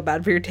I feel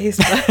bad for your taste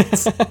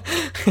buds.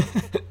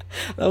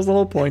 That was the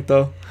whole point,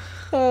 though.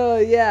 Oh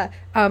yeah.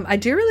 I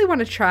do really want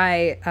to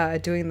try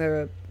doing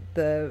the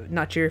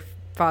Not Your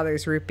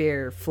Father's Root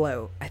Beer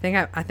float. I think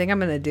I'm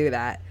going to do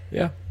that.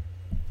 Yeah.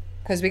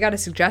 Because we got a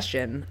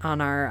suggestion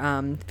on our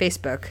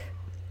Facebook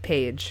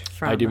page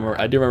from... I do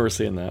remember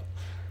seeing that.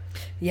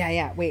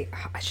 Yeah. Wait,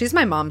 she's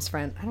my mom's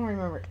friend. I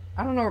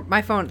don't know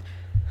my phone.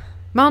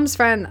 Mom's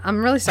friend.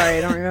 I'm really sorry.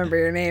 I don't remember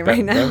your name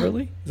right now.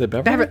 Beverly? Is it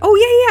Beverly?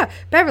 Oh yeah,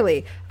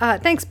 Beverly.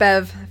 Thanks,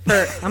 Bev.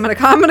 I'm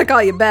gonna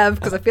call you Bev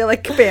because I feel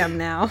like Bam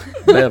now.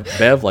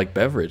 Bev like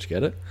beverage.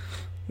 Get it?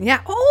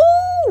 Yeah.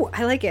 Oh,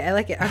 I like it.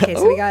 Okay,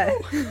 so we got.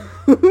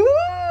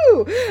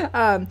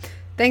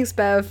 Thanks,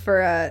 Bev,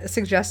 for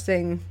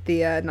suggesting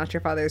the Not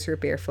Your Father's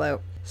Root Beer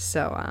float.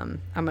 So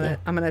I'm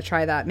gonna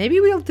try that. Maybe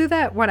we'll do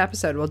that one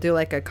episode. We'll do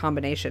like a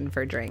combination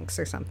for drinks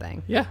or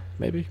something. Yeah,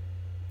 maybe.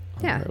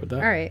 Yeah. All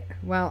right.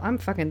 Well, I'm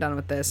fucking done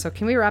with this. So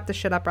can we wrap this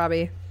shit up,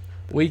 Robbie?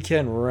 We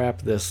can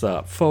wrap this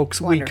up.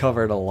 Folks, Wonderful. We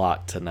covered a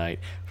lot tonight.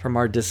 From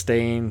our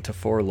disdain to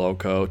Four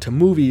Loko to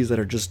movies that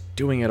are just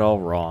doing it all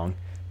wrong.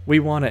 We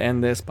want to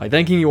end this by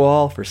thanking you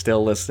all for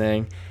still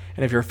listening.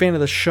 And if you're a fan of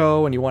the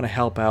show and you want to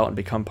help out and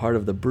become part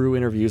of the Brew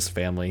Interviews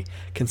family,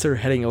 consider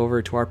heading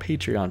over to our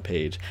Patreon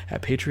page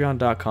at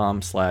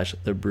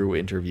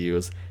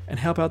patreon.com/thebrewinterviews and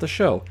help out the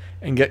show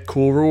and get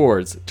cool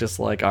rewards just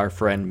like our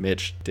friend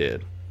Mitch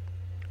did.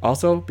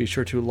 Also, be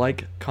sure to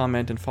like,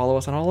 comment, and follow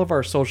us on all of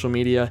our social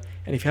media.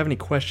 And if you have any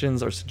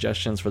questions or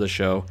suggestions for the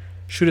show,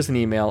 shoot us an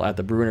email at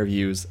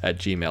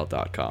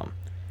thebrewinterviews@gmail.com.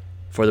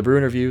 For the Brew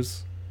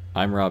Interviews,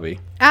 I'm Robbie.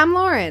 I'm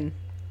Lauren.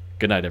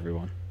 Good night,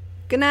 everyone.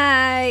 Good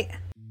night.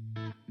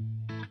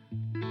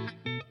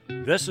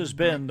 This has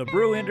been The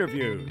Brew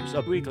Interviews,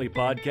 a weekly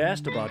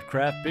podcast about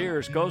craft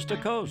beers coast to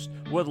coast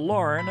with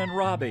Lauren and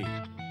Robbie.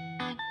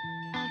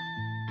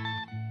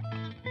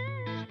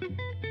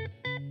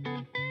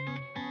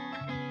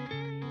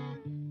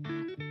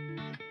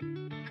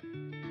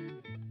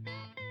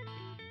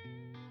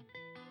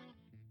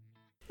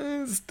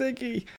 Sticky.